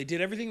special. They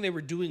did everything they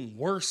were doing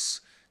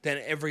worse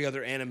than every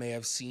other anime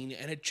I've seen,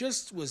 and it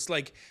just was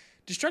like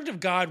Destructive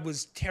God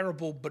was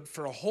terrible, but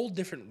for a whole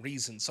different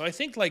reason. So I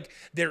think like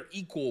they're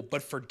equal,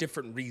 but for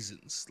different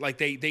reasons. Like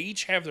they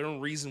each have their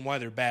own reason why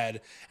they're bad,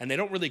 and they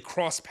don't really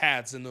cross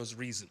paths in those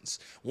reasons.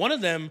 One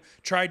of them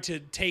tried to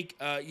take,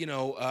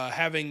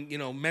 having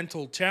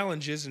mental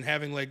challenges and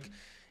having like,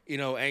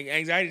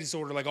 anxiety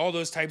disorder, like all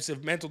those types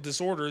of mental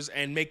disorders,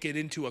 and make it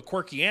into a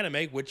quirky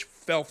anime, which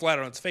fell flat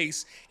on its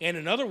face. And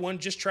another one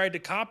just tried to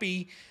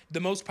copy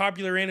the most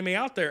popular anime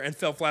out there and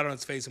fell flat on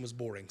its face and was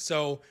boring.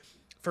 So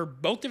for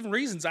both different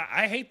reasons.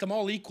 I hate them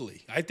all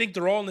equally. I think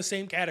they're all in the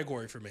same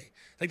category for me.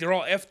 I think they're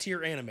all F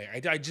tier anime.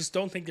 I just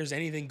don't think there's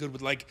anything good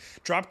with like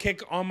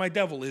Dropkick on My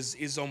Devil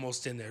is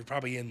almost in there,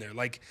 probably in there.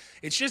 Like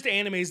it's just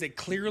animes that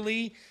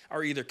clearly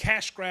are either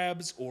cash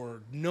grabs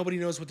or nobody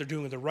knows what they're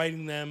doing with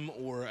writing them,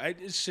 or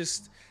it's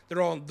just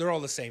they're all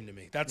the same to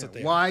me. That's what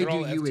they Why are. They're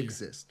all do you F-tier.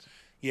 exist?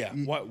 Yeah.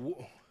 What?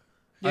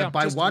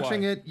 By just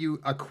watching why? it,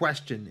 a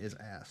question is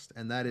asked,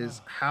 and that is,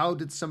 how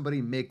did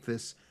somebody make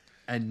this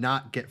and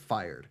not get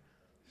fired?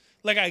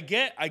 Like I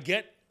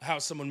get how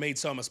someone made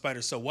Soma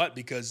Spider So What,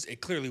 because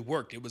it clearly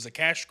worked. It was a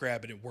cash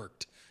grab and it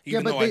worked.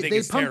 Even but though I think they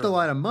it's pumped terrible. a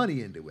lot of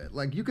money into it.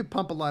 Like you could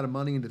pump a lot of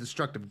money into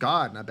Destructive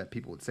God, and I bet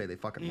people would say they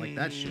fucking like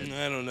that shit.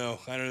 I don't know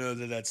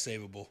that that's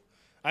savable.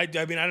 I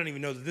mean, I don't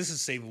even know that this is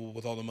savable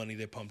with all the money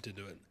they pumped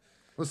into it.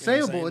 Well, You know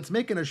what I'm savable, saying? it's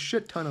making a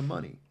shit ton of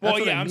money. Well,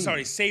 That's what I I'm mean.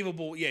 sorry,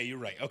 savable. Yeah, you're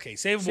right. Okay,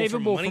 savable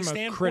from a Savable money from a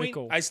standpoint.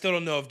 critical. I still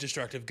don't know if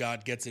Destructive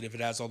God gets it if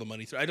it has all the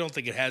money. I don't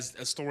think it has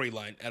a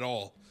storyline at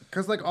all.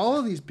 Because like all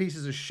of these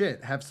pieces of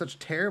shit have such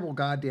terrible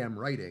goddamn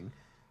writing,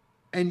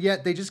 and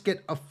yet they just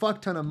get a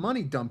fuck ton of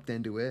money dumped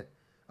into it.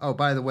 Oh,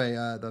 by the way,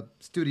 the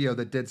studio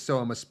that did So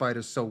I'm a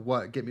Spider, So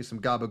What? Get me some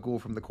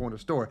gabagool from the corner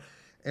store.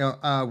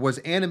 Was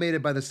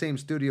animated by the same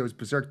studio as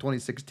Berserk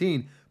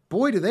 2016.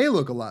 Boy, do they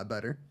look a lot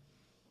better.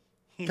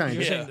 Kind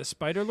You're of. saying the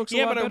spider looks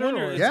Yeah, a lot but I better?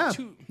 wonder. or- is Yeah. it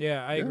too-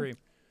 Yeah, I agree.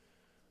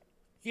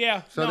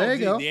 Yeah. So no, there you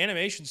go. The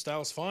animation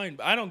style is fine.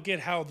 But I don't get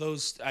how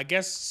those. I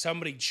guess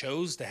somebody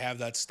chose to have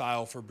that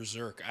style for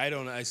Berserk.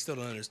 I still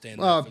don't understand.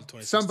 that Well, for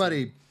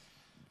 2016.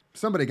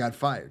 somebody got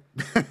fired.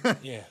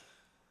 Yeah.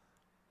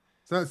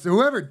 So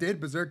whoever did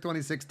Berserk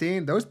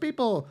 2016, those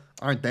people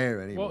aren't there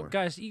anymore. Well,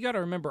 guys, you got to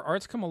remember,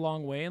 art's come a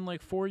long way in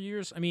like 4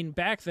 years. I mean,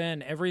 back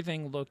then,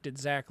 everything looked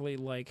exactly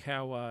like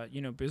how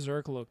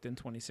Berserk looked in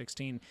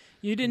 2016.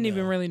 You didn't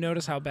even really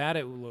notice how bad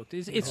it looked.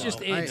 It's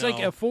like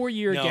a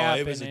 4-year No, gap.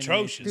 it was in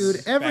atrocious.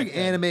 Dude, every back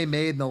then. anime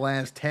made in the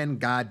last 10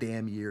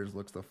 goddamn years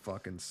looks the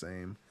fucking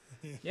same.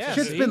 Yeah,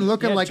 Shit's see? been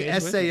looking Yeah, like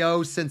Jay's with me.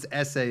 SAO since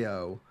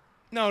SAO.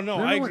 No,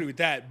 Remember I when- agree with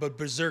that. But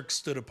Berserk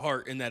stood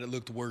apart in that it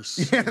looked worse.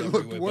 Yeah, in it every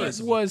looked way worse.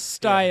 possible. Was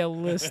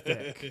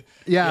stylistic.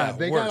 Yeah, Yeah,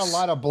 they got worse. a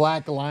lot of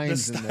black The,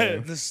 lines in there.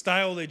 the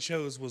style they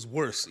chose was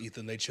worse,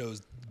 Ethan. They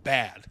chose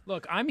bad.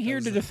 Look, I'm here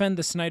to defend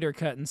the Snyder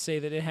Cut and say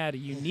that it had a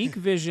unique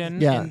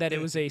vision Yeah. and that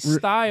it was a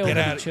style Get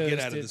that out, he chose get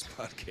out to. of this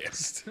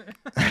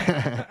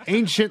podcast.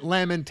 Ancient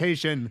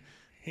lamentation.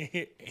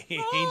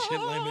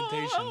 Ancient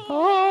lamentation.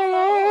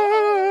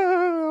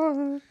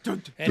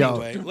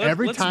 Yo, Anyway,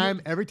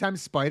 every time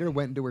Spider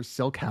went into her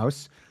silk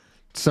house,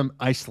 some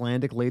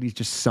Icelandic ladies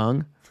just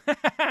sung. 10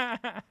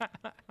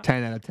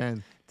 out of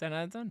 10. 10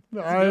 out of 10.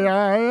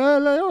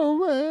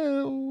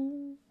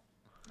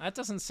 That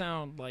doesn't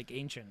sound like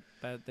ancient.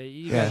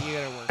 You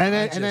gotta work. And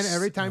then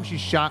every time she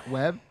shot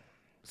web,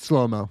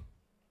 slow mo.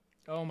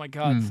 Oh my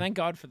God! Thank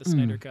God for the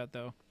Snyder Cut,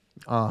 though.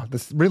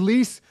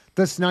 Release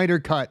the Snyder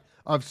cut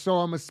of So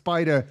I'm a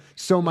Spider.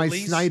 So my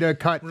Snyder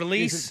cut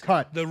Release isn't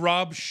cut. the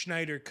Rob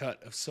Schneider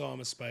cut of So I'm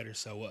a Spider,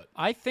 So What?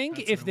 I think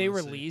That's if what I they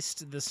wanna see.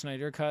 released the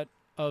Snyder Cut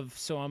of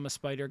So I'm a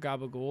Spider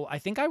Gabagool, I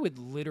think I would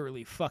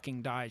literally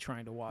fucking die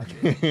trying to watch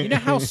it. You know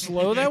how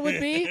slow that would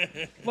be?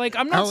 Like,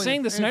 I'm not Oh,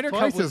 saying the and Snyder Cut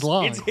twice was as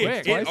long. It,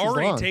 quick. Twice as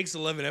already long. takes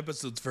 11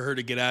 episodes for her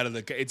to get out of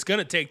the. It's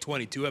gonna take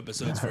 22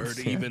 episodes for her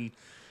to even.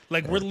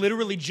 Like, we're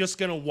literally just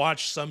gonna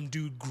watch some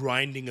dude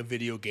grinding a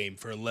video game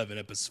for 11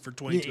 episodes for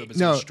 22 episodes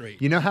No,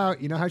 straight. you know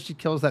how she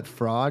kills that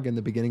frog in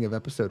the beginning of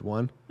episode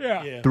 1?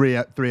 Yeah. Yeah.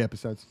 Three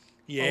episodes.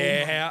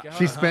 Yeah. God.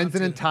 She spends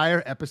an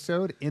entire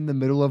episode in the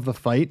middle of the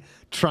fight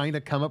trying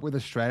to come up with a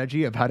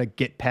strategy of how to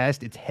get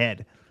past its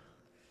head.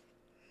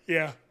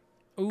 Yeah.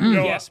 Ooh,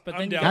 No, yes, but I'm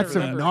then you down gotta That's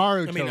some for that.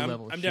 remember, Naruto I mean,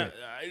 level I'm shit. down.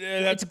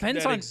 It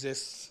depends that on-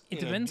 exists. it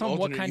in an depends on what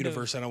alternate kind of-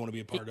 universe I don't want to be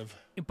a part of.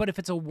 But if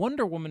it's a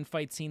Wonder Woman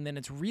fight scene, then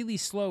it's really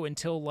slow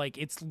until like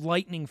it's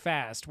lightning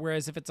fast.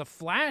 Whereas if it's a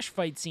Flash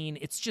fight scene,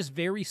 it's just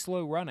very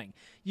slow running.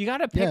 You got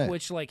to pick Yeah.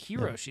 which like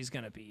hero she's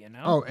gonna be. You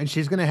know? Oh, and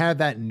she's gonna have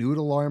that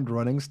noodle-armed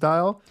running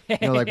style,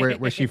 like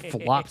where she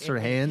flops her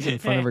hands in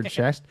front of her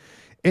chest.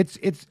 It's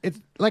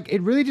like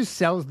it really just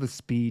sells the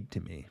speed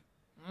to me.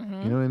 You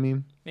know what I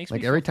mean? Makes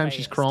like me every feel time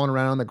she's fast. crawling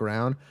around on the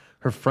ground,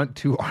 her front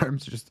two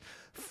arms are just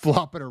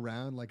flopping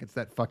around like it's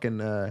that fucking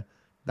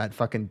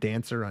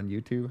dancer on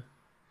YouTube.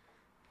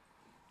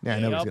 Yeah,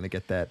 nobody's Yup. gonna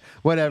get that.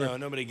 Whatever. No,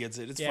 nobody gets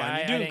it. It's Yeah, fine. I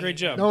You're doing a didn't great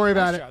get job. Don't worry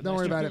about Nice it. job, Don't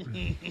worry nice about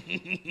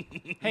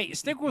it. Hey,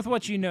 stick with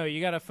what you know. You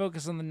got to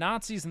focus on the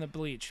Nazis and the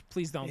bleach.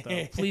 Please don't,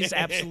 though. Please,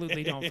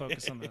 absolutely don't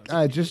focus on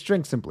those. Just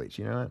drink some bleach.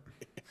 You know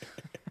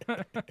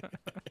what?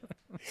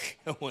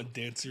 I want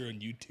dancer on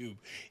YouTube,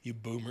 you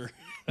boomer.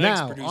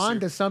 Now Ex-producer. on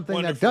to something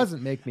that Wonderful.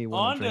 doesn't make me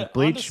want to drink onto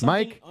bleach,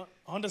 something- Mike.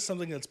 Onto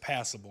something that's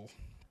passable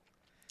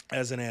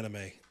as an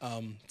anime,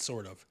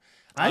 sort of.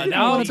 I didn't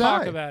Now wanna we'll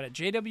talk die. about it.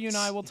 JW and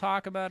I will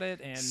talk about it,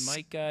 and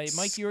Mike,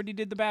 you already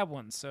did the bad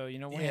ones, so you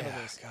know we'll handle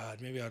this. God,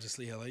 maybe I'll just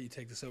let you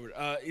take this over.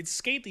 It's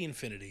Skate the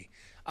Infinity.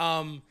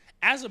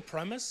 As a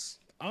premise,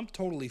 I'm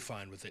totally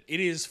fine with it. It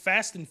is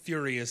Fast and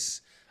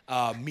Furious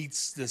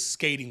meets the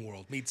skating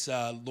world, meets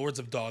Lords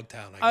of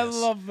Dogtown, I guess. I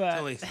love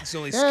that. It's the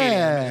only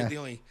Yeah. skating, the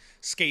only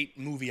skate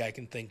movie I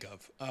can think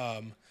of.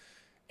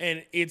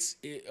 And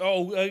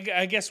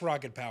I guess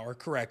Rocket Power,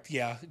 correct?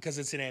 Yeah, because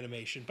it's an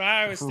animation. But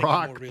I was thinking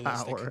more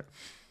realistic. Power.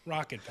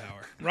 Rocket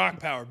Power, Rock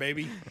Power,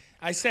 baby.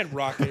 I said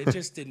rocket, it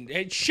just didn't.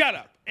 Hey, shut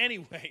up.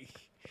 Anyway,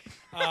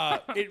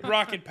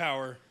 Rocket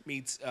Power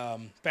meets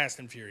Fast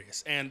and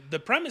Furious, and the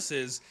premise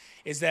is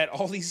that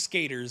all these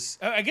skaters,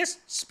 I guess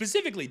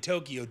specifically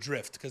Tokyo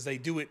Drift, because they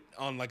do it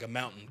on like a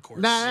mountain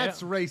course. Nah,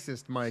 that's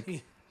racist,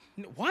 Mike.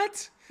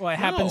 What? Well, it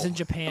happens in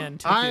Japan.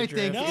 I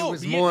think it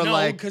was more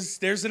like because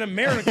there's an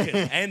American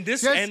and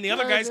and the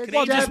other guy's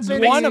Well, Canadian. just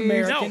one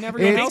American. No,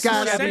 Everyone it else makes is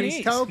more Japanese.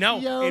 sense. Tokyo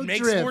No, it makes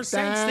Drift, more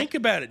sense. that- Think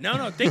about it.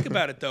 No, think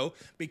about it though,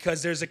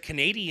 because there's a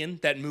Canadian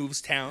that moves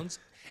towns.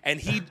 And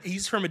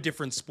he's from a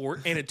different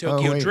sport. And in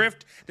Tokyo wait.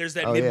 Drift, there's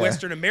that Oh, yeah.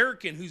 Midwestern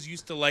American who's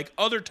used to like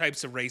other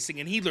types of racing,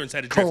 and he learns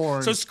how to drift.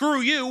 Corn. So screw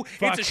you.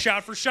 It's a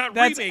shot-for-shot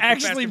That's remake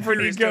actually of Fast and pretty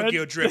Furious good.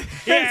 Tokyo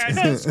Drift.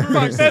 Yeah, screw Fuck,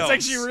 that's yourselves.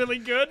 actually really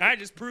good. I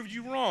just proved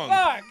you wrong.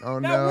 Fuck. Oh,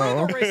 Now, we're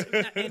no. the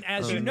race- and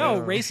as you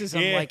know,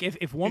 racism, Yeah. like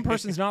if one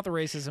person's not the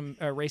racist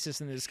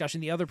in the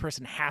discussion, the other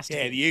person has to.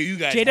 Yeah, be. you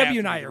guys JW have to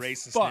and I be are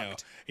racist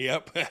fucked. now.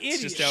 Yep, that's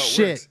Idiots. just how it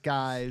Shit, works.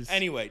 guys.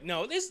 Anyway,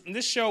 no, this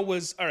show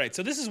was all right.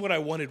 So this is what I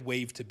wanted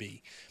Wave to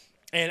be,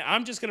 and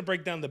I'm just gonna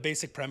break down the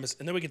basic premise,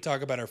 and then we can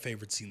talk about our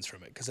favorite scenes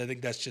from it because I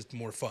think that's just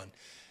more fun.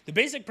 The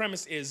basic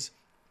premise is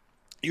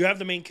you have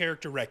the main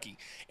character Reki,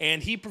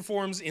 and he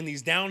performs in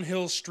these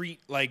downhill street,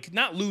 like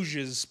not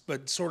luges,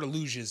 but sort of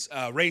luges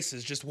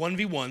races, just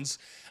 1v1s,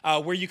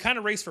 where you kind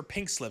of race for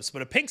pink slips.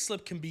 But a pink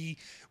slip can be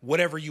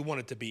whatever you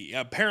want it to be.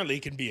 Apparently,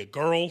 it can be a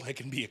girl, it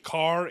can be a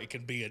car, it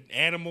can be an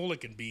animal,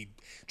 it can be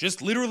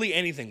just literally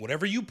anything.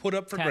 Whatever you put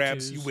up for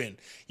grabs, Tattoos. you win.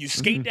 You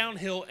skate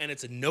downhill, and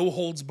it's a no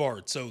holds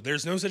barred. So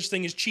there's no such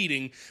thing as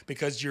cheating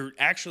because you're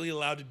actually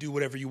allowed to do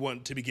whatever you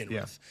want to begin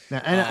with. Now,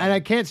 and I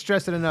can't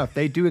stress it enough.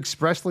 They do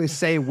expressly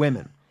say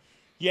women.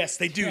 Yes,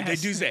 they do. Yes. They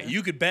do say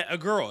you could bet a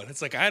girl, and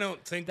it's like I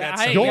don't think that's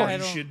I- something I you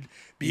don't- should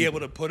be able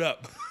to put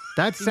up.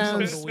 That Seems a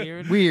sounds little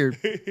weird. weird.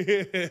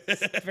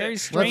 Very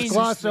strange. Let's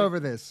gloss over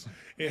this.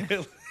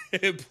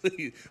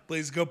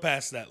 please go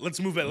past that. Let's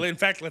move it. In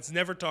fact, let's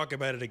never talk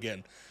about it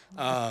again.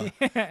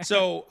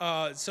 So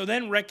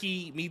then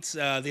Reki meets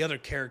the other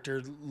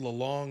character,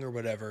 Lalong or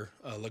whatever,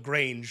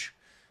 Lagrange.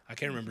 I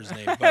can't remember his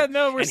name. But,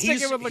 No, we're and sticking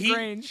he's- with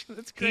Lagrange.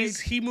 That's great.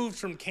 He moved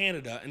from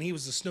Canada and he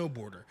was a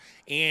snowboarder,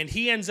 and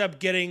he ends up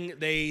getting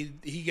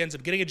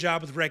a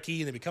job with Reki,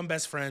 and they become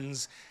best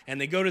friends, and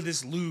they go to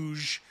this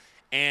luge,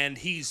 and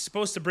he's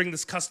supposed to bring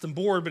this custom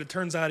board, but it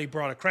turns out he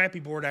brought a crappy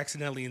board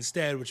accidentally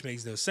instead, which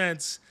makes no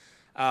sense.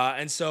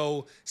 And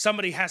so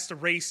somebody has to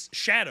race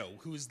Shadow,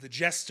 who's the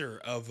jester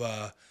of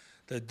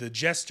the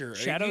jester.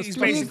 Shadow's He's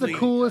cool. He's the basically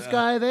coolest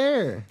guy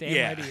there. Damn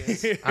yeah. right he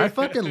is. I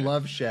fucking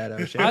love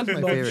Shadow. Shadow's my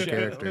love favorite Shadow.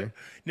 character.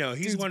 No,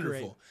 he's Dude's wonderful.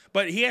 great.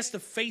 But he has to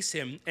face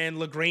him, and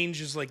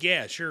Lagrange is like,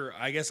 yeah, sure,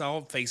 I guess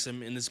I'll face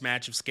him in this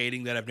match of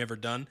skating that I've never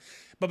done.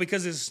 But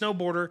because he's a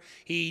snowboarder,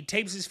 he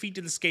tapes his feet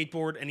to the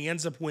skateboard, and he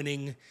ends up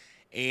winning.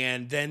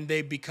 And then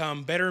they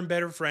become better and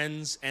better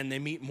friends, and they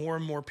meet more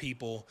and more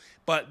people.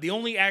 But the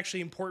only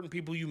actually important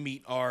people you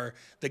meet are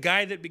the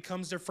guy that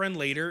becomes their friend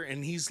later,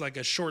 and he's like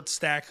a short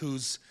stack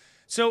who's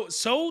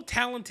so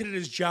talented at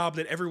his job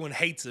that everyone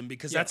hates him,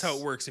 because that's how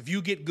it works. If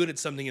you get good at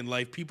something in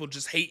life, people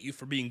just hate you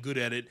for being good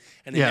at it,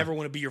 and they Yeah. never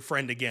want to be your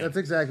friend again. That's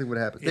exactly what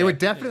happened. They were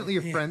definitely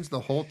your friends the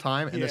whole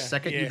time, and Yeah, the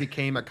second yeah. you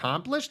became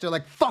accomplished, they're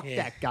like, fuck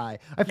that guy.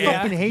 I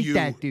Yeah. fucking hate You.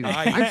 that dude.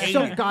 I I'm hate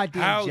so him.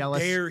 goddamn How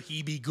jealous. dare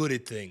he be good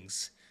at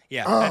things?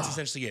 Yeah, that's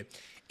essentially it.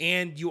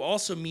 And you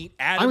also meet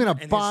Adam. I'm going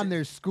to and bomb his,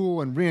 their school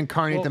and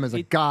reincarnate Well, them as a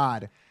it-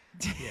 god.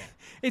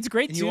 It's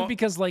great And you too all-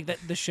 because like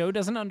the show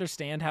doesn't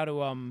understand how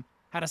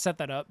to set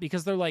that up,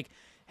 because they're like,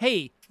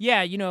 hey,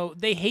 yeah,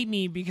 they hate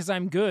me because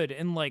I'm good,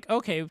 and like,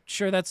 okay,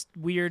 sure, that's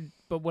weird,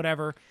 but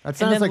whatever. That And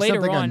sounds then like later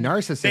something on, a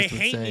narcissist They would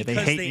hate say. me They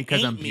 'cause hate they me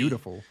because I'm hate me.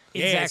 beautiful.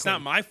 Yeah, it's Exactly.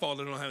 not my fault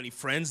I don't have any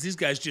friends. These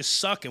guys just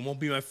suck and won't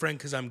be my friend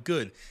because I'm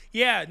good.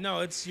 Yeah,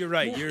 no, you're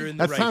right. You're in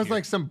the That right sounds here.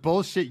 like some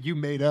bullshit you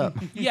made up.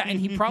 Yeah, and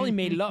he probably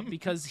made it up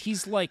because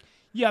he's like,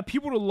 yeah,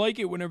 people don't like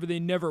it whenever they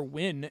never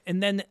win.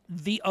 And then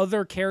the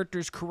other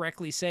characters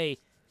correctly say,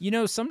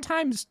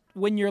 sometimes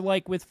when you're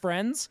like with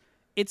friends,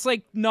 it's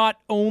like not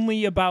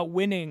only about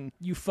winning,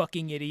 you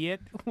fucking idiot.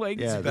 Like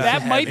Yeah, about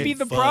that might be having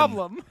the fun.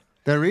 problem.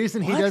 The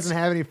reason he What? doesn't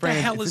have any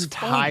friends hell is is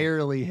fun?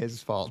 entirely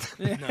his fault.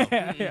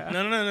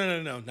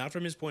 No, not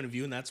from his point of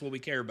view, and that's what we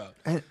care about.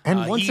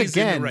 And once he's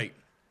in the again, right.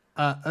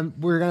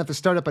 We're going to have to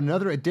start up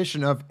another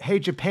edition of Hey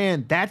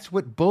Japan, that's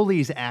what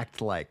bullies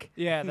act like.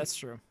 Yeah, that's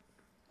true.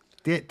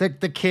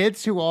 The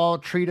kids who all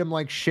treat him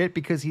like shit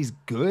because he's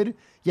good.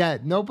 Yeah,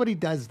 nobody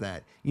does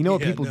that. You know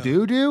what Yeah, people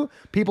no. do?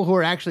 People who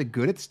are actually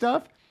good at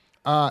stuff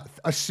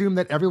assume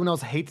that everyone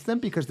else hates them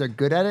because they're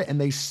good at it, and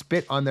they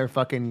spit on their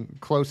fucking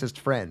closest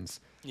friends.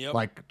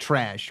 like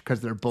trash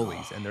because they're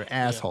bullies and they're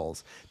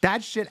assholes.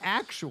 That shit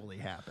actually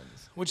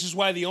happens. Which is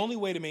why the only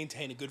way to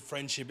maintain a good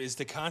friendship is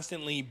to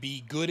constantly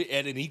be good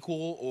at an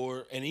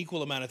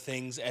equal amount of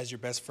things as your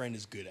best friend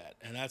is good at.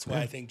 And that's why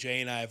I think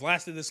Jay and I have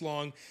lasted this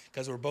long,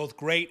 because we're both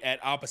great at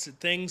opposite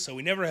things, so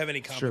we never have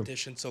any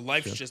competition, so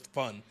life's just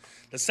fun.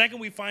 The second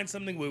we find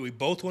something where we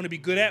both want to be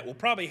good at, we'll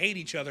probably hate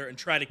each other and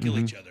try to kill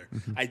each other.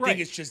 I think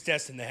it's just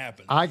destined to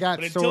happen. I got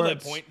but swords. until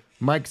that point,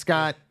 Mike's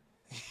got...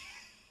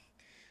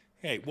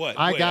 Hey, what?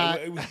 I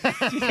got.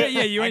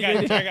 You ain't.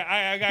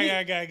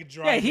 I got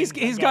Yeah, he's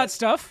got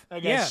stuff.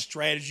 I got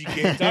strategy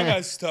games. I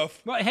got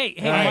stuff. Well, hey,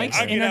 Right. Mike's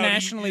I get out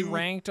internationally you-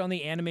 ranked on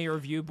the anime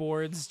review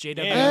boards. JW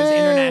is Hey.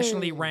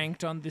 internationally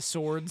ranked on the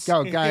swords.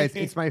 Go, guys.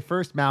 It's my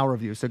first Mal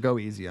review, so go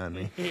easy on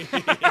me.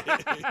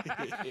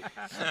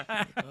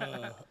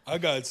 I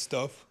got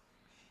stuff.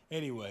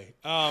 Anyway,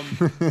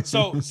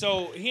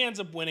 so he ends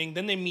up winning.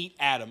 Then they meet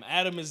Adam.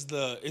 Adam is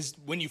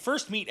when you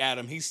first meet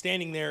Adam, he's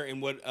standing there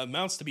in what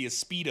amounts to be a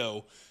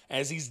Speedo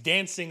as he's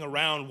dancing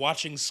around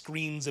watching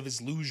screens of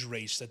his luge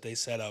race that they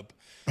set up.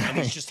 And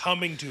he's just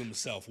humming to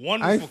himself.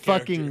 Wonderful I character.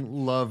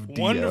 fucking love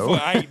Dio. Wonderful.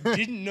 I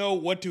didn't know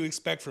what to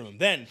expect from him.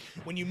 Then,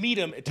 when you meet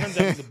him, it turns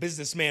out he's a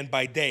businessman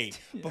by day.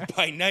 But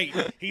by night,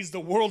 he's the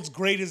world's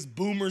greatest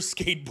boomer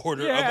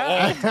skateboarder of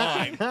all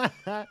time.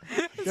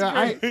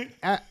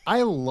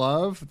 I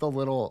love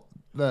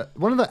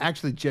one of the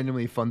actually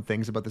genuinely fun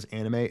things about this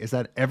anime is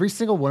that every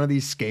single one of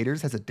these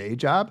skaters has a day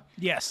job.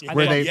 Yes,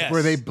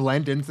 Where they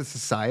blend into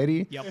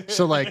society. Yep.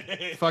 So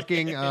like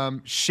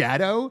fucking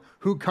Shadow,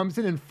 who comes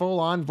in full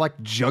on like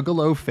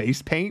juggalo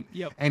face paint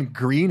and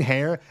green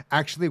hair,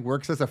 actually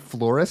works as a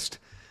florist.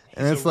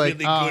 And He's it's a like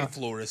really good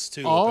florist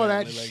too. all of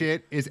that apparently.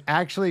 shit is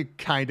actually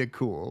kind of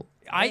cool.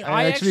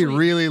 I actually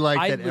really like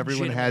I that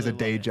everyone has a legitimately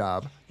day love it.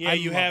 job. Yeah,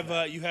 you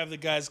have the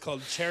guys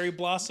called Cherry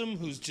Blossom,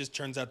 who's just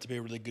turns out to be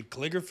a really good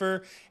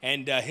calligrapher,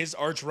 and his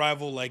arch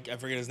rival, like I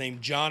forget his name,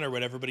 John or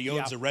whatever, but he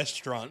owns a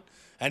restaurant,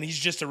 and he's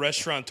just a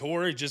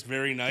restaurateur. He's just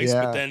very nice,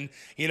 but then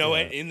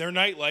in their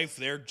nightlife,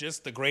 they're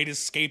just the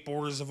greatest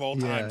skateboarders of all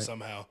time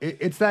somehow.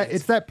 It's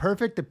that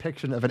perfect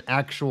depiction of an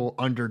actual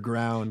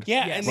underground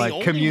and the like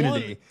only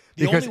community. one-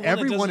 the Because only one that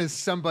everyone doesn't- is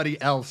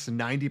somebody else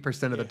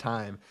 90% of the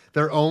time.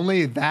 They're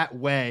only that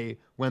way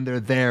when they're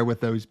there with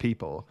those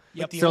people.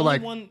 But the So only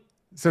like one-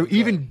 so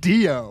even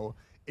Dio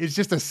is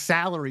just a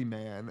salary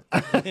man.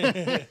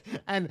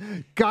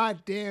 And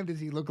goddamn does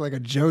he look like a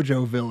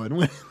JoJo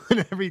villain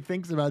whenever he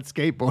thinks about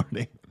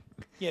skateboarding.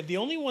 Yeah, the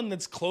only one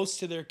that's close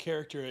to their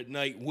character at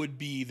night would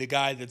be the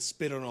guy that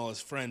spit on all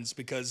his friends,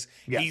 because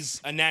he's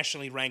a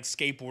nationally ranked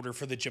skateboarder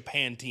for the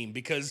Japan team.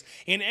 Because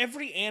in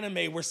every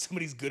anime where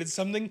somebody's good at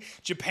something,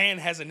 Japan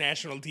has a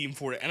national team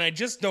for it. And I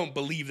just don't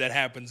believe that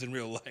happens in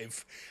real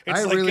life.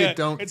 I really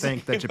don't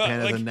think that Japan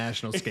has a like-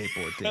 national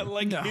skateboard team.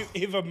 Like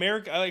if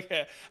America,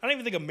 I don't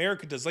even think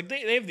America does. Like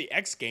they have the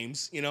X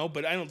Games,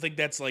 but I don't think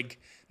that's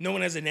like no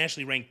one has a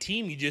nationally ranked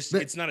team.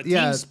 It's not a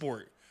team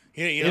sport.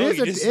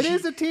 It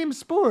is a team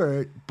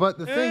sport, but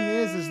the thing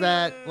is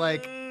that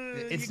like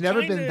it's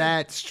never been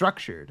that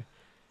structured.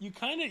 You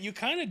kind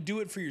of do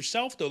it for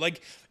yourself though.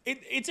 Like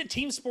it's a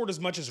team sport as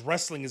much as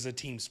wrestling is a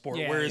team sport.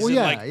 Yeah. Whereas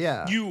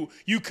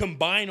you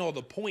combine all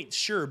the points,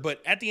 sure,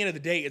 but at the end of the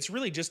day, it's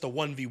really just a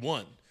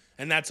 1v1.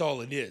 And that's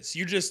all it is.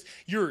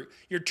 You're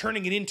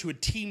turning it into a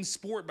team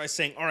sport by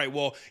saying, all right,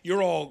 well,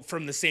 you're all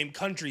from the same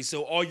country,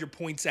 so all your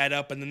points add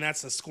up, and then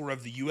that's the score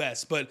of the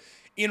U.S. But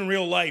in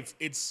real life,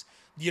 it's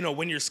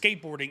when you're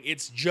skateboarding,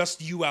 it's just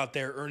you out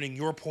there earning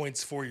your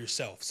points for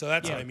yourself. So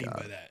that's what I mean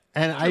by that.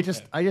 And I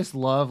just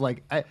love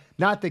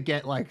not to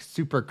get like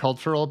super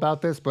cultural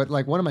about this, but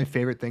like one of my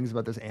favorite things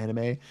about this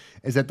anime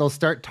is that they'll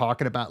start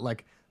talking about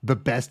like the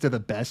best of the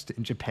best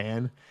in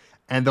Japan.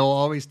 And they'll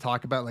always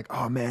talk about like,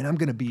 oh man, I'm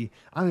gonna be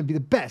the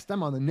best.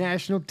 I'm on the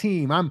national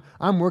team.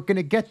 I'm working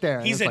to get there.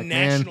 And He's it's a like,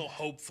 national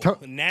hopeful.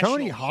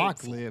 Tony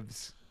Hawk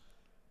lives.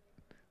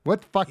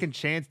 What fucking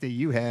chance do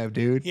you have,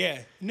 dude?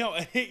 Yeah. No,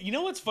 you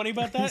know what's funny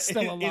about that? He's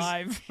still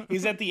alive.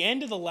 is at the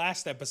end of the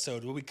last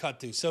episode what we cut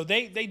to. So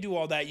they do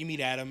all that. You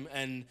meet Adam,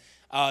 and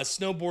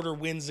snowboarder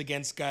wins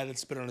against guy that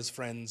spit on his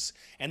friends.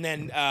 And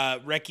then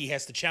Reki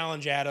has to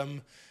challenge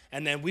Adam.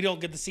 And then we don't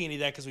get to see any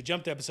of that because we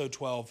jumped to episode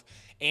 12.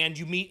 And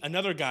you meet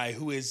another guy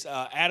who is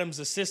Adam's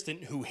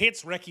assistant who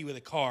hits Reki with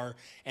a car.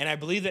 And I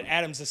believe that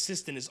Adam's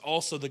assistant is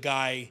also the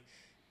guy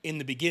in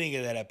the beginning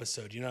of that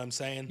episode. You know what I'm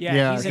saying?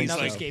 Yeah, he's I think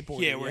another so.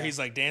 skateboarder. Yeah, where he's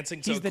like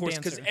dancing. So He's of the course,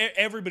 because dancer.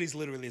 everybody's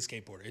literally a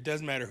skateboarder. It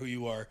doesn't matter who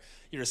you are.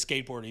 You're a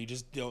skateboarder. You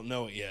just don't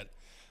know it yet.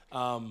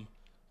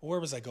 Where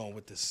was I going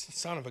with this?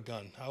 Son of a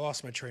gun. I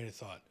lost my train of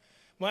thought.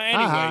 Well,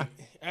 anyway,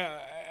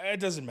 it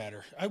doesn't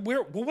matter.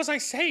 What was I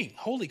saying?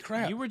 Holy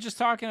crap. You were just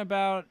talking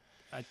about.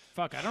 I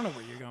don't know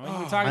where you're going.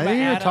 You were talking I about think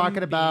you were Adam talking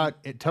being- about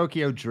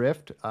Tokyo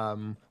Drift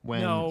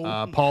when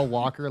No. Paul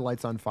Walker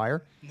lights on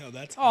fire. No,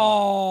 that's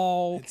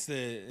Oh, it's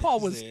the Paul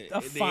it's was the,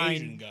 a the fine.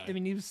 Asian guy. I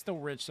mean, he was still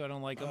rich, so I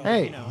don't like him.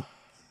 Hey. You know.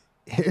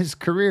 His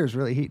career is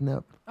really heating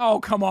up. Oh,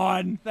 come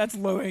on. That's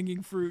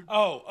low-hanging fruit.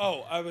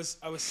 I was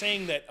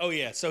saying that. Oh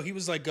yeah, so he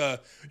was like,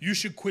 you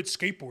should quit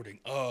skateboarding.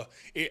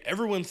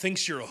 Everyone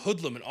thinks you're a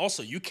hoodlum, and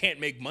also you can't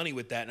make money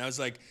with that. And I was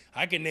like,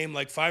 I can name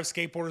like 5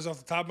 skateboarders off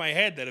the top of my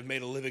head that have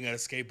made a living out of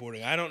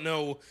skateboarding. I don't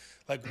know.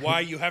 Like why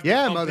you have to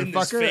pump in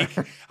this fake.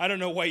 I don't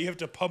know why you have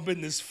to pump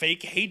in this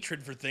fake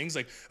hatred for things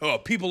like, oh,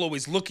 people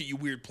always look at you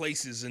weird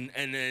places and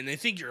they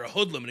think you're a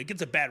hoodlum and it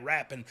gets a bad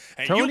rap and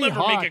you'll never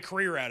make a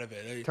career out of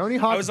it. Tony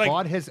Hawk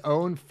bought his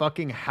own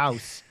fucking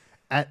house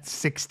at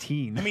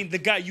 16. I mean, the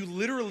guy you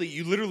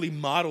literally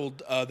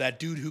modeled that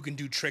dude who can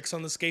do tricks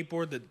on the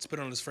skateboard that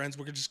spit on his friends.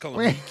 We're gonna just call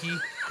him Miki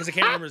because I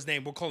can't remember his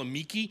name. We'll call him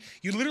Miki.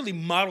 You literally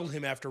modeled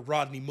him after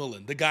Rodney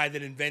Mullen, the guy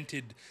that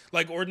invented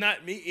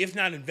if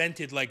not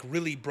invented, like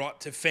really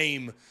brought to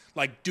fame,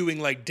 like doing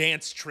like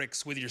dance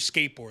tricks with your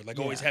skateboard, like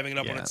always having it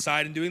up on its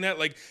side and doing that.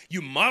 Like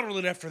you modeled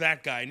it after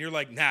that guy, and you're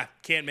like, nah,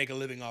 can't make a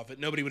living off it.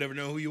 Nobody would ever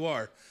know who you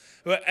are.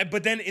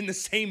 But then in the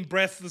same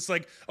breath, it's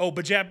like, oh,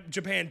 but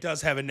Japan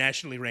does have a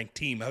nationally ranked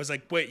team. I was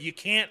like, wait, you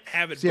can't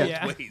have it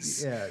both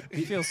ways. Yeah.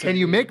 Can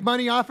you make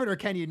money off it or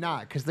can you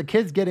not? Because the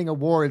kid's getting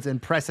awards and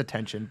press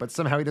attention, but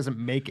somehow he doesn't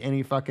make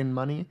any fucking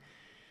money.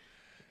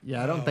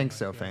 Yeah, I don't think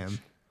so, fam.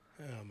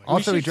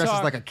 Also, he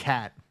dresses like a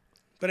cat.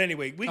 But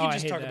anyway, we can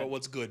just talk about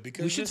what's good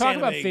because we should talk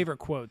about favorite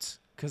quotes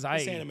because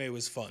this anime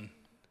was fun.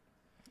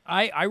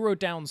 I wrote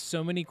down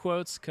so many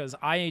quotes because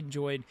I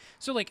enjoyed.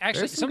 So like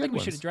actually something we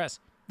should address.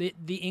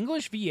 The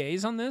English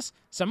VAs on this,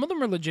 some of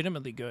them are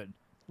legitimately good.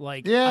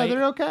 Like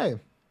they're okay.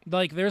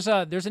 Like there's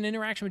an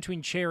interaction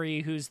between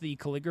Cherry, who's the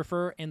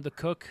calligrapher, and the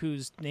cook,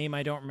 whose name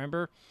I don't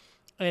remember.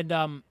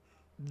 And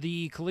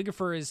the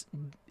calligrapher is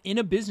in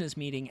a business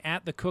meeting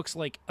at the cook's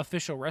like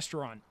official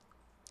restaurant.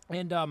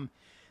 And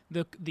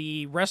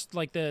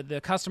the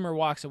customer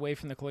walks away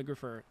from the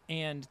calligrapher,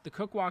 and the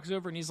cook walks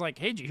over and he's like,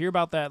 "Hey, did you hear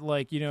about that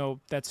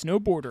that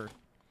snowboarder?"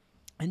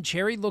 And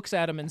Cherry looks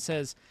at him and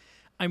says,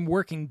 "I'm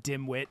working,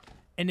 dimwit."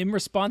 And in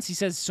response, he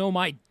says, "So am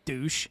I,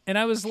 douche." And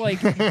I was like,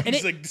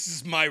 he's like, "This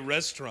is my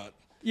restaurant."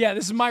 Yeah,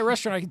 this is my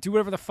restaurant. I can do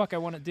whatever the fuck I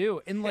want to do.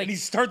 And like, he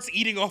starts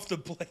eating off the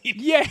plate.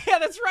 Yeah,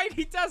 that's right.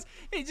 He does.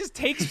 He just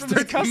takes from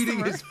his customer.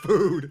 Eating his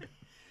food.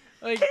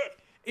 Like,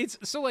 it's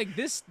so like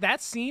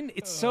that scene.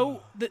 It's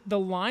so the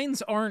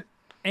lines aren't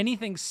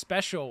anything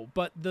special,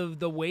 but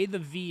the way the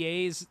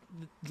VAs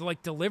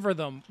like deliver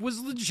them was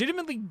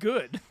legitimately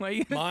good.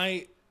 Like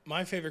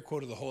My favorite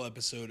quote of the whole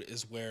episode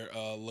is where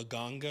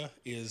Laganga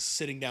is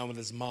sitting down with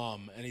his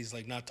mom and he's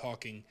like not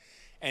talking,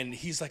 and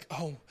he's like,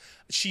 "Oh,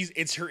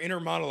 it's her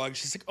inner monologue."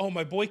 She's like, "Oh,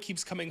 my boy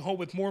keeps coming home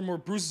with more and more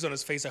bruises on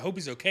his face. I hope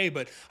he's okay,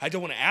 but I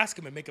don't want to ask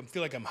him and make him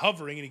feel like I'm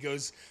hovering." And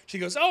she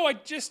goes, "Oh, I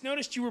just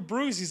noticed you were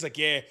bruised." He's like,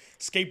 "Yeah,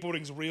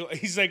 skateboarding's real."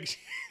 He's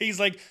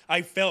like,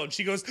 "I fell." And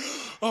she goes,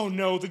 "Oh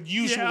no, the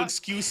usual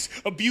excuse.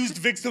 Abused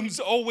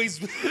victims always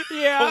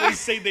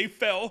say they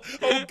fell.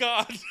 Oh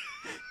God."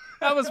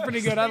 That was pretty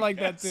good. I like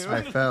that too.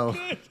 I fell.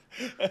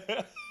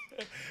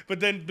 But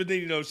then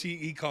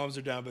he calms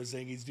her down by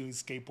saying he's doing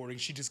skateboarding.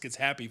 She just gets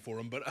happy for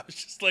him. But I was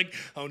just like,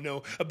 oh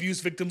no,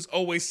 abused victims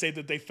always say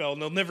that they fell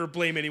and they'll never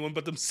blame anyone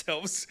but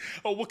themselves.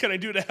 Oh, what can I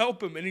do to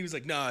help him? And he was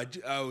like, nah,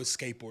 I was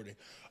skateboarding.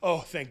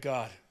 Oh, thank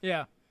God.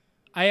 Yeah.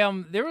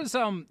 There's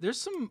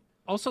some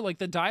also like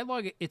the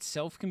dialogue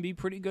itself can be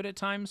pretty good at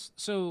times.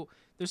 So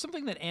there's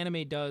something that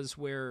anime does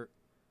where,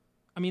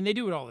 I mean, they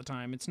do it all the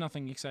time. It's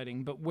nothing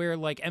exciting, but where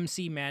like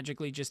MC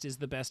magically just is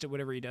the best at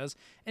whatever he does.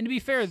 And to be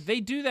fair,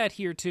 they do that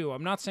here too.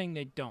 I'm not saying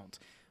they don't,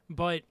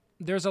 but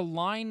there's a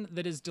line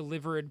that is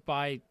delivered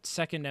by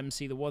second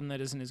MC, the one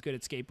that isn't as good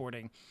at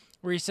skateboarding,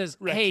 where he says,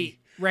 "Hey,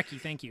 Reki,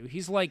 thank you."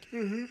 He's like,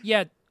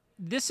 "Yeah,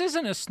 this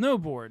isn't a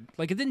snowboard.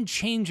 Like, it didn't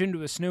change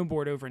into a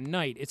snowboard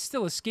overnight. It's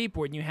still a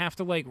skateboard, and you have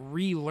to like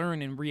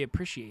relearn and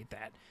reappreciate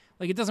that.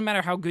 Like, it doesn't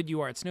matter how good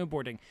you are at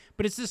snowboarding,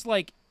 but it's just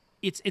like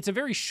it's a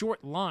very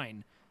short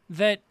line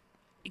that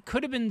it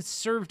could have been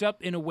served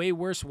up in a way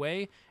worse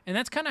way, and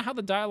that's kind of how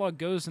the dialogue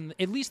goes in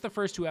at least the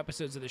first 2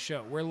 episodes of the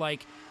show, where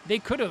like they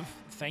could have,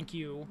 thank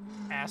you,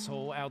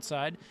 asshole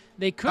outside.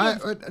 They could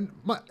have.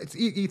 It's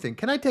Ethan.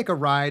 Can I take a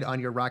ride on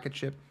your rocket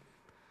ship?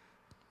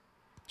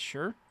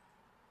 Sure.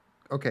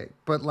 Okay,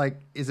 but like,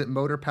 is it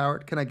motor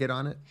powered? Can I get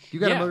on it? You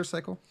got a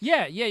motorcycle?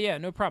 Yeah.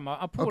 No problem.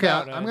 I'll pull it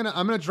out. I'm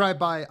gonna drive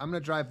by. I'm gonna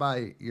drive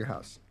by your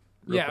house.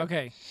 Yeah. quick.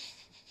 Okay.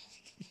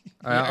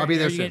 All right, I'll be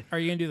there soon. Are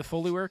you gonna do the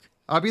Foley work?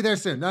 I'll be there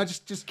soon. No,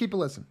 just keep a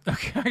listen.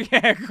 Okay.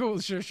 Yeah. Cool.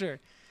 Sure.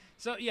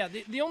 So yeah,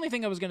 the only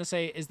thing I was gonna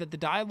say is that the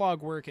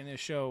dialogue work in this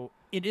show,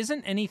 it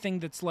isn't anything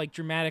that's like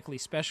dramatically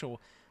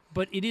special,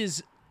 but it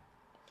isn't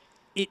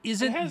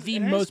the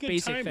most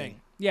basic timing.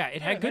 thing. Yeah,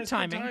 it had good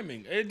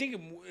timing. I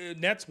think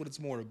that's what it's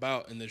more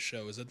about in this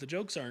show, is that the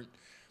jokes aren't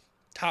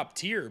top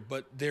tier,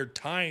 but they're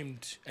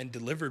timed and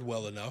delivered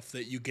well enough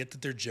that you get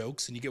that they're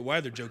jokes and you get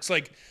why they're jokes.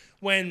 Like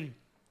when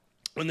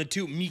the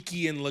two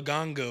Miki and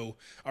Lagango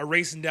are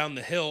racing down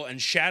the hill and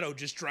Shadow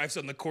just drives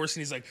on the course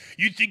and he's like,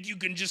 "You think you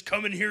can just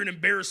come in here and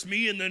embarrass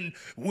me and then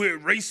we're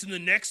racing the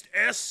next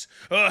S?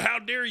 How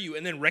dare you?"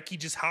 And then Reki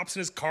just hops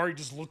in his car, he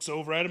just looks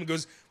over at him and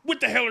goes, what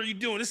the hell are you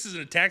doing? This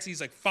isn't a taxi.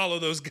 He's like, follow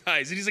those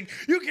guys. And he's like,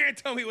 you can't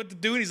tell me what to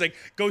do. And he's like,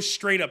 go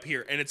straight up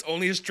here. And it's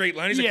only a straight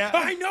line. He's like,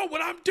 I know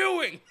what I'm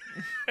doing.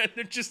 And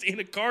they're just in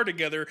a car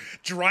together,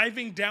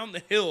 driving down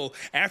the hill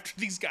after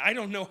these guys. I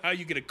don't know how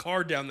you get a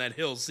car down that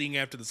hill, seeing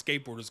after the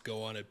skateboarders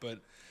go on it. But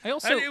it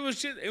was fun.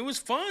 It was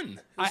fun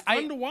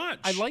to watch.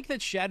 I like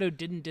that Shadow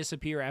didn't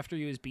disappear after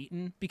he was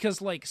beaten,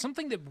 because like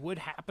something that would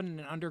happen in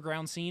an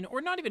underground scene,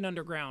 or not even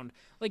underground,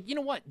 like, you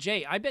know what,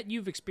 Jay, I bet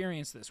you've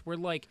experienced this, where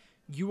like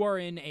you are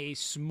in a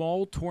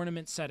small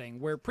tournament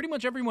setting where pretty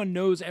much everyone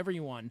knows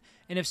everyone,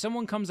 and if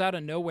someone comes out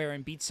of nowhere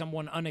and beats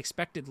someone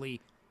unexpectedly,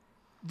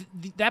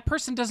 that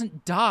person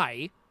doesn't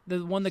die,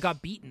 the one that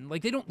got beaten.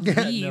 Like, they don't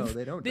leave. No,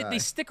 they don't die. They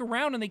stick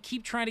around and they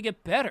keep trying to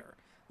get better.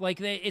 Like,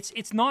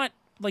 it's not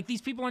like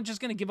these people aren't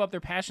just going to give up their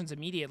passions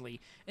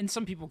immediately. And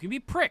some people can be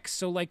pricks,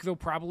 so like they'll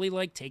probably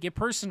like take it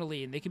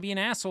personally, and they can be an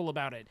asshole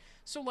about it.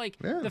 So like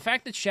the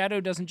fact that Shadow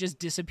doesn't just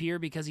disappear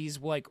because he's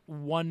like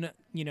one,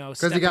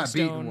 because he got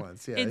beaten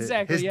once. Yeah,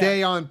 exactly. His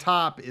day on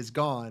top is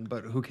gone,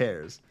 but who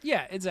cares?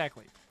 Yeah,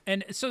 exactly.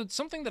 And so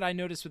something that I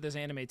noticed with this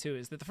anime too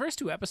is that the first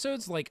 2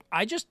 episodes, like,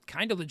 I just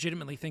kind of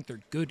legitimately think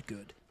they're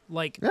good.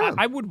 Like,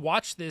 I would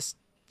watch this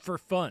for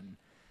fun.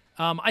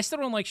 I still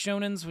don't like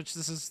shonens, which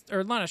this is,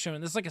 or not a shonen.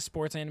 This is like a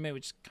sports anime,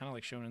 which is kind of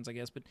like shonens, I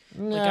guess. But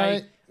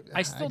like,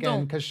 I still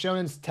don't, because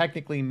shonens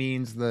technically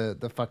means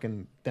the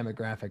fucking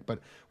demographic. But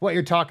what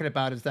you're talking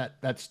about is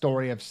that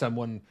story of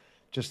someone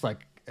just like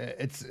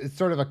it's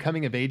sort of a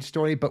coming of age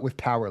story, but with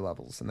power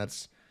levels, and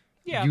that's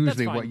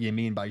usually what you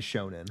mean by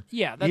shonen.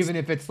 Yeah, even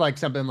if it's like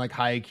something like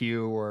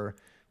Haikyuu or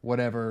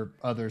whatever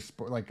other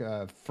sport, like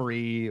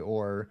Free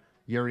or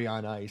Yuri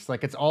on Ice.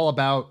 Like, it's all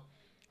about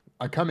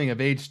a coming of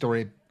age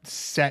story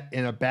set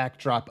in a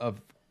backdrop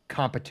of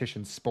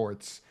competition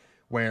sports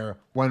where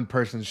one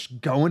person's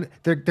going,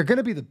 they're going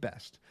to be the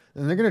best,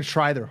 and they're going to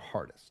try their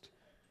hardest,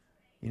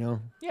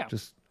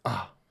 just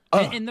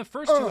and the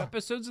first 2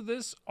 episodes of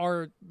this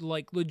are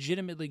like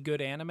legitimately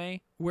good anime,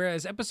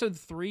 whereas episode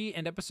 3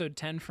 and episode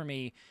 10 for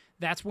me,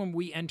 that's when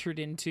we entered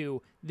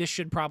into this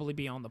should probably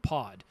be on the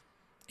pod,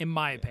 in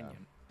my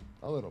opinion.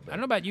 A little bit. I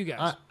don't know about you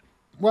guys.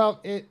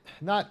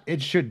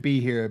 It should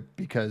be here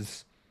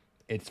because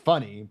it's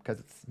funny, because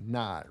it's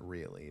not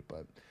really.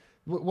 But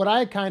what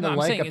I kind of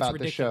like about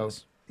the show,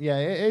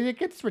 it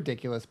gets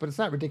ridiculous, but it's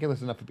not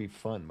ridiculous enough to be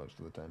fun most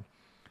of the time.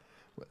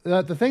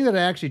 The thing that I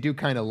actually do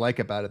kind of like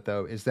about it,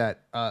 though, is that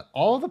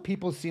all the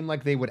people seem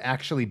like they would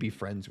actually be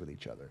friends with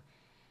each other.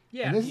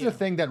 Yeah, and this is a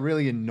thing that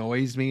really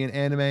annoys me in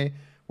anime,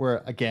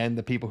 where, again,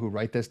 the people who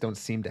write this don't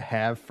seem to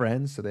have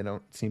friends, so they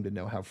don't seem to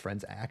know how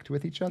friends act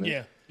with each other.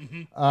 Yeah.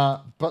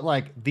 But,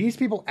 like, these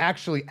people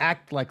actually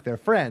act like they're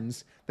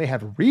friends. They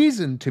have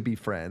reason to be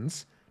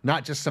friends,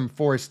 not just some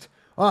forced,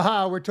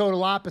 we're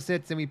total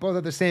opposites, and we both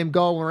have the same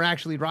goal, and we're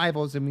actually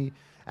rivals, and we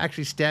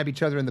actually stab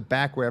each other in the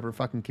back wherever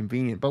fucking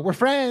convenient. But we're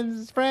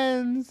friends.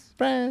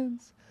 Right.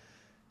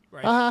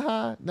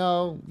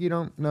 No, you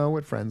don't know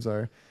what friends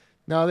are.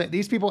 No,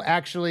 these people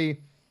actually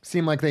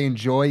seem like they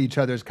enjoy each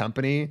other's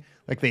company.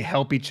 Like, they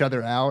help each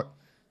other out,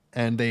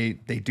 and they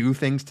do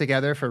things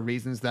together for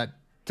reasons that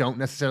don't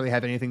necessarily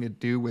have anything to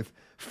do with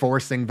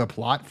forcing the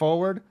plot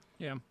forward.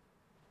 Yeah.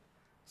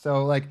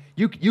 So, like,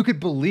 you could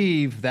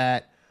believe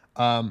that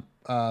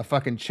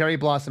fucking Cherry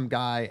Blossom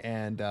guy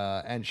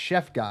and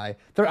Chef guy,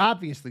 they're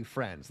obviously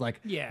friends.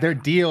 Like, their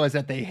deal is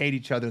that they hate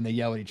each other and they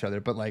yell at each other.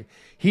 But, like,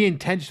 he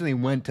intentionally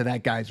went to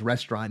that guy's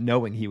restaurant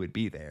knowing he would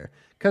be there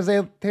because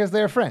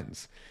they're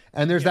friends.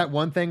 And there's that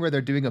one thing where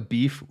they're doing a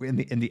beef in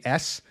the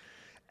S,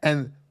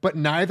 but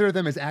neither of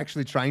them is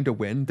actually trying to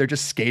win. They're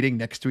just skating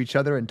next to each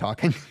other and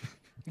talking.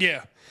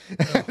 Yeah.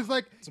 It's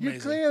like, you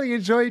clearly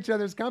enjoy each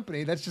other's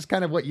company. That's just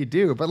kind of what you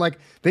do. But, like,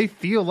 they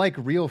feel like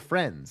real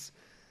friends.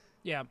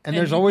 Yeah. And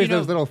there's always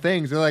those little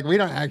things. They're like, we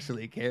don't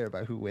actually care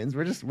about who wins.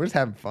 We're just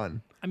having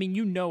fun. I mean,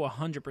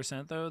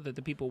 100%, though, that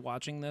the people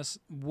watching this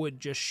would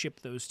just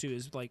ship those two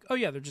as like, oh,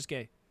 yeah, they're just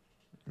gay.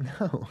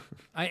 No.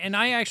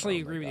 I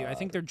actually agree with you. I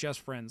think they're just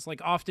friends.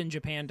 Like, often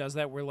Japan does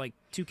that where, like,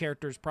 2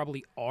 characters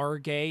probably are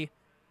gay,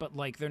 but,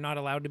 like, they're not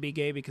allowed to be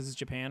gay because it's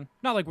Japan.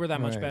 Not like we're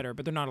that much better,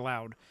 but they're not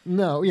allowed.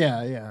 No,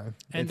 yeah.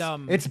 And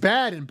it's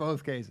bad in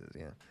both cases,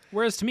 yeah.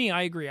 Whereas to me,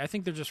 I agree. I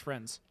think they're just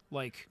friends.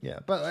 Like, yeah,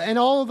 and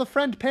all of the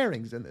friend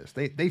pairings in this,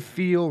 they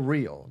feel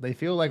real. They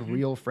feel like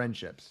real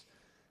friendships,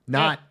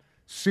 not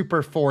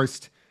super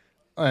forced.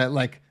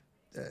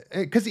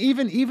 Because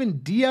even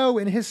Dio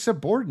and his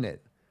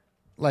subordinate,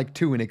 like,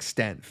 to an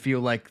extent, feel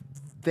like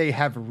they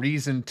have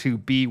reason to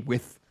be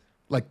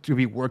to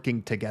be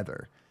working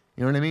together.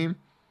 You know what I mean?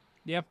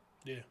 Yep.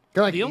 Yeah.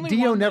 Like,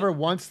 Dio never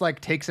once like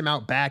takes him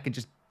out back and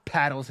just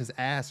paddles his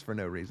ass for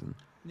no reason.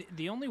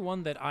 The only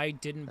one that I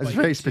didn't. That's a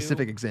very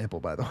specific example,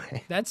 by the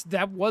way.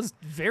 That was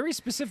very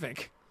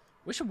specific.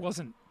 Wish it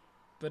wasn't.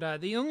 But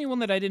the only one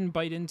that I didn't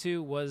bite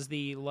into was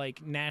the,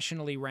 like,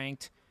 nationally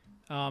ranked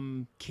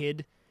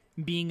kid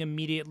being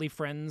immediately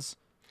friends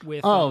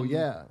with.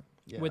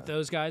 With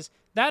those guys.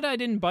 That I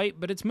didn't bite,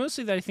 but it's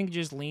mostly that I think it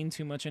just leaned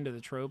too much into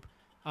the trope.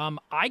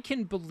 I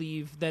can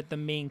believe that the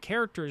main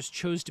characters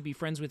chose to be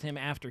friends with him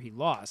after he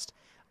lost.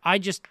 I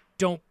just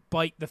don't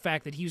bite the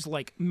fact that he's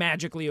like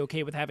magically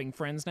okay with having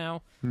friends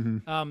now,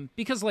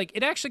 because like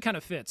it actually kind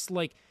of fits.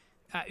 Like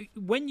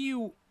when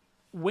you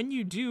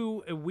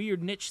do a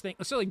weird niche thing,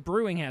 so like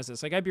brewing has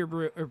this. Like I beer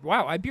brew.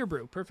 I beer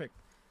brew. Perfect.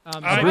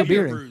 I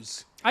beer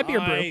brews. I beer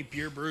brew. I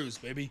beer brews,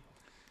 baby.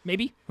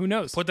 Maybe, who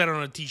knows? Put that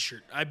on a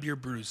T-shirt. I beer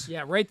brews.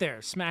 Yeah, right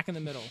there, smack in the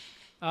middle.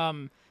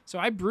 So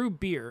I brew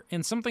beer,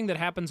 and something that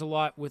happens a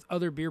lot with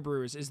other beer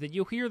brewers is that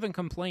you'll hear them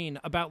complain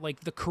about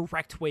like the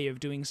correct way of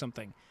doing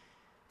something.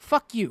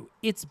 Fuck you,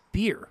 it's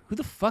beer. Who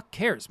the fuck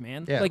cares,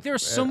 man? Yeah, like there are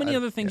so many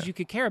other things yeah. you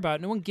could care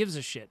about. No one gives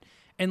a shit,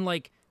 and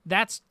like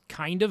that's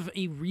kind of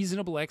a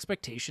reasonable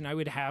expectation I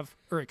would have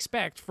or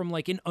expect from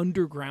like an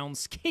underground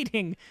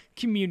skating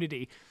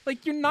community.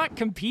 Like you're not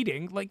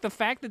competing. Like the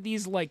fact that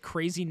these like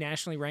crazy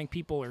nationally ranked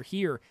people are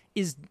here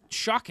is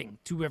shocking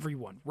to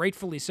everyone.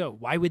 Rightfully so.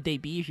 Why would they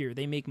be here?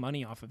 They make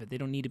money off of it. They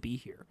don't need to be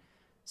here.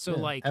 So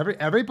like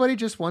everybody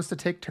just wants to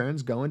take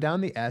turns going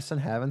down the S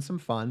and having some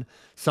fun.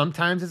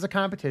 Sometimes it's a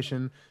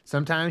competition.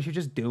 Sometimes you're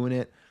just doing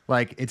it.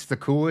 Like it's the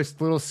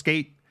coolest little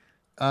skate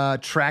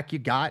track you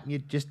got, and you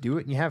just do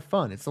it and you have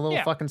fun. It's a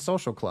little fucking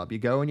social club. You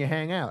go and you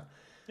hang out.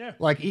 Yeah.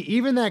 Like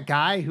even that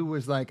guy who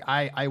was like,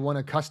 I want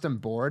a custom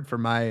board for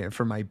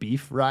my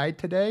beef ride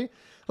today.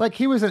 Like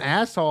he was an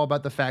asshole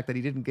about the fact that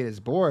he didn't get his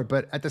board,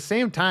 but at the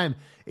same time,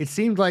 it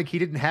seemed like he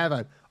didn't have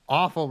an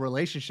awful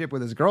relationship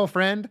with his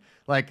girlfriend.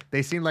 Like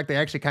they seemed like they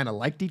actually kind of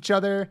liked each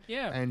other.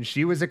 Yeah. And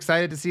she was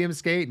excited to see him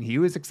skate, and he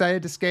was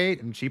excited to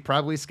skate, and she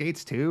probably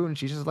skates too, and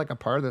she's just like a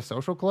part of the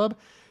social club.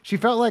 She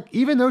felt like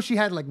even though she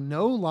had like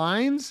no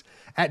lines,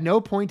 at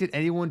no point did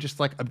anyone just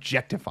like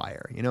objectify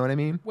her. You know what I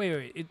mean?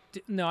 wait.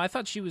 No, I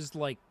thought she was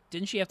like,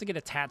 didn't she have to get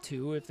a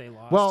tattoo if they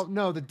lost? Well,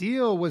 no, the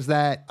deal was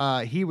that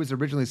he was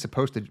originally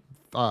supposed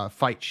to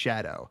fight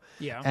Shadow.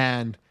 Yeah.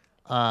 And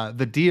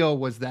the deal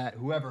was that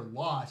whoever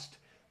lost,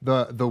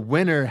 the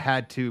winner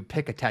had to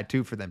pick a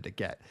tattoo for them to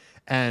get.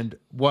 And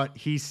what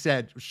he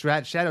said,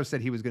 Shadow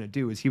said he was going to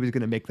do is he was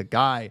going to make the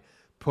guy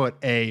put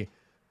a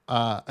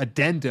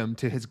addendum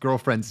to his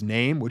girlfriend's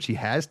name, which he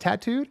has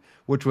tattooed,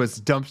 which was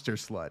Dumpster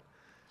Slut.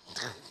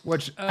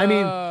 Which, I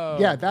mean,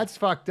 yeah, that's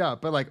fucked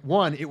up. But like,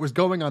 one, it was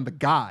going on the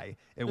guy.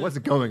 It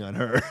wasn't going on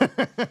her.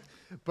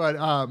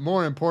 But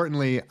more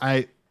importantly,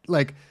 maybe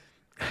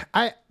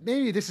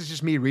this is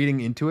just me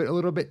reading into it a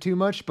little bit too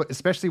much, but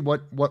especially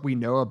what we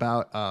know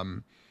about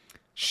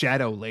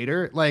Shadow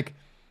later. Like,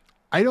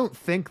 I don't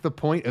think the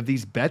point of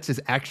these bets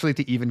is actually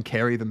to even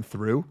carry them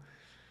through.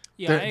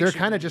 Yeah, They're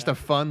kind of just a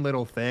fun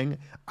little thing.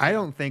 I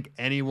don't think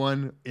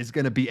anyone is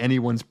going to be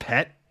anyone's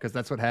pet, because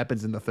that's what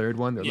happens in the third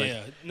one.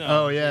 They're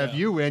if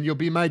you win, you'll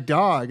be my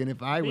dog, and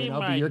if I win,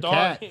 I'll be your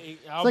cat.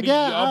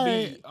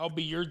 I'll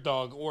be your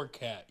dog or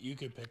cat. You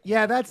could pick.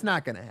 Yeah, that's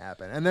not going to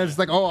happen. And then it's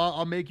like,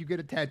 I'll make you get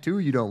a tattoo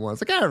you don't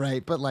want. It's like, all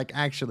right, but like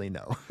actually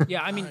no.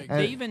 Yeah, I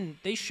mean,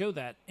 they show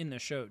that in the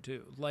show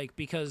too. Like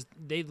because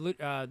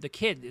the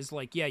kid is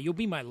like, yeah, you'll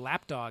be my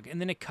lap dog, and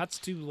then it cuts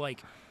to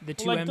like the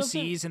two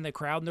MCs in the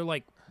crowd, and they're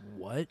like,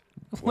 what?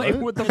 Like,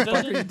 what the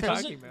fuck are you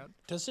talking about?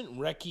 Doesn't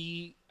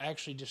Reki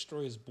actually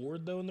destroy his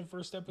board though in the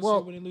first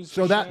episode when he loses?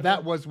 So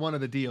that was one of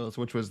the deals,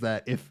 which was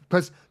that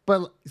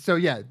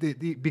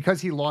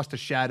because he lost to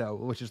Shadow,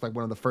 which is like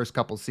one of the first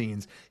couple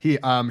scenes,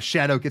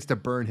 Shadow gets to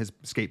burn his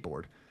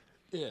skateboard.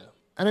 Yeah.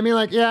 And I mean,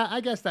 like, yeah,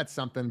 I guess that's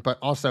something, but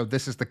also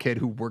this is the kid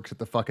who works at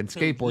the fucking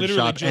skateboard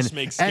shop and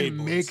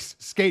makes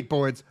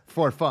skateboards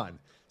for fun.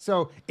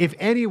 So if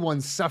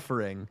anyone's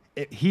suffering,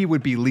 he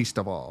would be least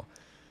of all.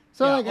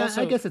 So Yeah,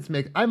 I guess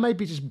I might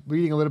be just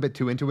reading a little bit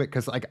too into it,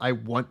 because like I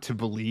want to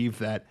believe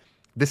that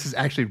this is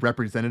actually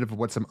representative of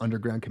what some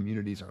underground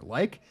communities are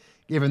like,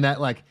 given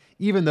that like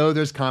even though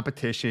there's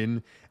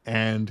competition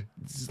and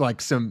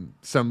like some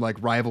like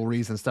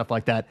rivalries and stuff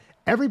like that,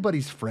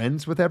 everybody's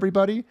friends with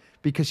everybody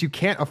because you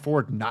can't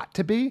afford not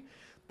to be.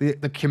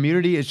 The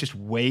community is just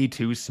way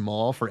too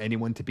small for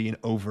anyone to be an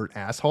overt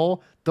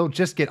asshole. They'll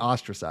just get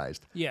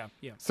ostracized. Yeah.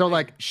 So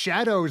like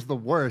Shadow's the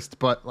worst,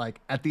 but like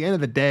at the end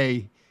of the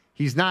day,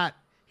 he's not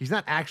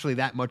actually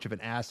that much of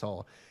an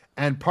asshole.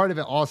 And part of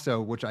it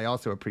also, which I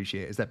also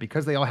appreciate, is that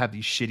because they all have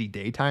these shitty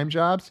daytime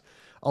jobs,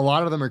 a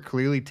lot of them are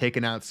clearly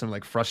taking out some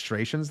like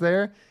frustrations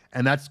there.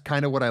 And that's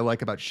kind of what I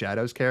like about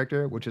Shadow's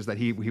character, which is that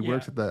he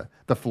works at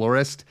the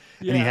florist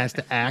and he has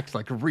to act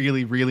like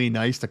really, really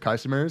nice to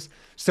customers.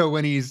 So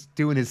when he's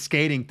doing his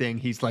skating thing,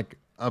 he's like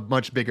a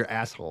much bigger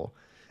asshole.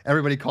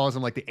 Everybody calls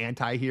him like the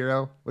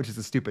anti-hero, which is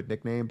a stupid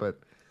nickname, but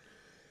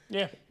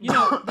yeah. You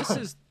know,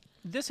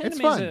 this anime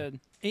fun.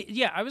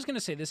 I was going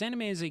to say this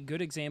anime is a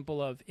good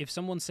example of if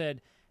someone said,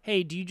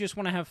 hey, do you just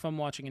want to have fun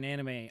watching an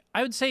anime?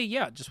 I would say,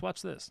 yeah, just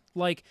watch this.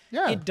 Like,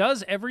 it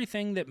does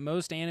everything that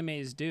most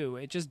animes do.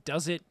 It just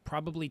does it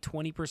probably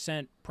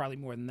 20%, probably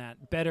more than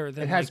that, better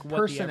than it has like,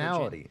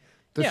 personality.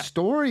 The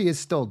story is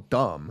still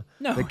dumb.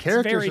 No, the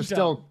characters are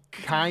still dumb.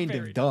 kind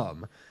of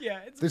dumb.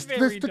 Yeah, it's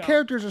the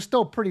characters are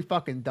still pretty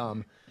fucking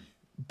dumb.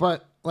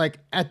 But like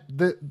at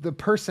the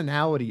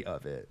personality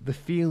of it, the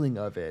feeling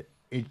of it,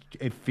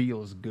 it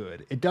feels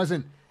good. It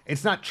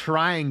It's not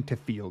trying to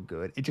feel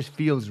good. It just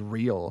feels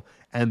real,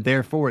 and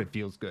therefore it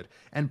feels good.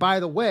 And by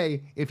the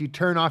way, if you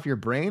turn off your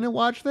brain and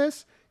watch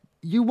this,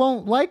 you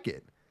won't like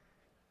it.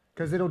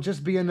 Because it'll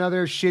just be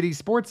another shitty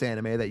sports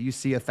anime that you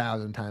see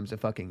 1,000 times a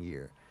fucking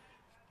year.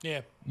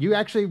 Yeah. You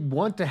actually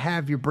want to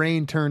have your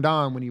brain turned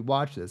on when you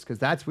watch this, because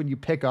that's when you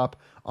pick up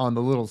on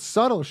the little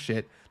subtle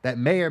shit that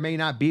may or may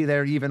not be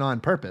there even on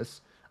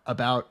purpose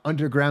about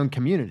underground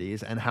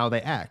communities and how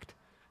they act.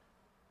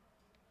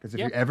 Because if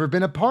you've ever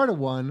been a part of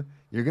one,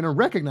 you're going to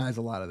recognize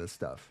a lot of this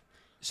stuff.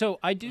 So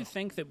I do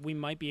think that we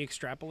might be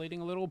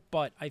extrapolating a little,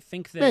 but I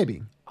think that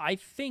Maybe. I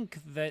think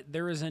that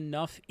there is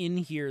enough in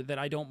here that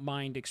I don't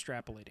mind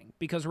extrapolating,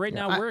 because right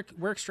now we're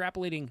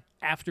extrapolating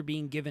after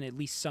being given at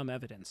least some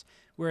evidence,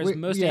 whereas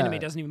most anime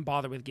doesn't even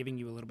bother with giving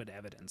you a little bit of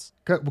evidence.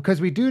 Because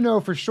we do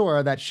know for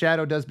sure that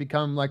Shadow does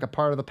become like a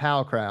part of the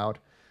PAL crowd,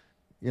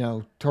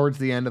 towards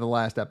the end of the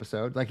last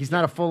episode. Like, he's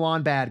not a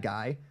full-on bad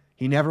guy.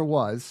 He never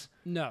was.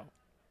 No.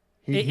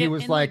 He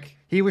was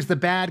he was the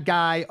bad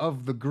guy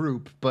of the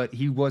group, but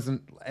he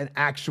wasn't an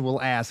actual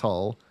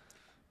asshole.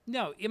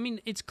 No, I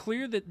mean, it's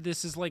clear that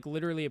this is like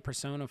literally a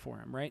persona for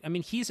him, right? I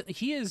mean, he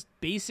is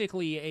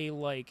basically a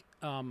like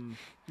a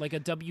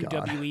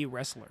WWE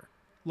wrestler.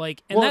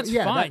 Like, and that's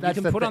fine. You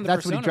can put on the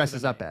that's persona what he dresses for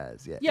the up night.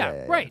 as.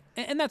 Yeah, right.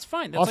 And that's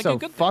fine. That's also,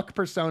 like a good fuck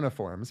persona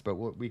forms, but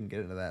we can get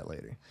into that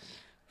later.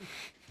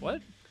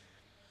 What?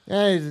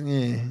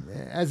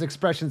 As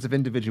expressions of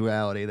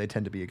individuality, they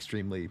tend to be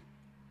extremely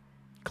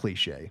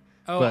cliche.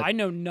 Oh, but, I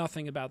know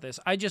nothing about this.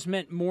 I just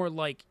meant more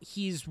like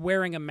he's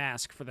wearing a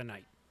mask for the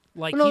night.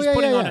 Like, no, he's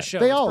putting on a show.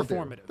 They it's all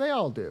performative. Do. They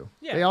all do.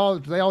 Yeah.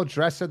 They all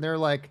dress in their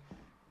like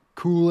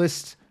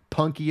coolest,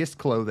 punkiest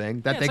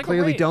clothing that they like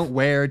clearly don't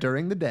wear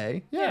during the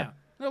day. Yeah.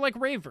 They're like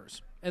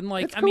ravers. And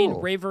like, It's I mean,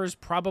 cool. ravers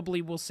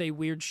probably will say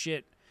weird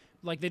shit.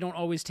 Like, they don't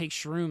always take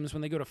shrooms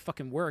when they go to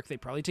fucking work. They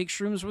probably take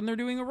shrooms when they're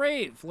doing a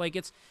rave. Like,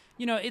 it's,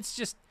 it's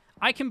just,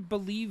 I can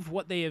believe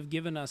what they have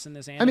given us in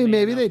this anime. I mean,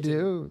 maybe enough they to-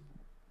 do.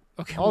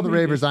 Okay, All the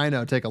maybe. ravers I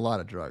know take a lot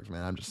of drugs,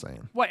 man. I'm just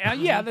saying. Well,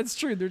 yeah, that's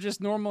true. They're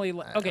just normally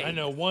like, okay. I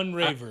know one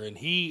raver, and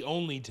he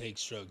only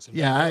takes drugs. In fact,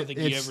 Yeah, I don't think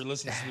he it's- ever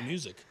listens to the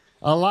music.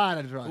 A lot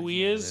of drugs. Who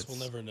he man. is, we'll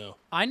never know.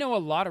 I know a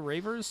lot of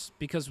ravers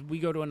because we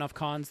go to enough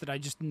cons that I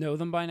just know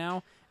them by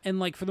now. And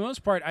like, for the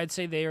most part, I'd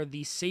say they are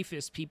the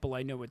safest people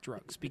I know with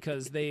drugs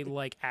because they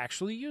like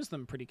actually use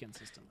them pretty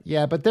consistently.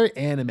 Yeah, but they're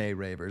anime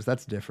ravers.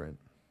 That's different.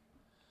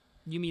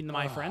 You mean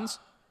my friends?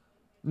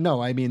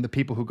 No, I mean the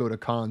people who go to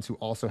cons who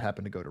also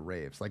happen to go to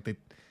raves. Like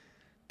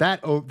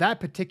that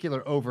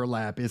particular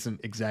overlap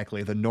isn't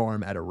exactly the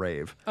norm at a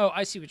rave. Oh,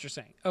 I see what you're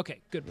saying. Okay,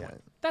 good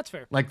point. That's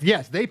fair. Like,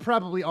 yes, they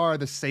probably are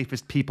the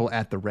safest people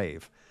at the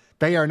rave.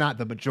 They are not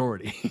the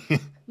majority.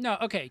 No,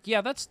 okay,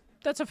 yeah, that's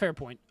a fair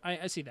point.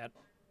 I see that.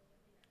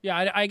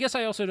 Yeah, I guess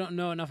I also don't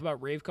know enough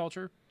about rave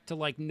culture to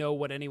like know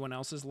what anyone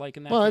else is like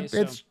in that Well, case.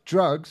 it's so.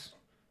 drugs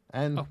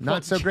and well,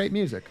 not so great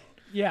music.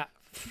 Yeah,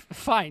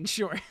 fine,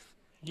 sure.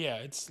 Yeah,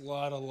 it's a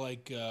lot of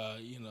like, I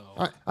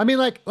mean,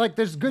 like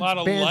there's good lot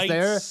of bands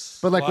there, lights,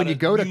 but like lot when you of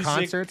go to music,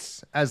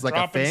 concerts as like a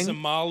dropping thing, some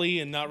Molly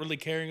and not really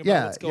caring about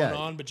Yeah, what's going yeah.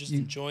 on, but just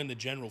enjoying the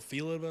general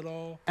feel of it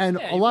all. and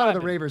Yeah, a you're lot of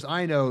the vibing. ravers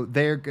I know,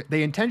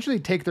 they intentionally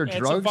take their Yeah, it's a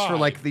drugs for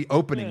like vibe. the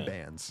opening Yeah.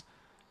 bands,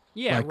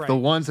 Yeah, like right. the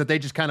ones that they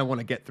just kind of want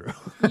to get through.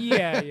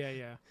 yeah.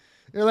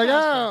 They're like,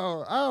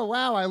 oh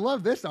wow, I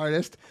love this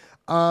artist.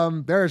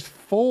 There's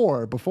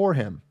 4 before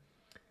him.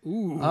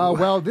 Ooh.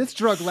 Well, this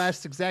drug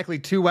lasts exactly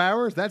 2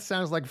 hours. That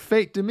sounds like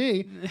fate to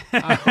me.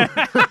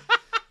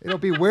 It'll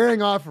be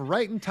wearing off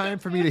right in time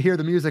for me to hear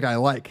the music I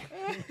like.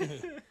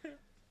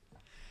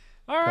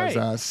 All right.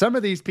 Because some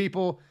of these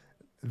people,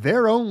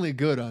 they're only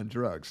good on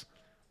drugs.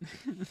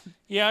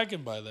 Yeah, I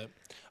can buy that.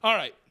 All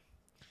right.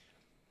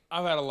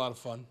 I've had a lot of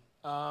fun.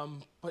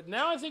 But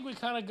now I think we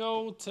kind of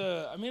go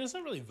to, I mean, it's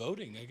not really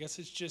voting. I guess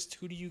it's just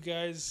who do you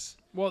guys...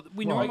 Well,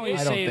 we Well, normally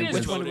I don't say think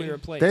which there's- one we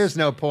replace. There's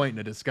no point in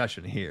a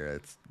discussion here.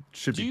 It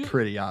should Do be you-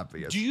 pretty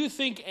obvious. Do you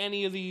think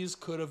any of these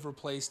could have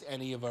replaced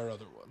any of our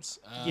other ones?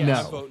 Yes. No.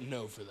 I vote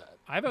no for that.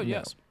 I vote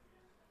yes.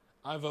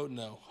 I vote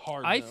no.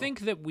 Hard I no.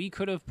 think that we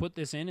could have put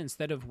this in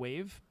instead of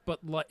Wave, but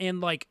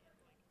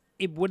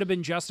it would have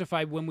been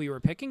justified when we were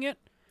picking it,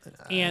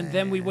 and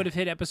then we would have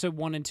hit episode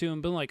 1 and 2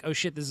 and been like, oh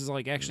shit, this is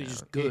like actually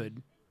just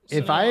good.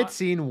 If I had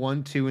seen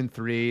 1, 2, and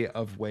 3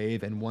 of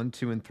Wave and 1,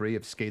 2, and 3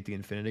 of Skate the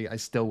Infinity, I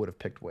still would have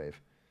picked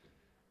Wave.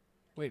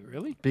 Wait,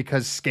 really?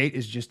 Because Skate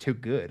is just too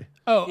good.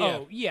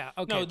 Oh, yeah.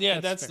 Okay. No, yeah,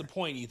 that's fair. the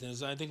point, Ethan.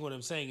 Is I think what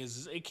I'm saying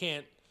is it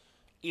can't.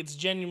 It's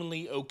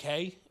genuinely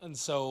okay, and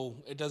so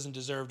it doesn't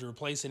deserve to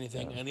replace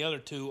anything. And the other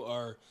two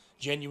are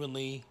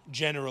generally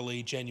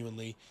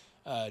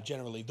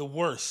the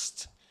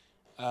worst.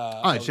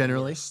 Of the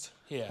generally? worst.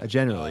 Yeah.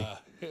 Generally.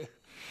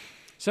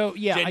 So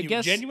yeah, I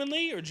guess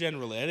genuinely or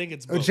generally. I think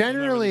it's both. I'm not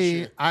Generally,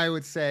 really sure. I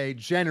would say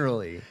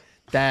generally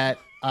that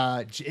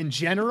in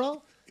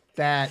general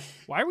that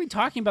why are we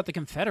talking about the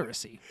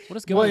Confederacy? What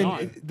is going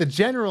on? the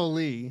General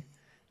Lee,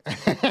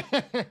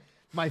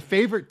 my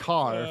favorite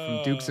car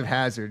from Dukes of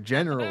Hazzard,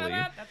 generally,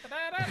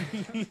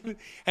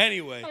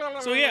 Anyway,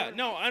 so yeah,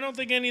 no, I don't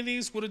think any of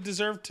these would have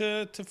deserved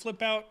to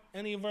flip out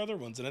any of our other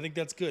ones, and I think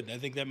that's good. I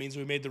think that means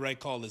we made the right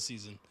call this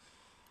season.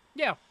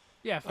 Yeah,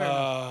 fair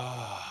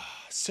enough.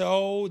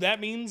 So that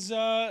means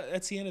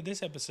that's the end of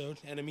this episode,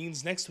 and it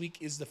means next week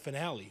is the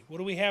finale. What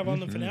do we have on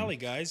the finale,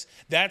 guys?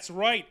 That's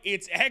right,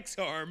 it's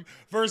X-Arm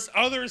versus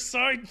Other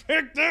Side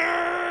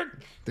Picnic!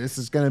 This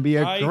is going to be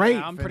a great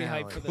I'm pretty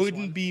finale. hyped for this Couldn't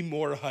one. be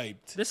more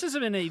hyped. This has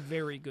been a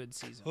very good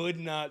season. Could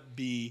not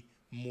be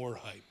more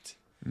hyped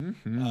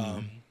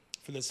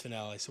for this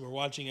finale. So we're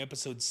watching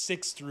episodes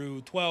 6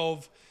 through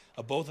 12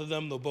 of both of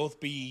them. They'll both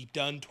be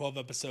done, 12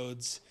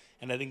 episodes,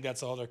 and I think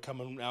that's all they're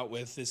coming out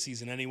with this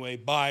season anyway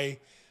by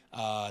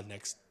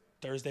next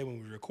Thursday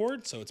when we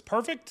record. So it's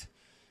perfect.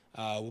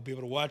 We'll be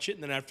able to watch it,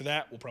 and then after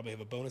that, we'll probably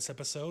have a bonus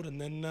episode, and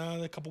then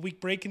a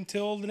couple-week break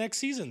until the next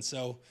season.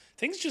 So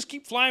things just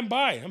keep flying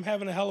by. I'm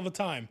having a hell of a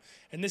time,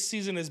 and this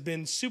season has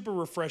been super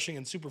refreshing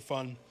and super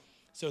fun.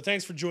 So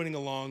thanks for joining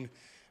along.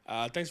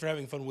 Thanks for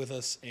having fun with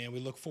us, and we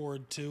look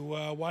forward to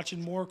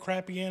watching more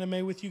crappy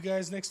anime with you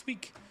guys next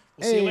week.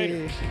 We'll see you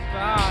later.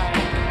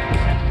 Bye.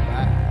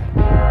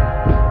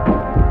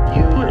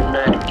 You and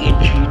that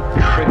itchy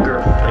trigger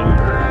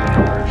finger of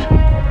yours.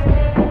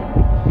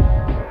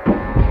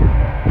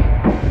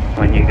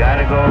 When you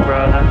gotta go,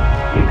 brother,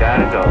 you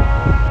gotta go.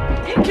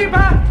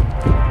 Innkeeper!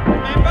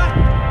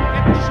 Remember?